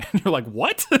Iraq. And you're like,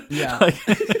 what? Yeah. Like,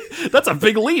 that's a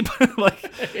big leap.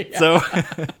 So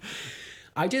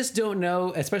I just don't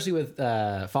know, especially with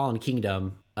Fallen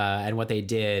Kingdom and what they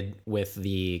did with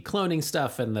the cloning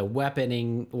stuff and the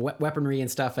weaponry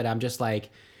and stuff. And I'm just like,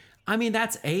 I mean,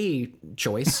 that's a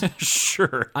choice.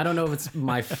 Sure. I don't know if it's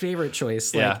my favorite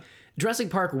choice. Like, Jurassic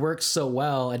Park works so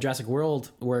well, and Jurassic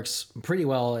World works pretty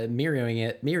well at mirroring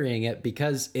it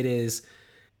because it is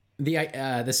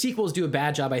the sequels do a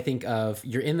bad job, I think, of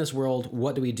you're in this world.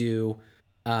 What do we do?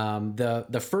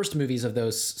 The first movies of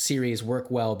those series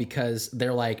work well because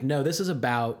they're like, no, this is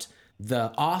about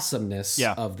the awesomeness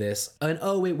of this, and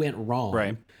it went wrong.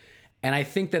 Right. And I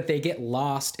think that they get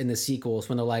lost in the sequels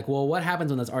when they're like, well, what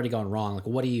happens when that's already gone wrong? Like,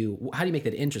 how do you make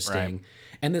that interesting? Right.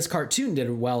 And this cartoon did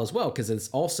well as well because it's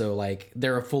also like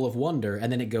they're full of wonder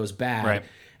and then it goes bad. Right.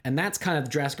 And that's kind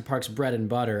of Jurassic Park's bread and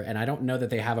butter. And I don't know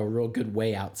that they have a real good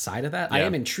way outside of that. Yeah. I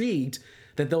am intrigued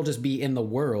that they'll just be in the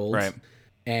world. Right.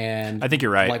 And I think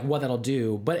you're right. Like what that'll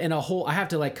do. But in a whole, I have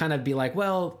to like kind of be like,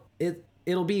 well,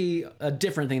 it'll be a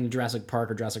different thing than Jurassic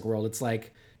Park or Jurassic World. It's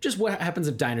like just what happens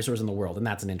if dinosaurs in the world, and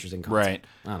that's an interesting concept. Right.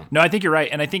 I don't know. No, I think you're right,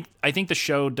 and I think the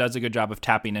show does a good job of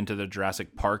tapping into the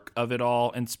Jurassic Park of it all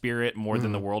in spirit more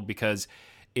than the world, because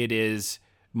it is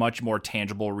much more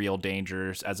tangible, real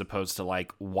dangers as opposed to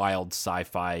like wild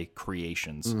sci-fi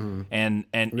creations. And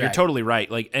you're totally right.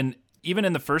 Like, and even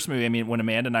in the first movie, I mean, when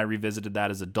Amanda and I revisited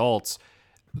that as adults,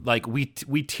 like we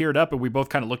teared up and we both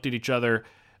kind of looked at each other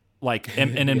like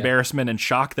in embarrassment and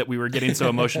shock that we were getting so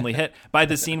emotionally hit by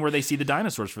the scene where they see the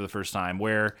dinosaurs for the first time,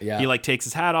 where he like takes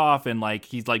his hat off and like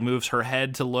he like moves her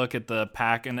head to look at the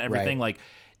pack and everything. Like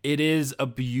it is a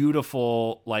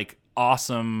beautiful, like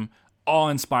awesome,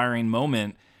 awe-inspiring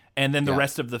moment. And then the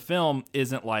rest of the film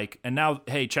isn't like, and now,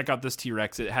 hey, check out this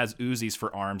T-Rex. It has Uzis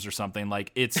for arms or something.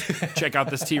 Like, it's check out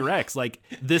this T-Rex. Like,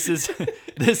 this is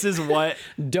what.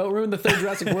 Don't ruin the third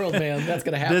Jurassic World, man. That's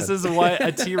gonna happen. This is what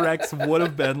a T-Rex would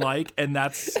have been like, and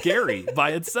that's scary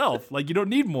by itself. Like, you don't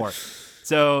need more.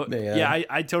 So yeah,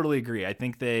 I totally agree. I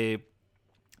think this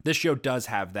show does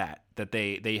have that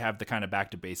they have the kind of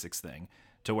back to basics thing,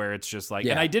 to where it's just like,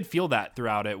 and I did feel that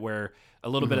throughout it, where a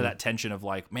little bit of that tension of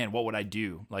like, man, what would I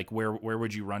do? Like, where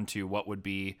would you run to? What would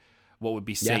be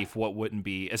safe? What wouldn't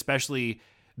be? Especially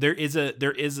there is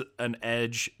an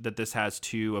edge that this has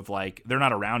too, of like, they're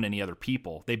not around any other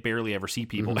people. They barely ever see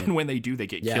people. And when they do, they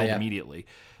get killed immediately.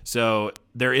 So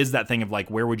there is that thing of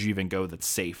like, where would you even go that's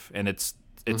safe? And it's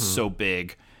so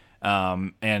big.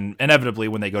 And inevitably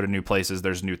when they go to new places,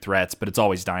 there's new threats, but it's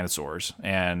always dinosaurs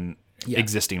and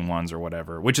existing ones or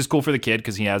whatever, which is cool for the kid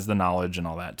because he has the knowledge and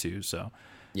all that too. So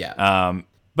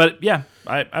but yeah,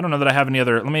 I don't know that I have any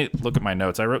other. Let me look at my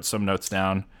notes. I wrote some notes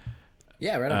down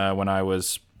when I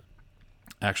was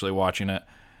actually watching it.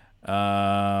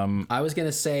 I was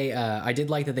gonna say I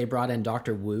did like that they brought in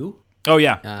Dr. Wu. Oh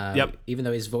yeah, Even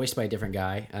though he's voiced by a different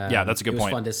guy. That's a good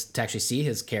point. It was fun to actually see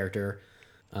his character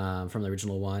from the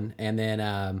original one. And then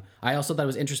I also thought it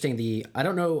was interesting, I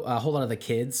don't know a whole lot of the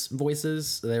kids'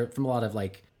 voices. They're from a lot of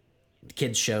like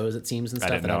kids shows, it seems, and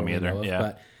stuff. I didn't know them either.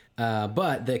 Know of,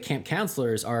 but the camp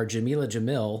counselors are Jamila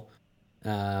Jamil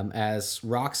as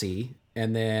Roxy,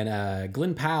 and then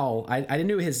Glenn Powell. I didn't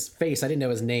know his face. I didn't know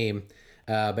his name.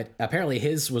 But apparently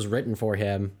his was written for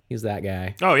him. He's that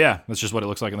guy. Oh yeah, that's just what it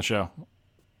looks like in the show.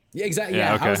 Yeah, exactly.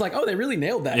 Yeah, okay. I was like, oh, they really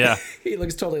nailed that. Yeah, he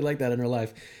looks totally like that in real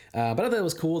life. But I thought it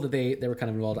was cool that they were kind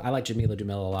of involved. I like Jamila Jamil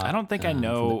a lot. I don't think I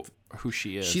know who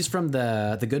she is. She's from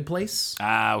the Good Place.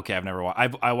 Okay. I've never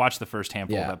watched. I watched the first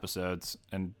handful of episodes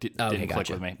and didn't click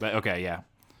with me. But okay, yeah.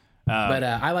 But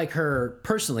I like her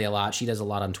personally a lot. She does a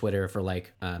lot on Twitter for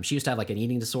like. She used to have like an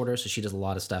eating disorder, so she does a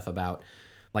lot of stuff about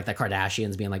like the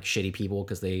Kardashians being like shitty people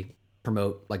because they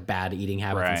promote like bad eating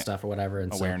habits and stuff or whatever,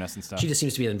 and awareness and stuff. She just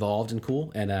seems to be involved and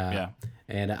cool. And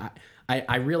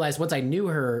I realized once I knew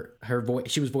her voice,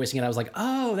 she was voicing it. I was like,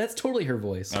 oh, that's totally her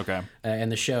voice. Okay. In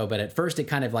the show, but at first it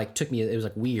kind of like took me. It was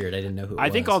like weird. I didn't know who. I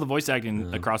think all the voice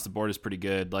acting across the board is pretty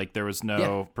good. Like there was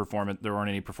no performance. There weren't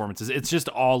any performances. It's just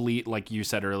all like you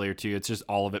said earlier too. It's just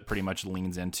all of it pretty much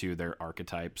leans into their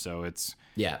archetype. So it's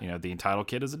the entitled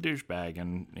kid is a douchebag,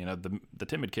 and the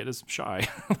timid kid is shy.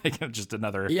 Like just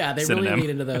another they synonym. Really lean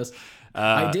into those.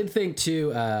 I did think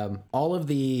too.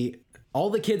 All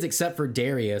the kids except for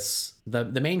Darius, the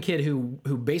main kid who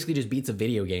basically just beats a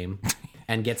video game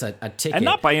and gets a ticket. And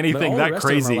not by anything that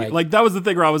crazy. Like that was the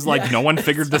thing where I was like, no one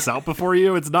figured this out before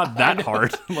you. It's not that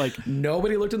hard. Like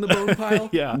nobody looked in the bone pile.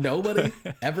 Yeah. Nobody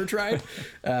ever tried.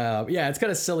 It's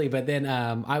kind of silly. But then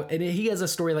and he has a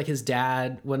story like his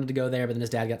dad wanted to go there, but then his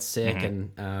dad got sick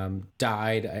and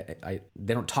died.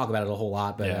 They don't talk about it a whole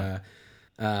lot, but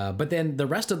but then the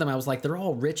rest of them, I was like, they're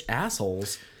all rich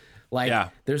assholes.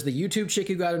 Like, there's the YouTube chick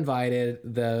who got invited,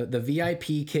 the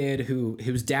VIP kid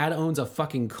whose dad owns a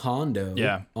fucking condo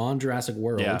on Jurassic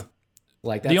World. Yeah.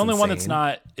 Like that's the only insane. one that's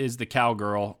not is the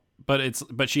cowgirl,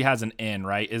 but she has an inn,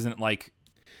 right? Isn't like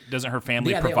doesn't her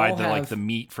family provide the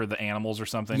meat for the animals or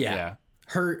something? Yeah.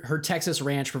 Her Texas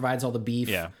ranch provides all the beef.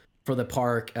 For the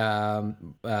park.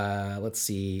 Let's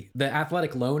see. The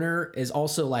athletic loner is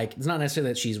also like, it's not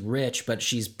necessarily that she's rich, but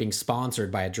she's being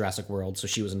sponsored by a Jurassic World, so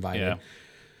she was invited. Yeah.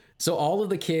 So all of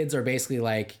the kids are basically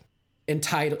like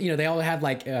entitled, they all had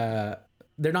like,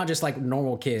 they're not just like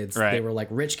normal kids. Right. They were like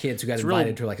rich kids who got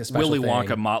invited to like a special Willy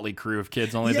Wonka motley crew of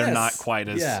kids, only they're not quite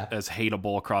as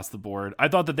hateable across the board. I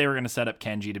thought that they were going to set up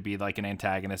Kenji to be like an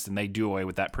antagonist, and they do away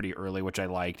with that pretty early, which I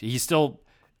liked. He's still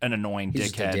an annoying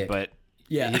dickhead, but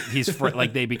he's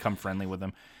like they become friendly with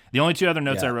him. The only two other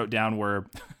notes I wrote down were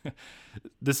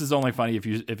this is only funny if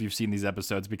you've seen these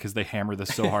episodes because they hammer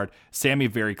this so hard. Sammy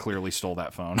very clearly stole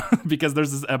that phone because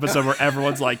there's this episode where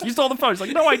everyone's like, "You stole the phone." She's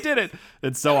like, "No, I didn't."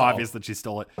 It's so obvious that she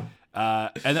stole it.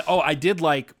 And then, I did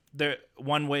like the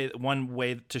one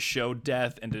way to show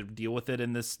death and to deal with it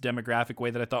in this demographic way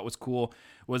that I thought was cool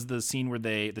was the scene where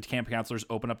the camp counselors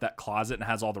open up that closet and it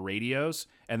has all the radios,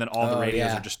 and then all the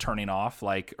radios are just turning off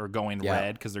or going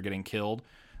red because they're getting killed.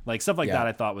 Like stuff like that,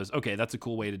 I thought was okay. That's a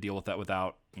cool way to deal with that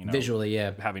without visually,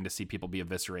 having to see people be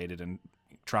eviscerated and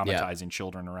traumatizing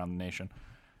children around the nation.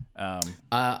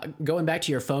 Going back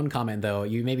to your phone comment, though,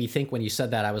 you made me think when you said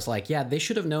that. I was like, they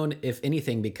should have known, if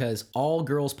anything, because all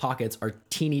girls' pockets are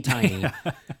teeny tiny,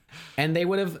 and they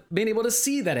would have been able to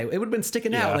see that it would have been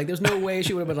sticking out. Like, there's no way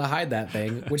she would have been able to hide that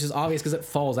thing, which is obvious because it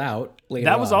falls out later.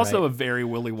 That was also a very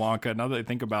Willy Wonka. Now that I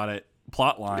think about it.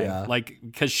 plot line. Yeah. Like,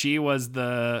 because she was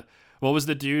what was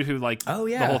the dude who like Oh,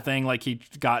 yeah. the whole thing, like he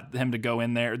got him to go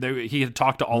in there. He had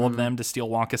talked to all of them to steal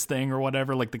Wonka's thing or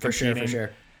whatever, like the competing. For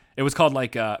sure. It was called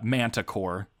like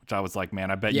Manticore, which I was like,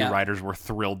 man, I bet you writers were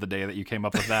thrilled the day that you came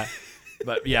up with that.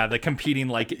 But yeah, the competing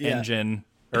like engine,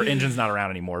 or engine's not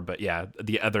around anymore, but yeah,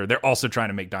 they're also trying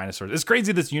to make dinosaurs. It's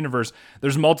crazy, this universe.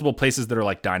 There's multiple places that are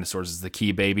like, dinosaurs is the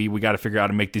key, baby. We got to figure out how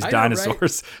to make these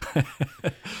dinosaurs. Right?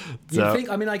 You think,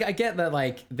 I mean, like, I get that,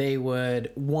 like, they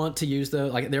would want to use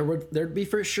there'd be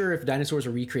for sure, if dinosaurs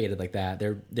were recreated like that,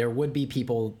 there would be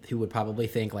people who would probably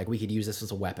think like we could use this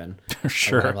as a weapon.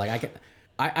 Sure. Like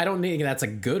I don't think that's a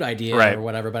good idea or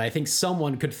whatever, but I think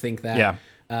someone could think that. Yeah.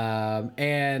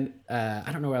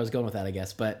 I don't know where I was going with that, I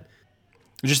guess, but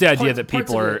just the idea that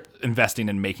people are investing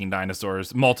in making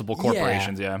dinosaurs, multiple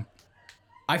corporations. Yeah.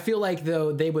 I feel like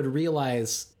though they would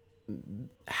realize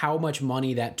how much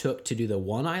money that took to do the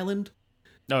one island.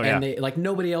 Oh yeah. And they, like,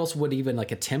 nobody else would even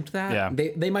like attempt that.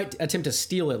 Yeah. They might attempt to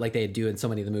steal it like they do in so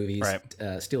many of the movies,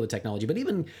 steal the technology. But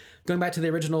even going back to the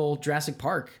original Jurassic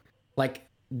Park, like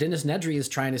Dennis Nedry is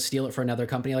trying to steal it for another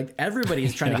company. Like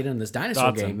everybody's trying to get in this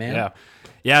dinosaur game, man.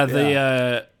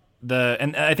 Yeah.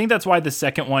 And I think that's why the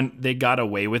second one, they got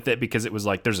away with it, because it was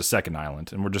like, there's a second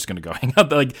island and we're just going to go hang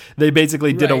out. Like they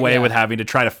basically did away with having to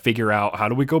try to figure out, how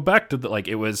do we go back to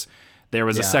there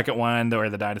was a second one where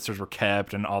the dinosaurs were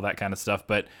kept and all that kind of stuff.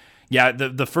 But yeah,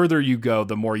 the further you go,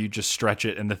 the more you just stretch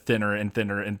it, and the thinner and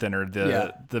thinner and thinner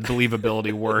the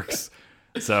believability works.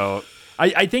 So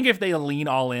I think if they lean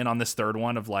all in on this third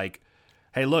one of like,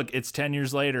 hey, look, it's 10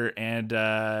 years later and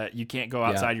you can't go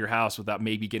outside your house without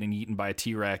maybe getting eaten by a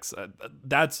T-Rex.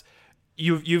 That's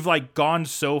you've like gone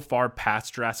so far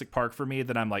past Jurassic Park for me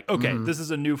that I'm like, okay, this is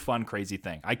a new fun crazy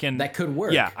thing. That could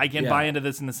work. Yeah, I can buy into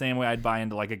this in the same way I'd buy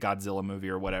into like a Godzilla movie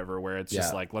or whatever, where it's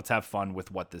just like, let's have fun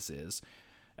with what this is.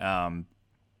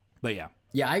 But yeah.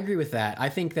 Yeah, I agree with that. I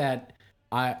think that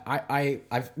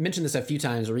I've mentioned this a few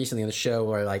times recently on the show,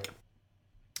 where like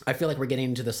I feel like we're getting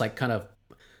into this like kind of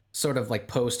sort of like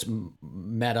post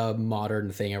meta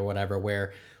modern thing or whatever,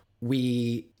 where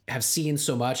we have seen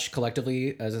so much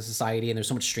collectively as a society, and there's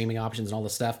so much streaming options and all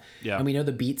this stuff. Yeah. And we know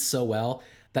the beats so well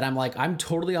that I'm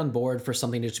totally on board for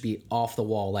something to just be off the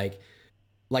wall.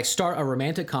 Like start a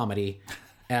romantic comedy.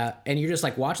 And you're just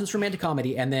like watching this romantic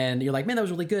comedy, and then you're like, man, that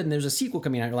was really good. And there's a sequel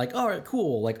coming out. You're like, all right,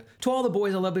 cool. Like To All the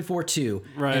Boys I Loved Before 2.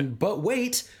 Right. But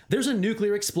wait, there's a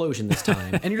nuclear explosion this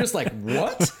time. And you're just like,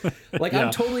 what? Like,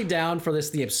 I'm totally down for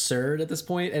the absurd at this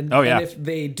point. And, and if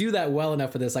they do that well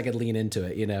enough for this, I could lean into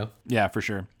it, you know? Yeah, for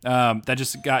sure.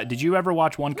 Did you ever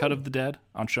watch One Cut of the Dead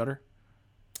on Shudder?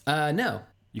 No.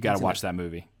 You got to watch that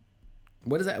movie.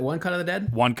 What is that? One Cut of the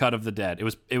Dead? One Cut of the Dead.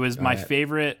 It was my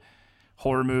favorite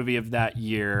horror movie of that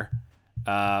year,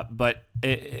 but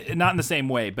not in the same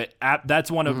way. But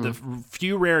that's one of the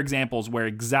few rare examples where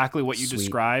exactly what you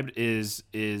described is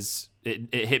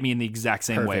it hit me in the exact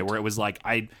same way, where it was like,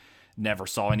 I never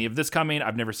saw any of this coming.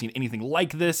 I've never seen anything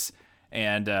like this.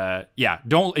 And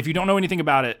if you don't know anything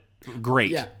about it,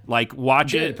 great. Yeah. Like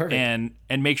watch it and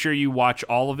make sure you watch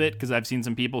all of it, because I've seen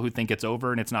some people who think it's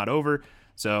over and it's not over.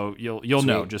 So you'll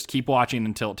know. Just keep watching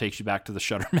until it takes you back to the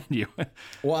Shudder menu.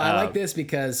 Well, I like this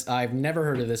because I've never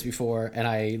heard of this before, and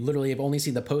I literally have only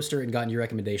seen the poster and gotten your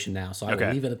recommendation now. So I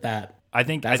will leave it at that. I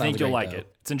think you'll like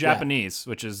it. It's in Japanese,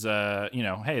 which is hey,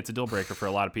 it's a deal breaker for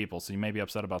a lot of people. So you may be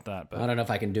upset about that. But I don't know if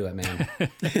I can do it, man.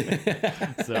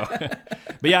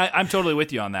 But yeah, I'm totally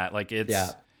with you on that. Like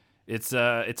it's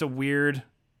a weird.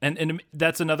 And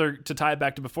that's another, to tie it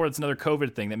back to before, it's another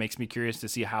COVID thing that makes me curious to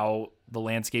see how the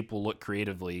landscape will look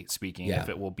creatively speaking, if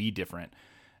it will be different,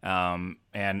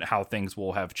 and how things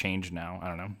will have changed now. I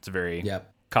don't know. It's a very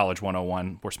college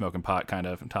 101, we're smoking pot kind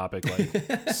of topic,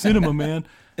 like cinema, man.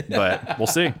 But we'll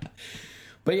see.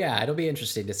 But yeah, it'll be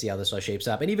interesting to see how this all shapes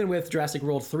up. And even with Jurassic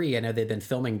World 3, I know they've been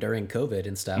filming during COVID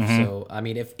and stuff. So, I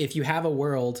mean, if you have a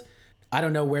world... I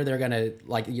don't know where they're going to,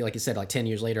 like you said, like 10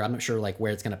 years later, I'm not sure like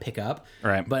where it's going to pick up.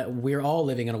 Right. But we're all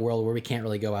living in a world where we can't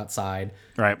really go outside.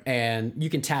 Right. And you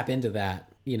can tap into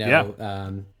that,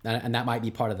 and that might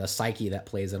be part of the psyche that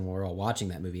plays in when we're all watching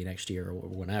that movie next year or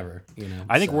whenever,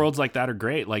 I think worlds like that are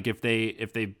great. Like if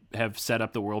they have set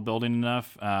up the world building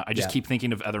enough, I just keep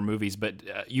thinking of other movies, but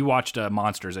you watched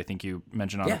Monsters, I think you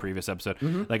mentioned on a previous episode.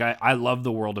 Like I love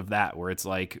the world of that, where it's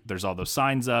like, there's all those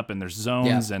signs up and there's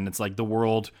zones and it's like the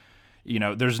world,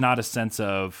 there's not a sense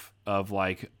of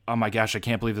like, oh my gosh, I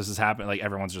can't believe this is happening. Like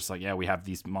everyone's just like, yeah, we have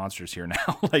these monsters here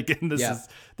now. Like, and this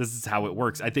is how it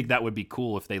works. I think that would be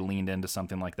cool if they leaned into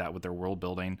something like that with their world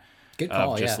building. Good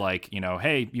call, of just yeah. like,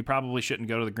 hey, you probably shouldn't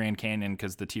go to the Grand Canyon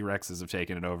because the T-Rexes have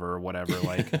taken it over or whatever.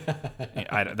 Like,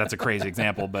 that's a crazy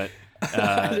example, but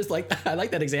I like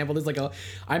that example. There's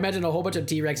I imagine a whole bunch of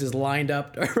T-Rexes lined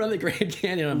up around the Grand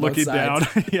Canyon on looking both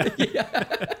sides. down. Yeah.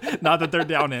 Not that they're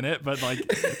down in it, but like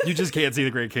you just can't see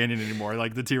the Grand Canyon anymore.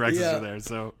 Like the T-Rexes are there.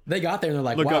 So they got there and they're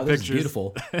like, look wow, up this pictures. is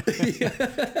beautiful.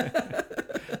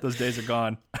 Those days are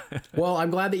gone. Well, I'm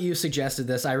glad that you suggested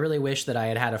this. I really wish that I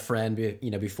had a friend,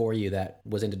 before you that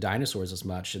was into dinosaurs as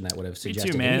much, and that would have Me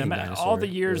suggested too, man. anything dinosaur. All the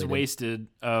years really did. wasted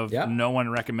of no one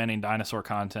recommending dinosaur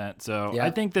content. So Yeah.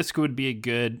 I think this could be a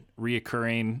good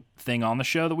reoccurring thing on the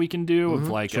show that we can do of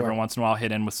like every once in a while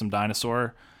hit in with some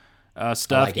dinosaur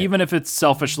stuff, like it. even if it's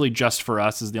selfishly just for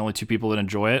us as the only two people that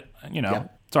enjoy it.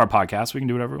 It's our podcast. We can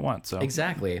do whatever we want. So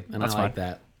Exactly, and That's I like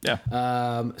fine. that.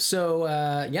 yeah. So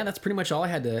that's pretty much all I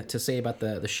had to say about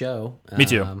the show. Me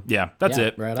too. Yeah, that's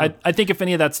it. right on. I think if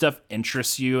any of that stuff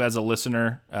interests you as a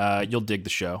listener, you'll dig the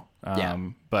show.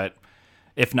 But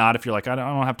if not, if you're like, I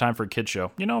don't have time for a kid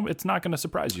show, it's not going to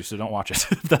surprise you. So don't watch it.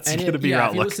 That's And going to be your if you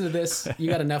outlook. listen to this, you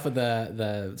got enough of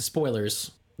the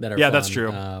spoilers that are Yeah, fun. that's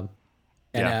true.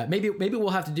 And maybe we'll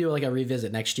have to do like a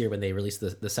revisit next year when they release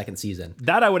the second season.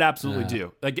 That I would absolutely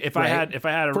do. Like if I had, For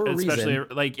a especially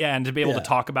reason. like, and to be able Yeah. to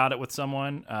talk about it with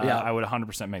someone, Yeah. I would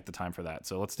 100% make the time for that.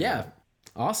 So let's do Yeah, that.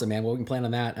 awesome, man. Well, we can plan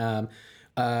on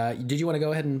that. Did you want to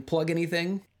go ahead and plug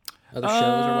anything? Other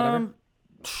shows or whatever?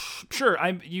 Sure.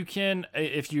 You can,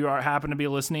 if you happen to be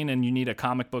listening and you need a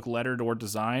comic book lettered or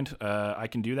designed, I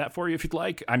can do that for you if you'd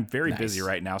like. I'm very busy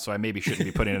right now, so I maybe shouldn't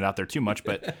be putting it out there too much,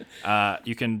 but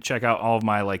you can check out all of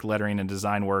my like lettering and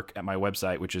design work at my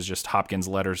website, which is just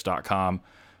hopkinsletters.com.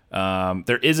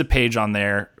 There is a page on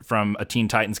there from a Teen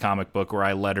Titans comic book where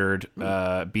I lettered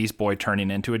Beast Boy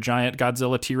turning into a giant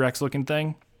Godzilla T-Rex looking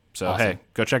thing. So, Awesome. hey,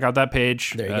 go check out that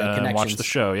page There you go, and watch connections. the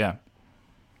show. Yeah.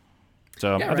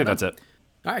 So I right think that's on. it.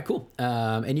 All right, cool.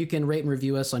 And you can rate and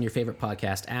review us on your favorite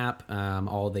podcast app.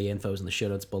 All the info's in the show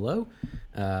notes below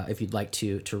if you'd like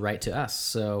to write to us.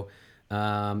 So,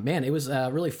 man, it was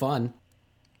really fun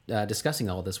discussing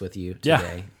all this with you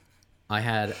today.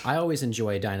 Yeah. I always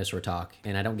enjoy dinosaur talk,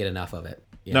 and I don't get enough of it.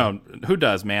 you know? No, who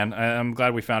does, man? I'm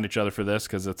glad we found each other for this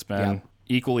because it's been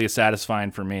equally as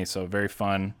satisfying for me. So very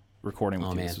fun recording with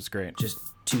you. Man. This was great. Just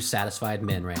two satisfied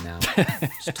men right now,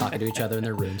 just talking to each other in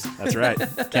their rooms. That's right.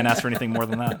 Can't ask for anything more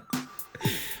than that.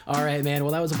 All right, man.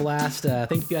 Well, that was a blast.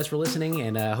 Thank you guys for listening,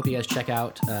 and I hope you guys check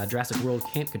out Jurassic World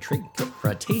Camp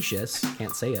Cretaceous.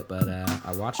 Can't say it, but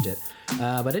I watched it.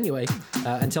 But anyway,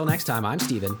 until next time, I'm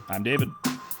Steven, I'm David.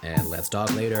 and let's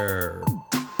talk later.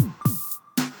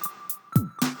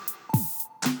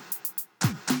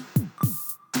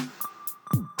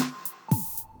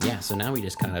 Yeah, so now we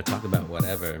just kind of talk about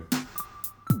whatever.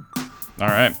 All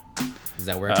right. Does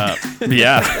that work?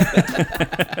 Yeah.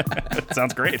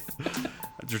 Sounds great.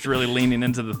 Just really leaning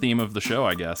into the theme of the show,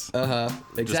 I guess.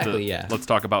 Exactly, yeah. Let's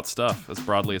talk about stuff as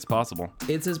broadly as possible.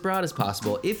 It's as broad as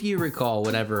possible. If you recall,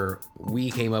 whenever we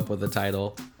came up with the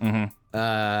title, we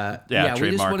just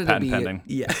trademark, wanted patent to be pending.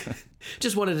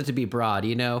 just wanted it to be broad.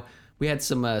 You know, we had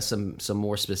some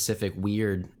more specific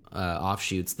weird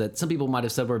offshoots that some people might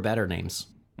have said were better names.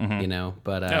 You know,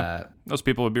 but Yeah. Those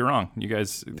people would be wrong. I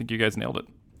think you guys nailed it.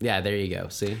 yeah, there you go.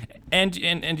 See, And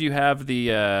you have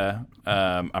the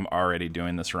I'm already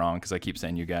doing this wrong because I keep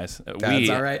saying you guys.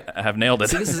 We all right. have nailed it.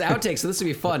 this is outtakes, so this would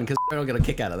be fun because I don't get a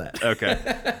kick out of that. Okay.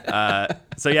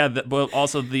 So yeah,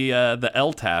 also the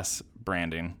LTAS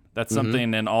branding. That's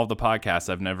something in all the podcasts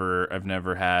I've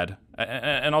never had,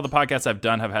 and all the podcasts I've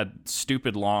done have had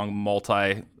stupid long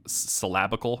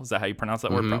multi-syllabical. Is that how you pronounce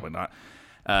that word? Probably not.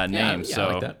 Names. yeah, I So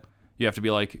like that. you have to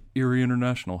be like Erie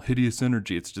International, Hideous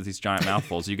Energy. It's just these giant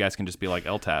mouthfuls. You guys can just be like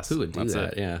LTAS. Who would do That's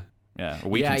that? It. Yeah. Yeah. Or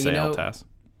we Yeah, can say you know, LTAS.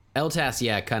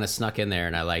 LTAS, kind of snuck in there,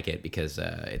 and I like it because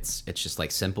it's just like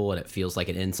simple and it feels like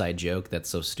an inside joke that's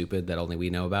so stupid that only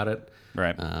we know about it.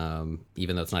 Right.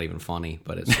 Even though it's not even funny,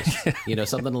 but it's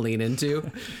just something to lean into,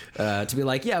 to be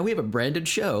like, yeah, we have a branded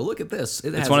show. Look at this.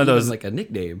 It has one of even, those- like a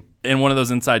nickname. And one of those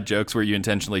inside jokes where you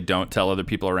intentionally don't tell other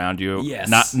people around you.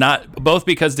 Yes. Not both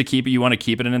because you want to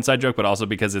keep it an inside joke, but also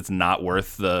because it's not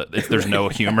worth if there's no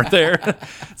humor there.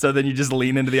 So then you just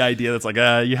lean into the idea that's like,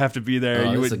 you have to be there.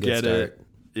 Oh, You that's a would good get start. it.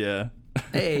 Yeah.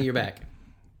 Hey, you're back.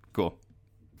 Cool.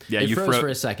 Yeah. It You froze for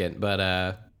a second, but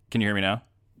Can you hear me now?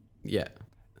 yeah,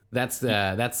 that's Do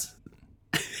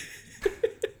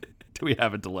we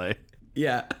have a delay?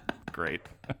 yeah. Great.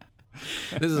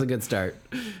 This is a good start.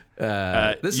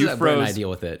 This you is Brent and I froze- deal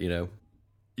with it. You know.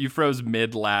 You froze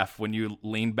mid laugh when you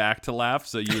leaned back to laugh,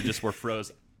 so you just were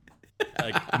froze.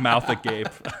 like mouth agape,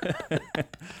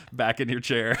 back in your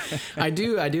chair. I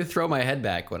do throw my head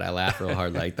back when I laugh real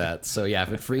hard like that. So yeah,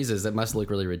 if it freezes, it must look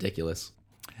really ridiculous.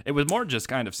 It was more just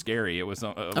kind of scary. It was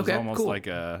Okay, almost cool. like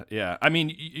a, yeah. I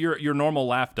mean, your normal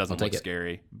laugh doesn't look it.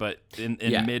 scary, but in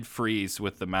Yeah. mid freeze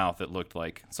with the mouth, it looked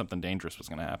like something dangerous was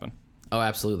going to happen. Oh,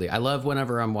 absolutely. I love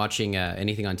whenever I'm watching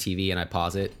anything on TV and I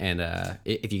pause it, and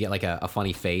if you get like a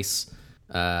funny face,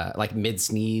 like mid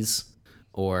sneeze,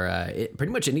 or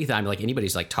pretty much anytime like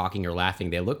anybody's like talking or laughing,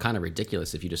 they look kind of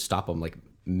ridiculous if you just stop them like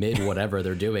mid whatever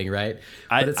they're doing, right?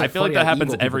 I But it's, feel like funny that how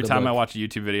happens evil every people time I look. watch a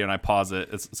YouTube video and I pause it.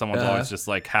 Someone's always just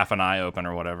like half an eye open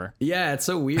or whatever. Yeah, it's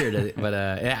so weird. But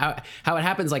how it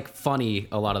happens like funny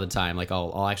a lot of the time. Like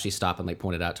I'll actually stop and like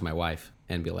point it out to my wife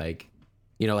and be like,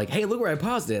 you know, like, hey, look where I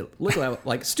paused it. Look how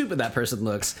like stupid that person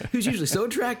looks. Who's usually so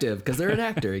attractive because they're an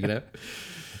actor, you know.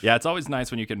 Yeah, it's always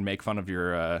nice when you can make fun of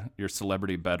your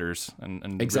celebrity betters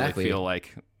and Exactly. really feel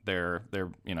like they're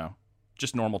you know,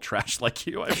 just normal trash like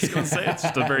you. I was going to say it's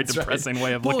just a very That's right. depressing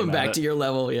way of Pull looking them back at to it. your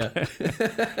level, yeah.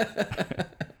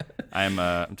 I'm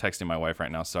texting my wife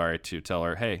right now. Sorry to tell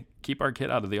her, hey, keep our kid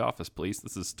out of the office, please.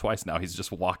 This is twice now. He's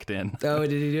just walked in. Oh,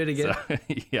 did he do it again? So,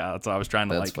 yeah, that's why I was trying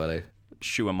to That's like funny.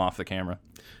 shoo him off the camera.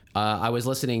 I was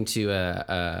listening to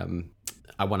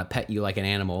I Want to Pet You Like an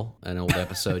Animal, an old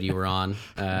episode you were on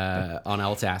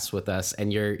LTAS with us,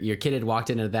 and your kid had walked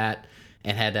into that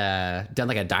and had done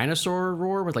like a dinosaur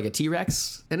roar with like a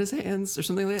T-Rex in his hands or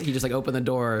something like that. He just like opened the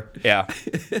door. Yeah.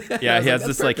 Yeah, he has "That's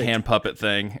this like perfect." hand puppet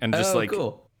thing and just Oh, like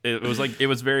cool. it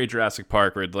was very Jurassic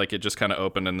Park where like it just kind of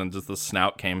opened and then just the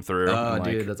snout came through Oh, and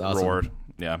like dude, that's awesome. roared.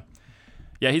 Yeah.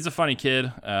 Yeah, he's a funny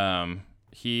kid.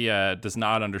 He does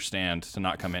not understand to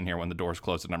not come in here when the door's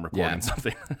closed and I'm recording Yeah.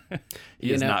 something. he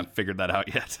You has know- not figured that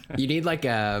out yet. You need like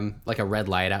a red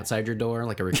light outside your door,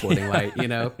 like a recording light, you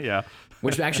know? Yeah.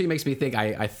 Which actually makes me think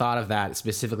I thought of that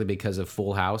specifically because of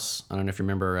Full House. I don't know if you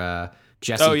remember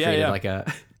Jesse Oh, yeah, created yeah. like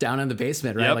a down in the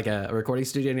basement, right? Yep. Like a recording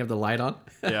studio and you have the light on.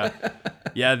 Yeah.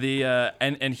 Yeah, the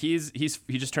and he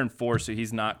just turned 4, so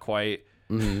he's not quite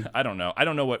I don't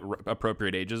know what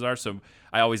appropriate ages are, so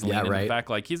I always lean Yeah, into right. the fact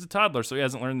like he's a toddler, so he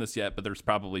hasn't learned this yet. But there's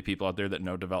probably people out there that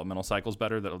know developmental cycles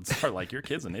better that are like, your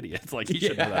kid's an idiot. It's like he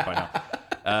should know that by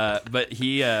now. But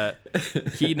he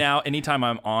now anytime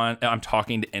I'm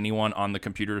talking to anyone on the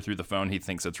computer through the phone, he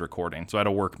thinks it's recording. So I had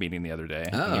a work meeting the other day,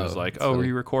 and he was Oh, like, that's "Oh, were funny.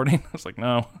 you recording?" I was like,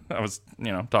 "No, I was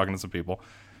talking to some people."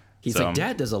 He's So, like,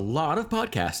 Dad does a lot of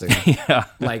podcasting, Yeah.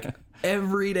 like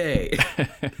every day.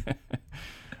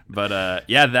 But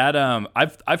yeah, that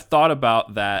I've thought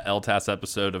about that LTAS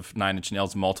episode of Nine Inch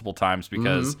Nails multiple times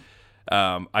because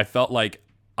I felt like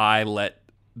I let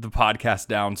the podcast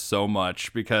down so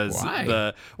much because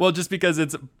Why? just because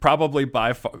it's probably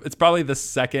the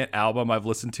second album I've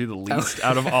listened to the least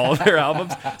out of all of their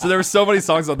albums. So there were so many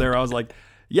songs on there where I was like,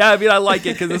 yeah, I mean, I like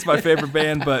it because it's my favorite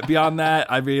band, but beyond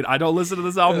that, I mean, I don't listen to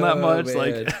this album that Oh, much. man.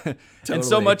 Like, and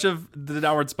so Totally. much of the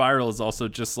Downward Spiral is also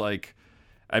just like,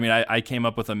 I mean, I came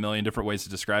up with a million different ways to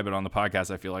describe it on the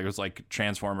podcast. I feel like it was like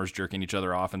Transformers jerking each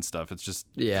other off and stuff. It's just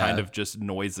kind of just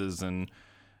noises and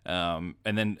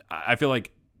then I feel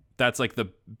like that's like the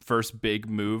first big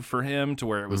move for him to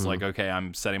where it was like, okay,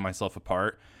 I'm setting myself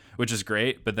apart, which is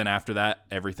great. But then after that,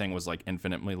 everything was like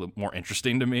infinitely more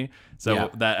interesting to me. So Yeah.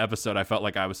 that episode, I felt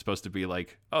like I was supposed to be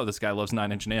like, oh, this guy loves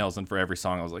Nine Inch Nails. And for every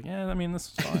song, I was like, yeah, I mean,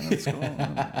 this is fine. That's cool.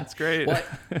 That's great. Well,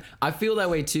 I feel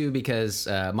that way too because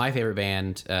my favorite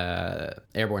band,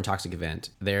 Airborne Toxic Event,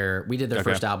 we did their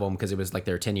first album because it was like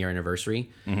their 10-year anniversary,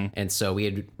 and so we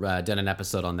had done an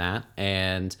episode on that.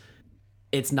 And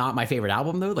it's not my favorite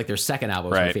album though. Like their second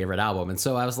album is my Right. favorite album, and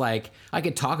so I was like, I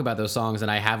could talk about those songs, and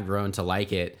I have grown to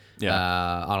like it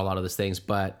on a lot of those things,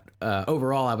 but.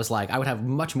 Overall, I was like, I would have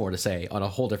much more to say on a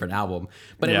whole different album,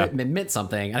 but Yeah. it meant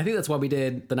something. And I think that's why we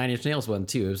did the Nine Inch Nails one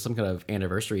too. It was some kind of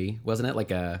anniversary, wasn't it? Like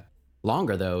a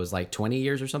longer though. It was like 20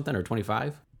 years or something, or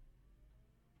 25.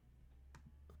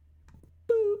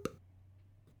 Boop.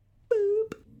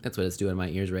 Boop. That's what it's doing in my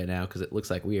ears right now because it looks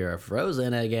like we are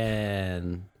frozen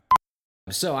again.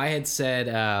 So I had said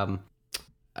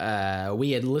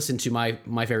we had listened to my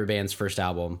favorite band's first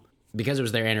album because it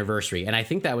was their anniversary, and I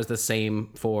think that was the same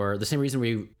reason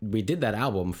we did that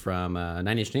album from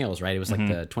Nine Inch Nails, right? It was like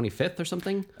the 25th or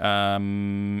something.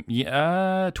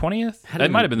 20th? Had to It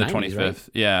be might have been the 90s, 25th. right?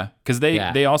 Yeah, because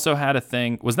they also had a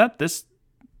thing. Was that this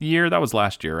year? That was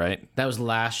last year, right? That was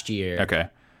last year. Okay.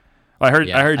 Well, I heard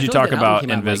Yeah. I heard I you feel like talk that album about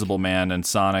came out, Invisible Man and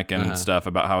Sonic and stuff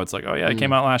about how it's like, oh yeah, it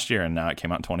came out last year and now it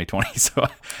came out in 2020. So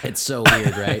It's so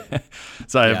weird, right?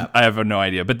 I have no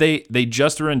idea. But they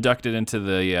just were inducted into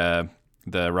the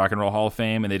Rock and Roll Hall of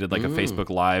Fame, and they did like a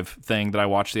Facebook Live thing that I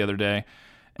watched the other day.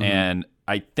 And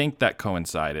I think that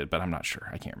coincided, but I'm not sure.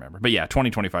 I can't remember. But yeah,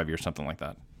 20-25 years, something like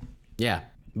that. Yeah.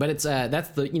 But it's that's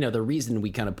the the reason we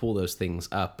kind of pull those things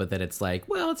up, but then it's like,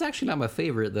 well, it's actually not my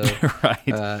favorite though. Right.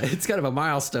 It's kind of a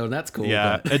milestone. That's cool.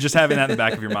 Yeah. But Just having that in the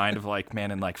back of your mind of like, man,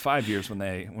 in like 5 years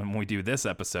when we do this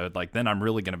episode, like then I'm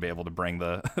really going to be able to bring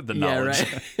the knowledge.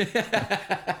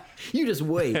 Right. You just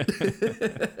wait.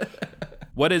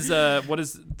 What is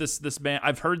this band?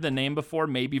 I've heard the name before,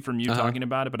 maybe from you talking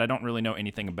about it, but I don't really know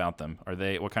anything about them.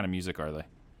 What kind of music are they?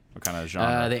 What kind of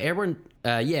genre? The Airborne,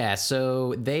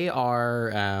 so they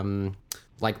are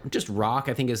like just rock,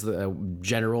 I think is the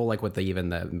general, like what the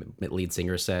lead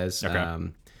singer says.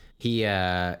 Okay. He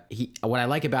what I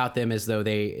like about them is though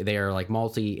they are like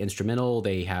multi-instrumental.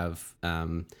 They have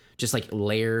just like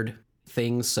layered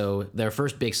things. So their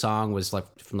first big song was like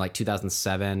from like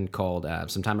 2007 called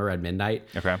Sometime Around Midnight.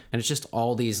 Okay. And it's just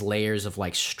all these layers of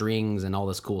like strings and all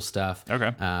this cool stuff.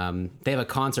 Okay. They have a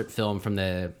concert film from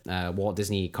the Walt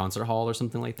Disney Concert Hall or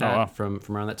something like that. Oh, wow. from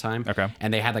around that time. Okay.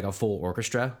 And they had like a full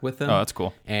orchestra with them. Oh, that's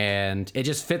cool. And it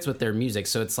just fits with their music.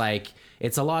 So it's like,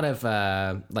 it's a lot of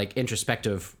like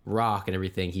introspective rock and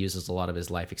everything. He uses a lot of his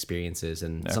life experiences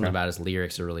and something about his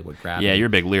lyrics are really what grabbed me. Yeah, you're a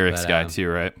big lyrics guy too,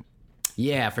 right?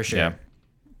 Yeah, for sure. Yeah.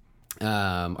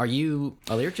 Are you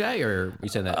a lyric guy, or you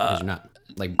said that because you're not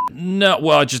like? No,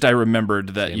 well, just I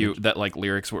remembered that that like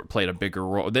lyrics played a bigger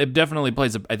role. It definitely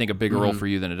plays, I think, a bigger role for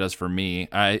you than it does for me.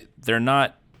 They're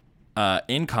not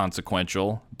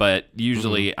inconsequential, but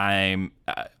usually I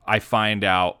find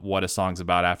out what a song's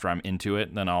about after I'm into it.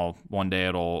 And then one day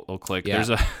it'll click.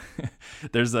 Yeah.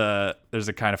 There's a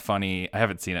kind of funny. I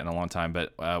haven't seen it in a long time,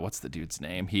 but what's the dude's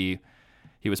name?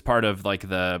 He was part of like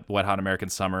the Wet Hot American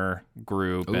Summer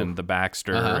group and the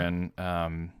Baxter and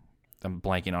I'm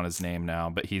blanking on his name now,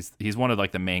 but he's one of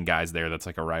like the main guys there. That's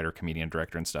like a writer, comedian,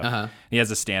 director, and stuff. He has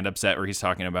a stand-up set where he's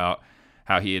talking about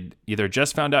how he had either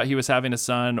just found out he was having a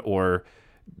son, or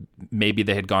maybe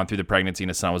they had gone through the pregnancy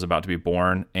and his son was about to be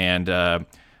born. And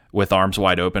With Arms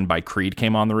Wide Open by Creed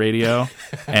came on the radio,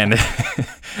 and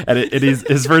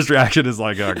his first reaction is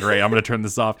like, "Oh, great, I'm gonna turn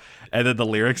this off." And then the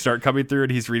lyrics start coming through,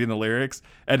 and he's reading the lyrics,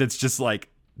 and it's just like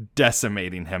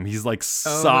decimating him. He's like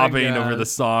sobbing over the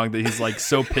song, that he's like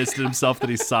so pissed at himself that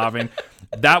he's sobbing.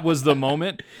 That was the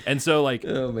moment. And so like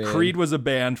Creed was a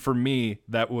band for me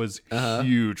that was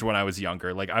huge when I was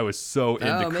younger. Like I was so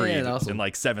into Creed in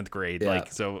like 7th grade.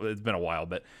 Like, so it's been a while,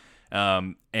 but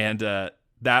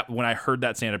that when I heard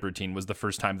that stand-up routine was the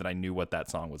first time that I knew what that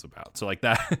song was about. So like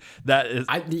that is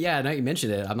now you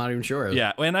mentioned it, I'm not even sure.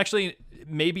 Yeah, and actually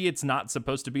maybe it's not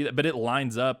supposed to be that, but it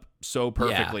lines up so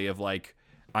perfectly of like,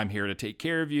 I'm here to take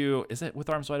care of you. Is it With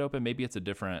Arms Wide Open? Maybe it's a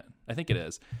different, I think it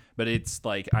is, but it's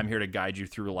like, I'm here to guide you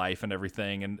through life and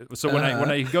everything. And so when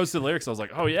I goes to the lyrics, I was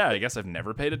like, oh yeah, I guess I've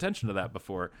never paid attention to that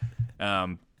before.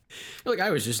 Like I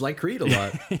was just like Creed a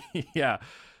lot. Yeah.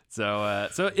 So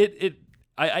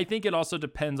I think it also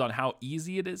depends on how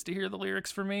easy it is to hear the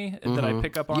lyrics for me, that I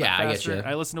pick up on it faster. I get you.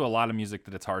 I listen to a lot of music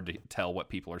that it's hard to tell what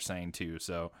people are saying too.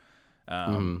 So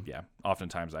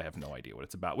oftentimes I have no idea what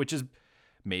it's about, which is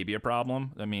maybe a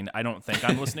problem. I mean, I don't think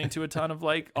I'm listening to a ton of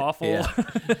like awful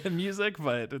music,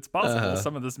 but it's possible.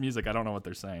 Some of this music, I don't know what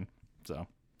they're saying. So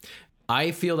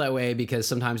I feel that way because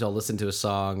sometimes I'll listen to a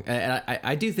song, and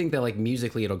I do think that like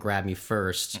musically it'll grab me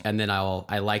first, and then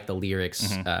I like the lyrics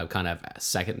kind of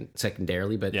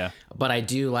secondarily, but I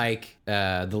do like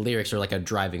the lyrics are like a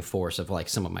driving force of like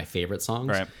some of my favorite songs,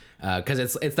 right? Because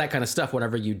it's that kind of stuff.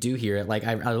 Whenever you do hear it, like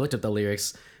I looked up the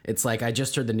lyrics. It's like, I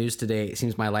just heard the news today. It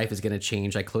seems my life is going to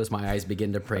change. I close my eyes,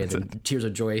 begin to pray, and then tears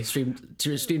of joy stream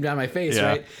down my face,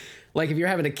 right? Like if you're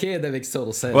having a kid, that makes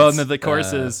total sense. Well, and then the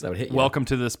chorus is, welcome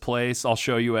to this place. I'll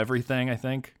show you everything, I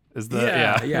think. Is the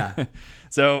yeah.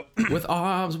 So with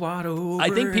arms wide open. I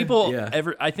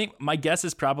think I think my guess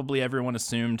is probably everyone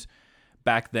assumed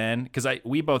back then, because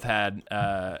we both had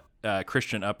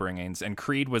Christian upbringings, and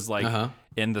Creed was like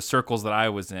in the circles that I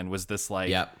was in was this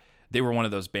like they were one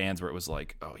of those bands where it was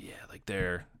like, oh yeah, like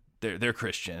they're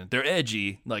Christian, they're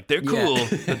edgy, like they're cool,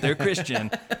 but they're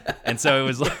Christian. And so it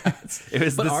was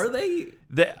like, But are they?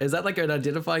 Is that like an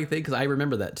identifying thing? Because I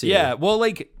remember that too. Yeah, well,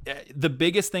 like the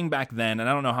biggest thing back then, and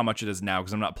I don't know how much it is now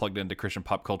because I'm not plugged into Christian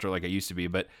pop culture like I used to be,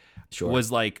 but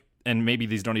was like, and maybe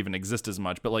these don't even exist as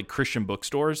much, but like Christian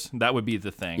bookstores, that would be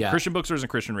the thing. Yeah. Christian bookstores and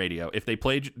Christian radio. If they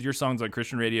played your songs on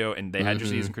Christian radio and they had your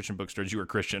CDs in Christian bookstores, you were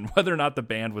Christian. Whether or not the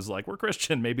band was like, we're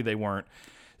Christian, maybe they weren't.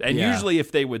 And usually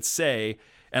if they would say,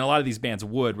 And a lot of these bands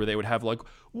would, where they would have like,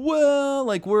 well,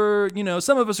 like we're,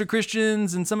 some of us are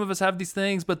Christians and some of us have these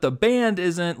things, but the band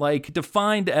isn't like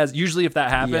defined as, usually if that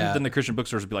happened, then the Christian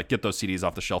bookstores would be like, get those CDs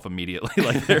off the shelf immediately.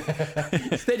 Like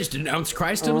they just denounced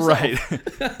Christ himself. Right.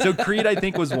 So Creed, I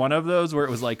think, was one of those where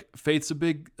it was like, faith's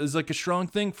is like a strong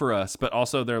thing for us, but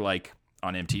also they're like,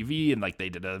 on MTV, and like they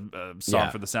did a song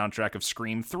for the soundtrack of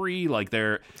Scream 3. Like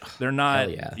they're not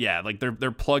like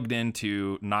they're plugged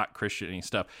into not Christian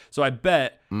stuff. So I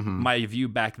bet my view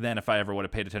back then, if I ever would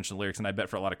have paid attention to lyrics, and I bet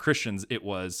for a lot of Christians it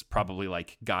was probably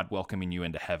like God welcoming you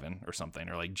into heaven or something,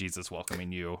 or like Jesus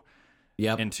welcoming you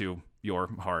into your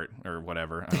heart or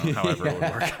whatever. I don't know, however it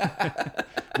would work.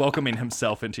 Welcoming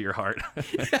himself into your heart.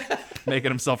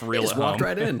 Making himself real at home. Walked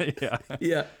right in.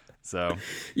 Yeah. So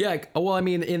well, I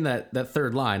mean, in that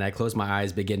third line, I close my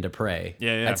eyes, begin to pray.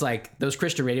 Yeah. That's like those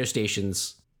Christian radio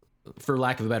stations, for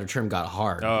lack of a better term, got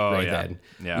hard then.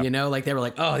 Yeah. Like they were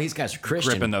like, oh, these guys are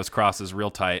Christian. Gripping those crosses real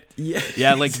tight.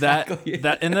 Yeah, like exactly.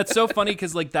 that, and that's so funny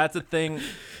because like that's a thing,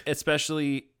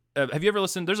 especially. Have you ever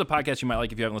listened? There's a podcast you might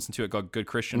like if you haven't listened to it called Good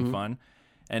Christian Fun,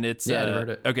 and it's I've heard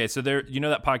it. Okay, so there,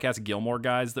 that podcast Gilmore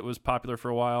Guys that was popular for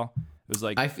a while. It was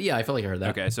like I feel like I heard that.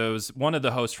 Okay, so it was one of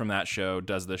the hosts from that show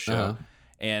does this show,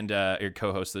 and or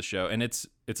co-hosts this show, and it's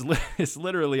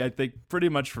literally, I think, pretty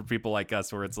much for people like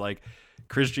us, where it's like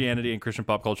Christianity and Christian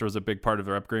pop culture was a big part of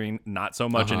their upbringing, not so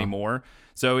much anymore.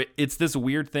 So it's this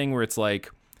weird thing where it's like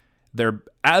they're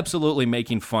absolutely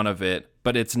making fun of it,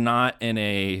 but it's not in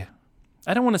a,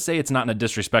 I don't want to say it's not in a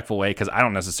disrespectful way, because I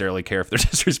don't necessarily care if they're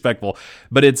disrespectful,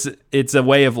 but it's a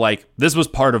way of like, this was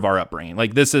part of our upbringing.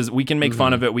 Like we can make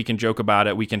fun of it, we can joke about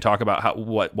it, we can talk about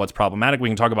what's problematic, we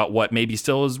can talk about what maybe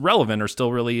still is relevant or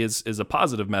still really is a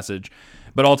positive message,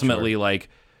 but ultimately like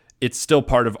it's still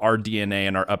part of our DNA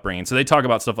and our upbringing. So they talk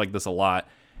about stuff like this a lot,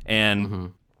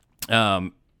 and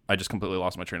I just completely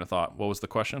lost my train of thought. What was the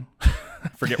question? I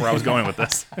forget where I was going with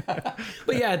this.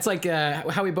 But yeah, it's like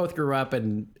how we both grew up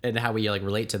and how we like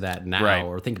relate to that now,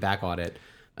 or think back on it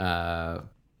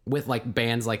with like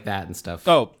bands like that and stuff.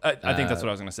 Oh, I think that's what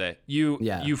I was going to say. You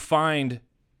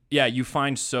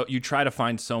try to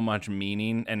find so much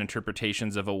meaning and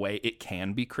interpretations of a way it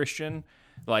can be Christian,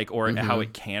 like, or how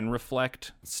it can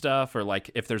reflect stuff, or like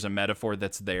if there's a metaphor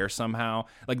that's there somehow.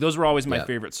 Like those were always my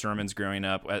favorite sermons growing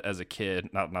up as a kid.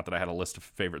 Not that I had a list of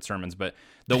favorite sermons, but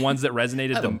the ones that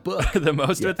resonated the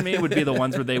most with me would be the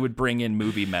ones where they would bring in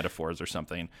movie metaphors or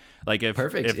something. Like if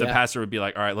the pastor would be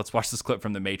like, all right, let's watch this clip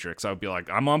from The Matrix, I would be like,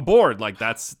 I'm on board. Like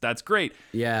that's great.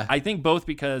 Yeah. I think both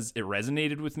because it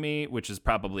resonated with me, which is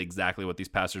probably exactly what these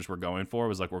pastors were going for,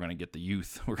 was like, we're going to get the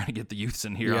youth. We're going to get the youths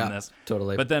in here on this.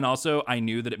 Totally. But then also I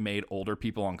knew that it made older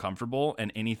people uncomfortable,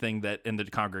 and anything that in the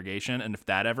congregation, and if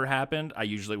that ever happened, I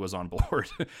usually was on board.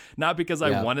 Not because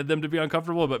I wanted them to be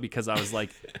uncomfortable, but because I was like,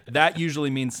 that usually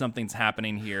means something's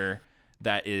happening here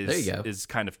that is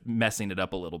kind of messing it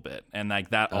up a little bit, and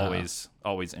like that always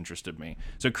interested me.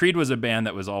 So Creed was a band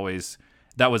that was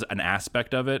an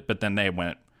aspect of it, but then they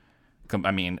went,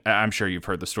 I mean, I'm sure you've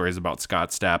heard the stories about Scott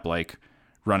Stapp like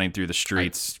running through the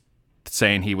streets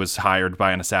saying he was hired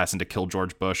by an assassin to kill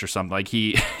George Bush or something. Like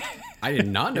I did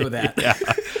not know that. Yeah.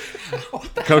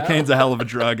 Cocaine's a hell of a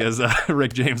drug, as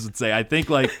Rick James would say. I think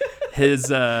like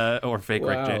his or fake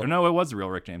Rick James. No, it was the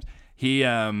real Rick James. He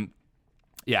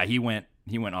he went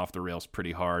off the rails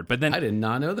pretty hard. But then I did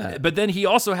not know that. But then he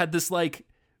also had this like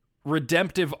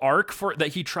redemptive arc that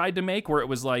he tried to make, where it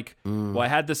was like, well, I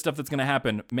had this stuff that's going to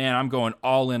happen, man, I'm going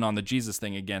all in on the Jesus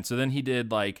thing again. So then he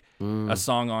did like a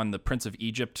song on the Prince of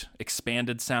Egypt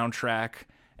expanded soundtrack,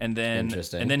 and then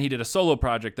he did a solo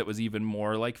project that was even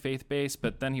more like faith-based,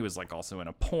 but then he was like also in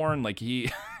a porn. Like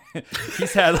he's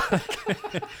had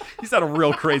a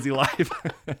real crazy life.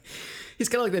 He's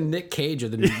kind of like the Nick Cage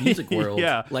of the music world.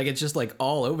 Yeah. Like it's just like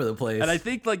all over the place. And I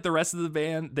think like the rest of the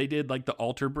band, they did like the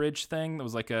Alter Bridge thing. That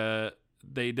was like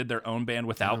they did their own band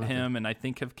without him, and I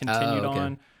think have continued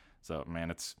on. So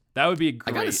man, that would be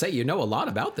great. I gotta say, you know a lot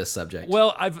about this subject.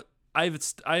 Well, I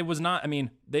was not, I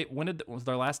mean, their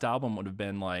last album would have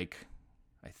been like,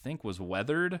 I think was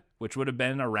Weathered, which would have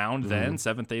been around then,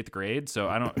 7th, 8th grade.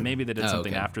 So maybe they did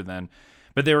something after then,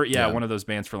 but they were, one of those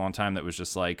bands for a long time that was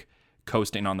just like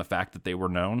coasting on the fact that they were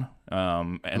known.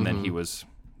 And then he was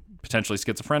potentially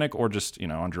schizophrenic or just,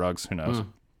 on drugs, who knows?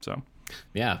 So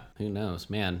yeah, who knows,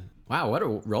 man. Wow, what a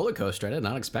roller coaster. I did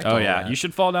not expect Oh, all yeah. that. You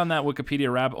should fall down that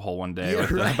Wikipedia rabbit hole one day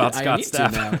about Scott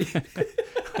Stapp.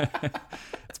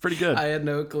 It's pretty good. I had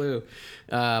no clue.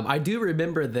 I do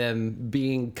remember them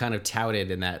being kind of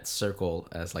touted in that circle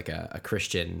as like a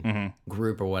Christian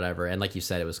group or whatever. And like you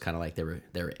said, it was kind of like they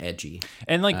were edgy.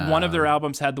 And like one of their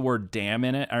albums had the word damn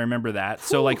in it. I remember that.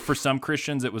 So like for some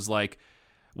Christians, it was like,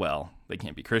 well, they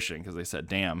can't be Christian because they said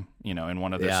damn, you know, in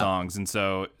one of their Yeah. songs. And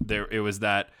so it was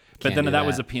that. But Can't then do that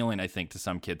was that. appealing, I think, to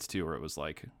some kids too, where it was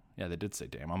like, yeah, they did say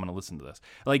damn, I'm going to listen to this.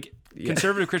 Like,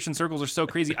 conservative Christian circles are so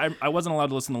crazy. I wasn't allowed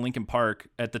to listen to Linkin Park.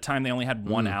 At the time, they only had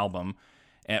one album,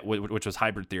 which was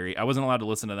Hybrid Theory. I wasn't allowed to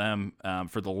listen to them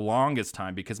for the longest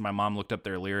time because my mom looked up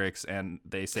their lyrics and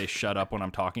they say shut up when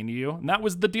I'm talking to you, and that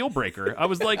was the deal breaker. I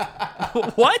was like,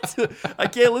 what? I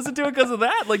can't listen to it because of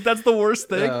that? Like, that's the worst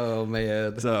thing. Oh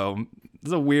man. So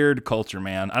it's a weird culture,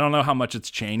 man. I don't know how much it's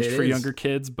changed It for is. younger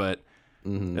kids, but at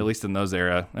least in those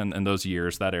era and those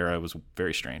years, that era was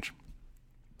very strange.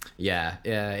 Yeah,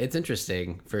 it's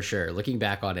interesting for sure. Looking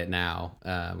back on it now,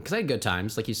 because I had good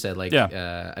times, like you said. Like,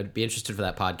 Yeah. I'd be interested for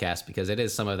that podcast because it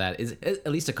is some of that is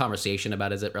at least a conversation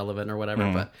about is it relevant or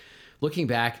whatever. But looking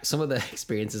back, some of the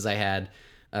experiences I had,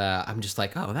 I'm just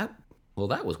like, oh,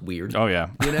 that was weird. Oh yeah.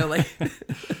 You know, like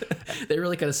they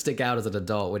really kind of stick out as an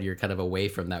adult when you're kind of away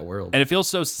from that world. And it feels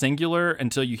so singular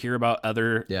until you hear about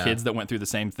other kids that went through the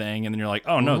same thing, and then you're like,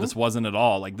 oh no, this wasn't at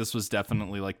all. Like, this was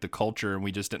definitely like the culture, and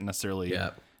we just didn't necessarily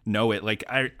know it. Like,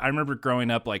 I remember growing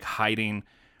up like hiding.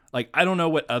 Like, I don't know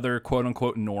what other quote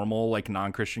unquote normal like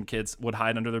non-Christian kids would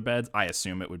hide under their beds. I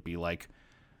assume it would be like,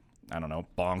 I don't know,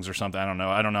 bongs or something. I don't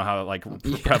know how like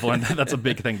prevalent. That's a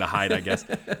big thing to hide, I guess.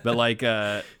 But like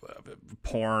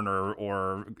porn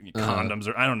or condoms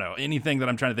or I don't know, anything that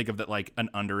I'm trying to think of that like an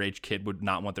underage kid would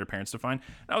not want their parents to find.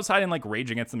 I was hiding like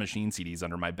Rage Against the Machine CDs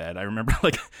under my bed. I remember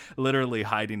like literally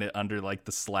hiding it under like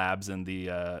the slabs in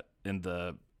the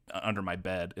under my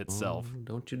bed itself. Oh,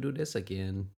 don't you do this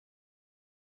again.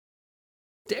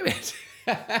 Damn it.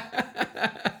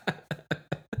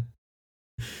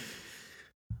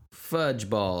 Fudge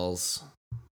balls.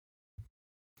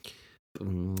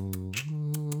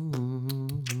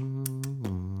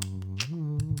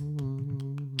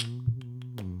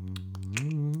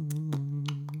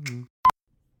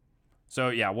 So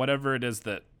yeah, whatever it is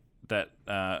that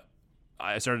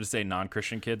I started to say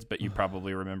non-Christian kids, but you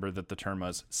probably remember that the term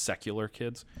was secular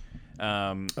kids.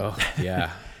 Oh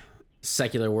yeah.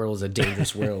 Secular world is a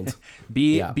dangerous world.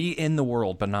 Be in the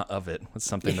world, but not of it. That's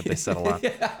something that they said a lot.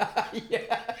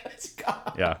 Yes,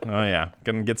 God. Yeah. Oh yeah.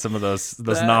 Gonna get some of those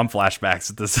nom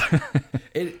flashbacks at this.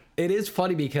 It is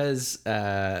funny because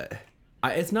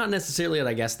it's not necessarily that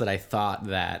I guess that I thought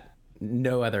that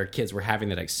no other kids were having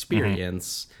that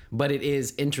experience, but it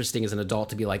is interesting as an adult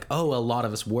to be like, oh, a lot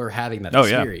of us were having that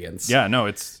experience. Yeah. No,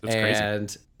 it's crazy.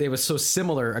 And it was so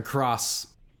similar across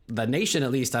the nation,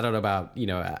 at least. I don't know about,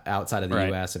 outside of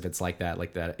the US, if it's like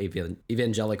that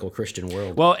evangelical Christian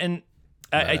world. Well, and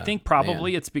I think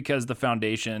probably it's because the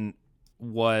foundation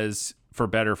was, for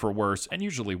better, for worse, and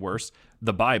usually worse,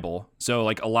 the Bible. So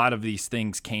like a lot of these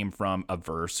things came from a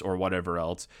verse or whatever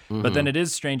else. But then it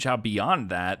is strange how beyond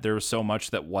that, there was so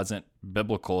much that wasn't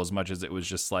biblical as much as it was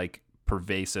just like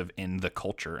pervasive in the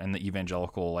culture and the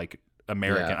evangelical, like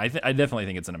American. Yeah. I definitely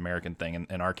think it's an American thing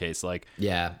in our case, like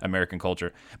yeah, American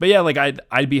culture. But yeah, like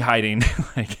I'd be hiding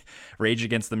like Rage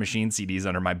Against the Machine CDs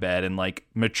under my bed and like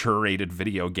mature-rated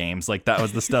video games. Like that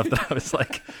was the stuff that I was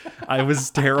like, I was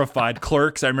terrified.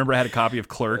 Clerks. I remember I had a copy of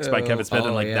Clerks by Kevin Smith,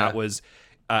 and like that was,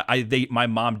 my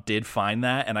mom did find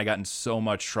that, and I got in so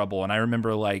much trouble. And I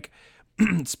remember like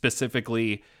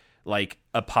specifically like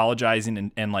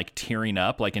apologizing and like tearing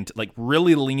up, like into like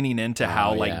really leaning into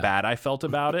how like bad I felt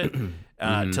about it,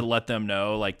 to let them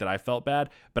know like that I felt bad.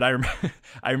 But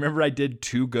I remember I did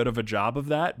too good of a job of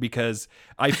that because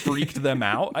I freaked them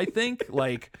out, I think,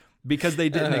 like because they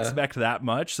didn't expect that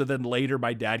much. So then later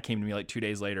my dad came to me like 2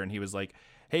 days later and he was like,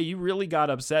 hey, you really got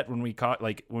upset when we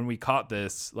caught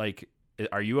this, like,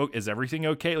 is everything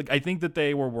okay? Like, I think that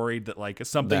they were worried that like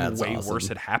something worse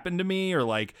had happened to me, or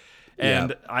like,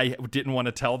 and I didn't want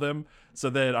to tell them.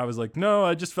 So then I was like, no,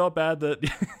 I just felt bad that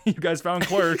you guys found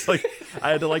Clerks. Like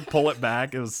I had to like pull it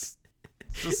back. It was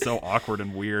just so awkward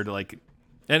and weird. Like,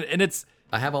 and it's,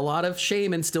 I have a lot of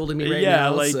shame instilled in me right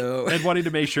now. Like, so. And wanting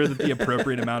to make sure that the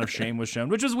appropriate amount of shame was shown,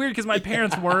 which is weird because my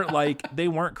parents weren't like, they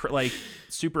weren't like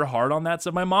super hard on that.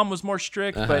 So my mom was more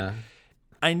strict, but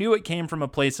I knew it came from a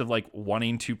place of like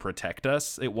wanting to protect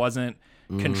us. It wasn't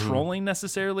controlling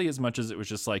necessarily as much as it was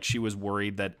just like she was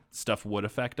worried that stuff would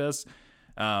affect us.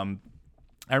 I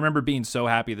remember being so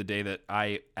happy the day that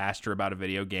I asked her about a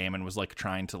video game and was like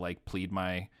trying to like plead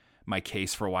my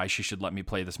case for why she should let me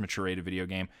play this mature-rated video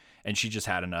game, and she just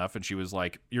had enough and she was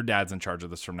like, your dad's in charge of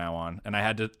this from now on. And I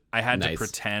had to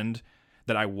pretend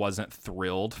that I wasn't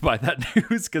thrilled by that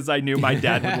news because I knew my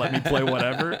dad would let me play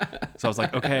whatever. So I was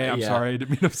like, okay, I'm sorry, I didn't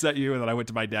mean to upset you. And then I went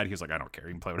to my dad. He was like, I don't care.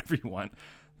 You can play whatever you want.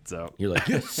 So you're like,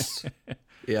 yes.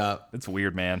 Yeah. It's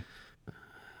weird, man.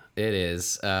 It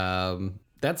is.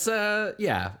 That's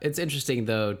yeah, it's interesting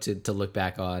though to look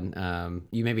back on.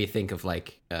 You made me think of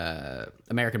like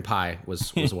American Pie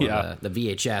was one Yeah. of the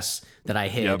VHS that I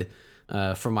hid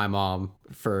from my mom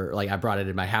for like I brought it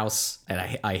in my house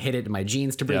and I hid it in my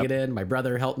jeans to bring Yep. it in. My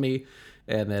brother helped me.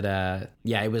 And then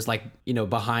yeah, it was like,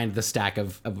 behind the stack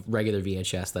of regular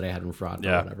VHS that I had in front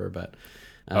or whatever. But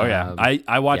Oh yeah,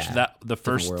 I watched yeah, that the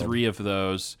first world. 3 of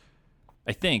those.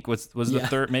 I think was the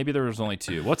third. Maybe there was only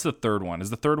 2. What's the third one? Is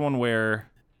the third one where?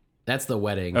 That's the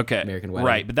wedding. Okay, American Wedding.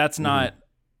 right, but that's not.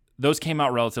 Those came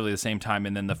out relatively the same time,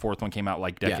 and then the fourth one came out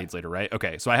like decades later, right?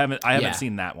 Okay, so I haven't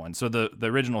seen that one. So the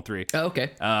original 3. Oh,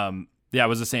 okay. Yeah, it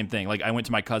was the same thing. Like I went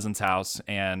to my cousin's house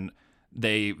and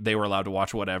they were allowed to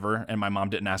watch whatever, and my mom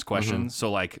didn't ask questions.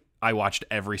 So like I watched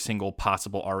every single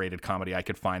possible R-rated comedy I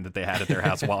could find that they had at their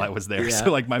house while I was there. Yeah.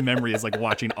 So like my memory is like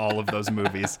watching all of those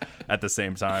movies at the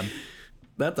same time.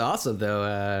 That's awesome,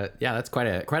 though. Yeah, that's quite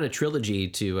a trilogy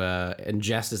to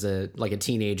ingest as a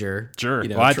teenager. Sure. You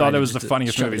know, Well, I thought trying it to was the just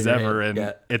funniest shove it movies in your ever, head.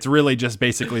 and it's really just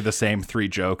basically the same 3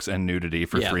 jokes and nudity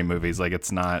for Yeah. 3 movies. Like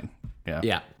it's not. Yeah.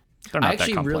 Yeah. They're not I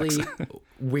actually that complex. really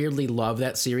weirdly love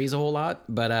that series a whole lot,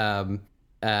 but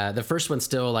the first one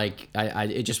still like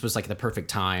it just was like the perfect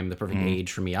time, the perfect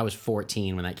age for me. I was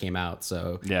 14 when that came out,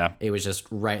 so Yeah. it was just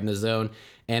right in the zone.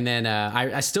 And then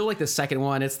I still like the second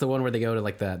one. It's the one where they go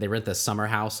to they rent the summer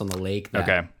house on the lake. that-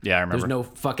 Okay. Yeah, I remember. There's no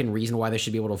fucking reason why they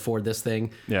should be able to afford this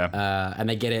thing. Yeah. And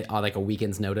they get it on like a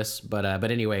weekend's notice. But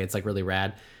anyway, it's like really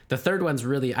rad. The third one's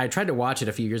really, I tried to watch it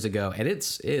a few years ago and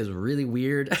it is really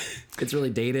weird. It's really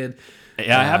dated.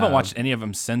 Yeah, I haven't watched any of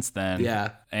them since then.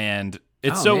 Yeah. And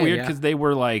it's Oh, so man, weird yeah. because they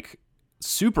were like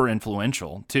super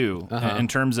influential too Uh-huh. in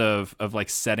terms of like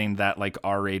setting that like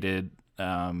R-rated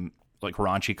like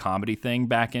raunchy comedy thing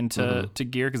back into to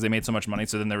gear because they made so much money.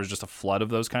 So then there was just a flood of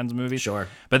those kinds of movies. Sure.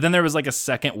 But then there was like a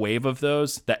second wave of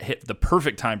those that hit the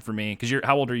perfect time for me because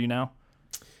how old are you now?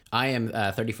 I am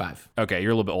 35. Okay,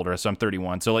 you're a little bit older, so I'm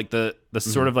 31. So like the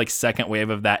sort of like second wave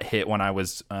of that hit when I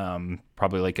was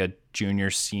probably like a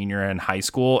junior, senior in high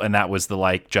school, and that was the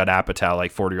like Judd Apatow,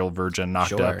 like 40-Year-Old Virgin, Knocked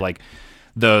Sure. Up, like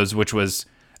those, which was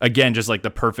again just like the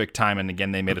perfect time. And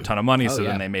again, they made a ton of money, so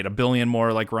yeah. then they made a billion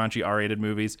more like raunchy R-rated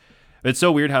movies. It's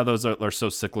so weird how those are so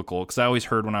cyclical because I always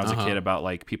heard when I was a kid about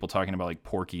like people talking about like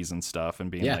Porky's and stuff and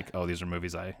being Yeah. like, oh, these are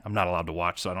movies I'm not allowed to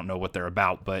watch, so I don't know what they're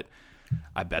about, but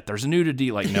I bet there's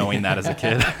nudity, like knowing that as a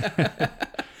kid.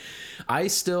 I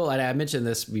still, and I mentioned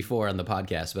this before on the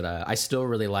podcast, but I still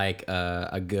really like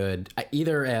a good,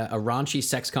 either a raunchy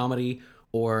sex comedy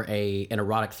or an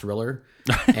erotic thriller.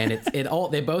 And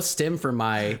they both stem from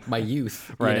my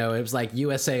youth. Right. You know, it was like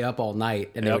USA Up All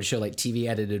Night, and they Yep. would show like TV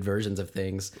edited versions of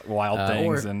things. Wild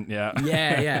Things and yeah.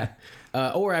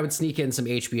 Yeah. Or I would sneak in some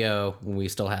HBO when we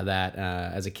still had that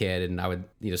as a kid, and I would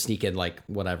sneak in like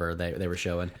whatever they were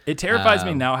showing. It terrifies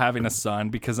me now having a son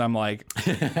because I'm like,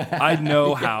 I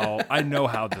know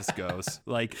how this goes.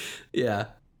 Like, Yeah.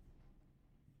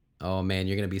 Oh man,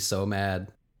 you're gonna be so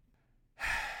mad.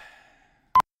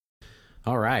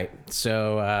 All right,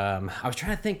 so I was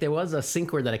trying to think. There was a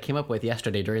sync word that I came up with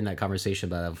yesterday during that conversation,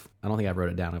 but I don't think I wrote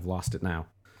it down. I've lost it now.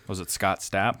 was it Scott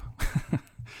Stapp?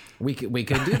 We could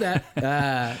do that.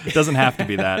 It doesn't have to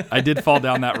be that. I did fall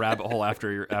down that rabbit hole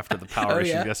after the power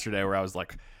issue yeah? yesterday, where I was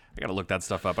like, I got to look that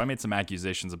stuff up. I made some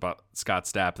accusations about Scott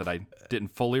Stapp that I didn't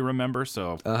fully remember,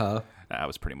 so that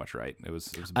was pretty much right. It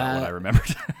was about what I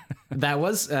remembered. That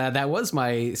was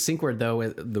my sync word though.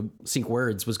 The sync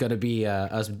words was going to be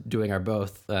us doing our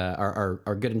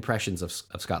good impressions of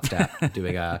Scott Stapp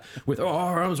doing with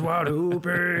arms wide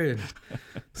open.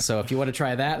 So if you want to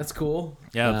try that, that's cool.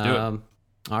 Yeah, let's do it.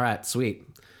 All right, sweet.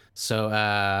 So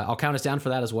I'll count us down for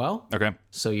that as well. Okay.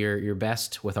 So your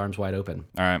best with arms wide open.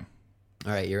 All right.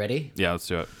 All right, you ready? Yeah, let's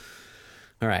do it.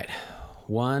 All right,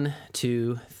 1,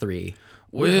 2, 3.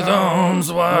 With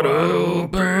arms wide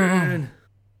open.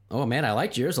 Oh man, I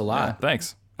liked yours a lot.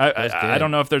 Thanks. I good.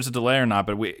 don't know if there's a delay or not,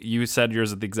 but you said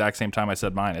yours at the exact same time I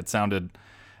said mine. It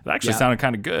actually sounded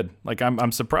kind of good. Like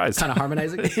I'm surprised. Kind of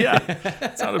harmonizing. Yeah,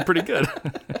 it sounded pretty good.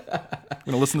 I'm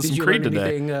gonna listen to Did some you Creed learn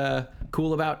today. anything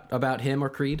cool about him or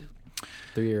Creed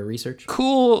through your research?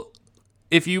 Cool.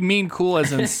 If you mean cool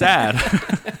as in sad,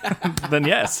 then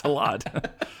yes, a lot.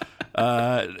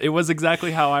 It was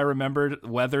exactly how I remembered.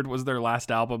 Weathered was their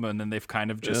last album, and then they've kind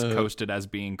of just coasted as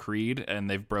being Creed, and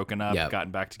they've broken up,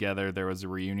 gotten back together. There was a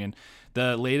reunion.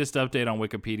 The latest update on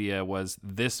Wikipedia was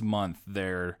this month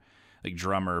their like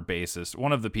drummer, bassist,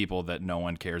 one of the people that no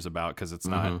one cares about because it's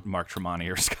not Mark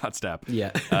Tremonti or Scott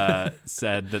Stapp,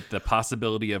 said that the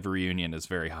possibility of a reunion is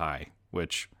very high,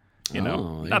 which, you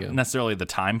know, not necessarily the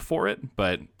time for it,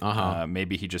 but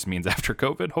maybe he just means after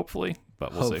COVID, hopefully.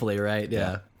 But we'll see. Hopefully, right?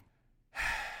 Yeah.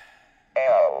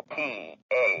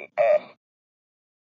 LPAS.